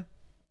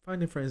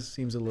finding friends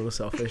seems a little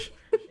selfish.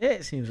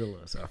 It seems a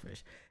little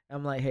selfish.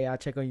 I'm like, hey, I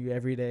check on you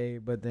every day,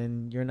 but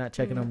then you're not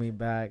checking on me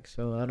back,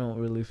 so I don't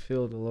really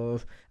feel the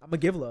love. I'm gonna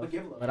give love,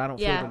 but I don't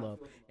feel the love.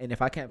 And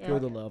if I can't feel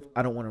the love,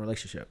 I don't want a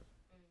relationship.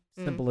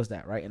 Simple as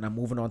that, right? And I'm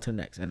moving on to the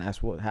next, and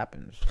that's what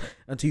happens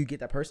until you get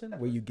that person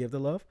where you give the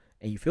love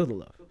and you feel the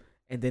love,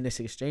 and then this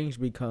exchange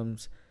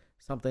becomes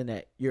something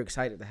that you're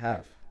excited to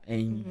have,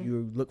 and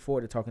you look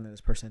forward to talking to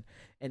this person.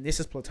 And this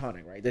is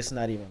platonic, right? This is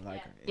not even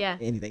like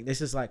anything.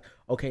 This is like,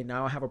 okay,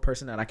 now I have a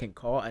person that I can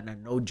call, and I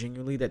know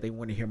genuinely that they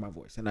want to hear my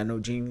voice, and I know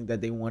genuinely that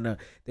they want to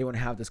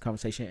have this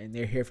conversation, and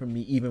they're here for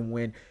me even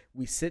when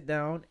we sit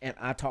down and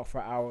I talk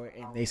for an hour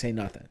and they say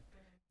nothing.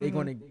 We're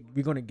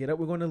gonna get up,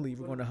 we're gonna leave,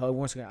 we're gonna hug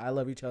once again. I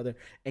love each other,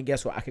 and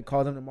guess what? I could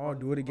call them tomorrow,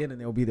 do it again,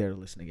 and they'll be there to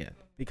listen again.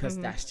 Because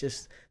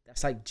that's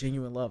like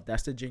genuine love.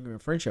 That's the genuine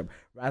friendship,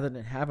 rather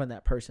than having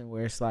that person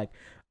where it's like,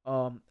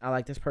 I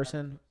like this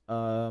person.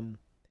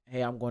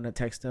 Hey, I'm going to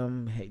text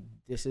them. Hey,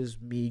 this is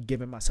me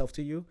giving myself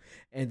to you,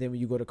 and then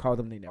when you go to call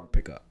them, they never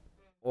pick up.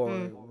 Or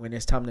when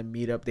it's time to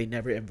meet up, they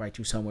never invite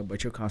you somewhere,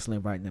 but you're constantly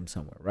inviting them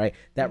somewhere, right?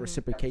 That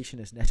reciprocation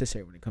is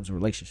necessary when it comes to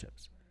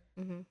relationships.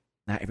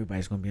 Not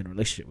everybody's going to be in a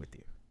relationship with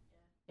you.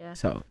 Yeah.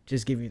 So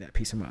just give you that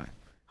peace of mind.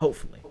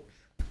 Hopefully.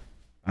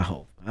 I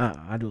hope.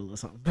 I do a little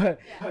something. But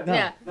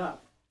no.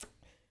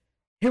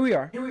 Here we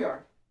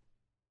are.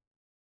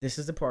 This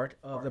is the part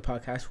of the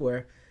podcast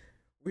where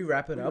we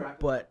wrap it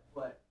up, but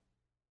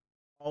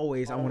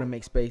always I want to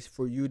make space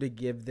for you to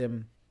give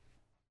them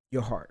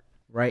your heart,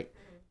 right?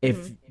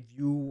 If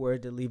you were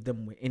to leave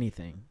them with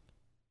anything,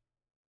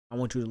 I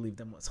want you to leave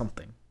them with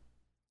something.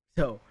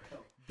 So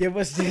give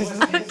us a piece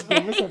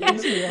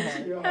of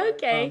your heart.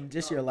 Okay.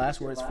 Just your last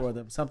words for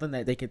them, something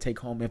that they can take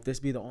home. If this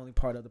be the only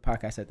part of the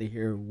podcast that they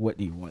hear, what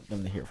do you want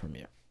them to hear from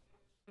you?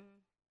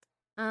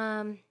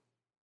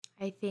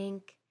 I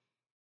think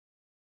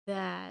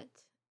that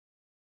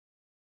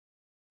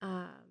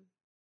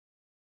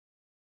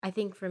I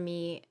think for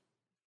me,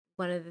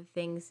 one of the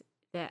things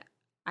that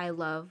I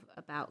love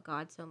about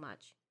God so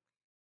much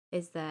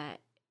is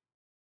that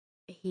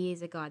He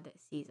is a God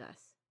that sees us.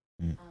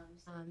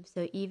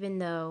 So even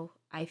though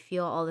I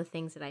feel all the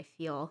things that I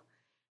feel,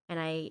 and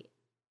I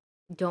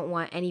don't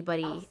want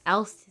anybody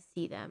else to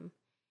see them,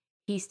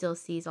 He still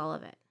sees all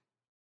of it,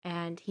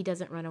 and He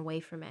doesn't run away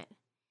from it.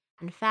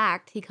 In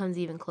fact, He comes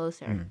even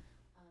closer,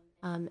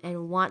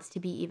 and wants to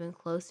be even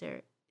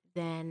closer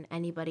than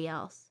anybody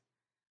else.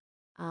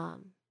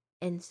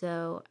 And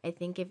so I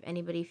think if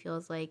anybody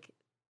feels like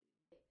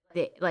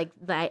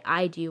that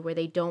I do, where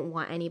they don't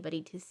want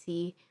anybody to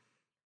see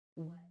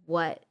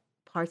what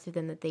parts of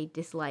them that they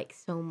dislike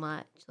so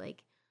much,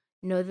 like,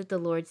 know that the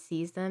Lord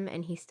sees them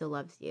and He still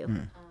loves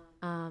you.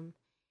 And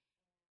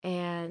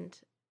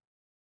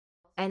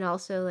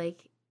also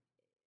like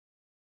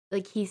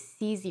He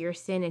sees your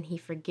sin and He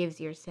forgives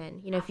your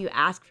sin. If you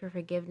ask for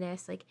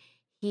forgiveness, like,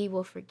 He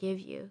will forgive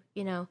you,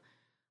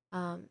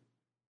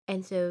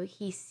 and so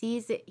He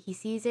sees it.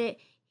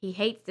 He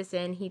hates the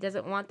sin. He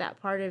doesn't want that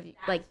part of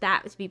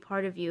that to be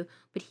part of you,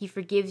 but He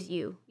forgives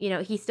you.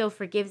 He still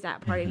forgives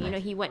that part of you.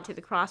 He went to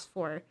the cross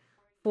for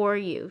for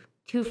you,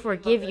 to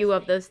forgive you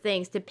of those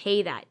things, to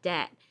pay that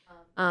debt.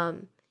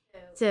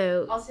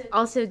 So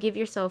also give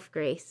yourself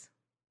grace.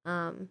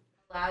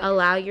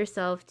 Allow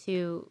yourself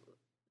to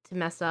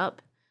mess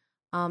up,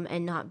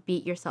 and not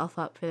beat yourself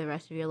up for the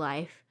rest of your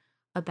life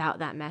about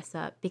that mess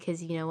up,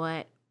 because you know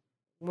what?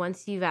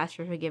 Once you've asked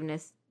for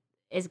forgiveness,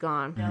 it's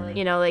gone.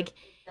 Like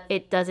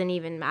it doesn't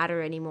even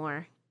matter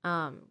anymore.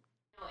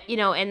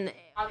 And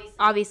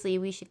obviously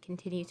we should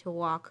continue to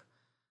walk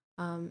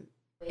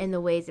in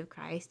the ways of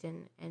Christ,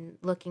 and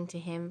looking to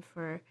him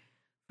for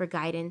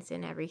guidance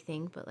and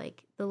everything. But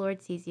like, the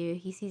Lord sees you.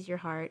 He sees your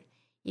heart,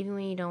 even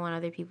when you don't want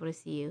other people to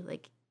see you.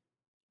 Like,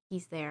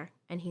 he's there,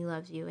 and he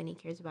loves you, and he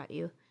cares about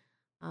you,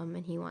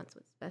 and he wants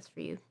what's best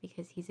for you,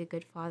 because he's a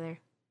good father.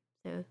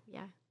 So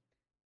yeah.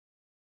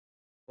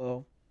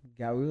 Well,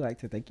 God, we would like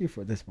to thank you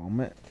for this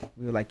moment.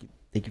 We would like to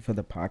thank you for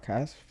the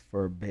podcast,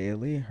 for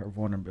Bailey, her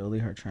vulnerability,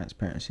 her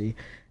transparency,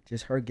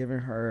 just her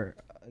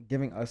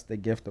giving us the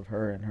gift of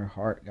her and her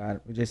heart,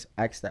 God. We just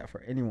ask that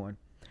for anyone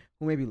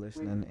who may be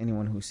listening,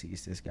 anyone who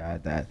sees this,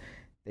 God, that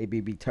they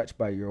be touched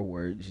by your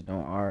words.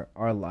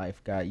 Our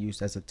life, God,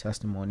 used as a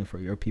testimony for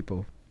your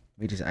people.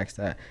 We just ask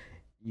that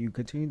you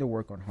continue to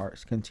work on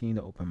hearts, continue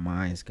to open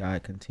minds,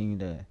 God, continue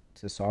to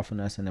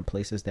soften us in the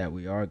places that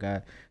we are,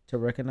 God, to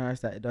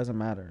recognize that it doesn't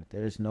matter.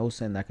 There's no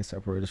sin that can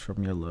separate us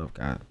from your love,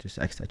 God. Just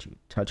ask that you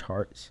touch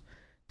hearts,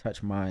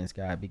 touch minds,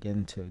 God,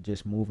 begin to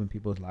just move in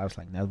people's lives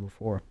like never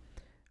before.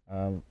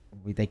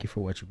 We thank you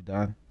for what you've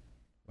done,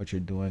 what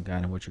you're doing,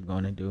 God, and what you're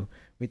going to do.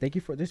 We thank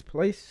you for this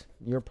place,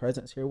 your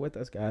presence here with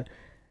us, God.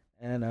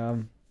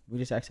 And we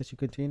just ask that you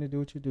continue to do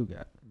what you do,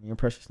 God. In your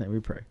precious name we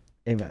pray.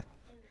 Amen.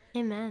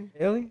 Amen.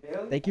 Bailey,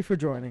 thank you for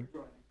joining.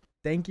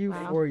 Thank you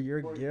for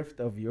your gift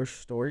of your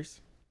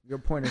stories, your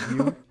point of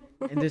view,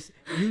 and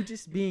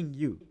just being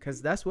you,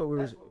 because that's what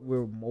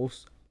we're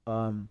most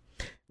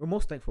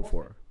thankful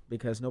for,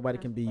 because nobody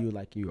can be you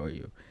like you are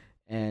you,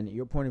 and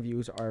your point of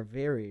views are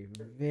very,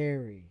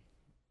 very,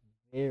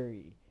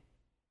 very.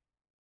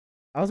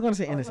 I was gonna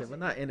say innocent, but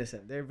not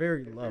innocent. They're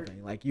very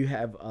loving. Like, you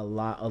have a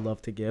lot of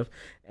love to give,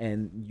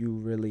 and you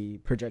really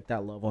project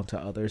that love onto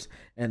others.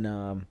 And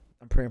I'm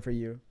praying for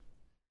you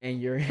and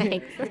your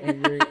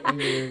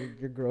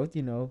your growth,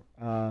 in all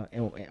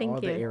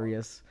the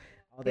areas,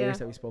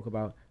 that we spoke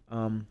about,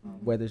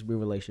 whether it's be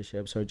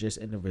relationships or just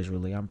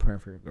individually. I'm praying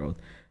for your growth.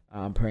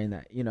 I'm praying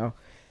that you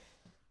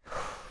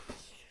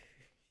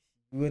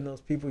and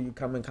those people you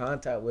come in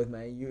contact with,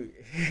 man, you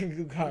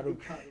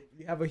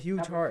have a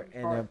huge heart,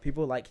 and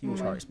people like huge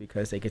hearts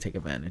because they can take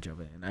advantage of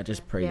it. And I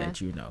just pray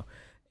that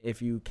if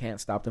you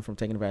can't stop them from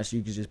taking advantage,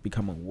 you can just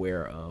become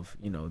aware of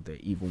the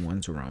evil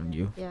ones around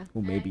you,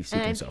 who may be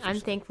seeking selfish. I'm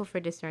thankful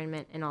for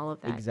discernment and all of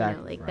that.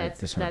 Exactly,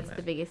 that's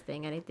the biggest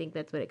thing, and I think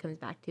that's what it comes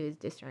back to, is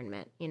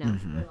discernment.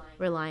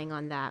 Relying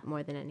on that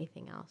more than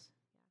anything else.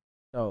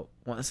 So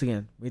once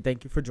again, we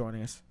thank you for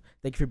joining us.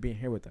 Thank you for being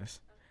here with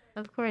us.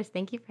 Of course,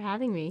 thank you for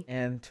having me.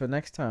 And till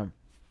next time,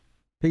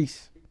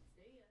 peace.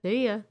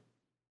 See ya.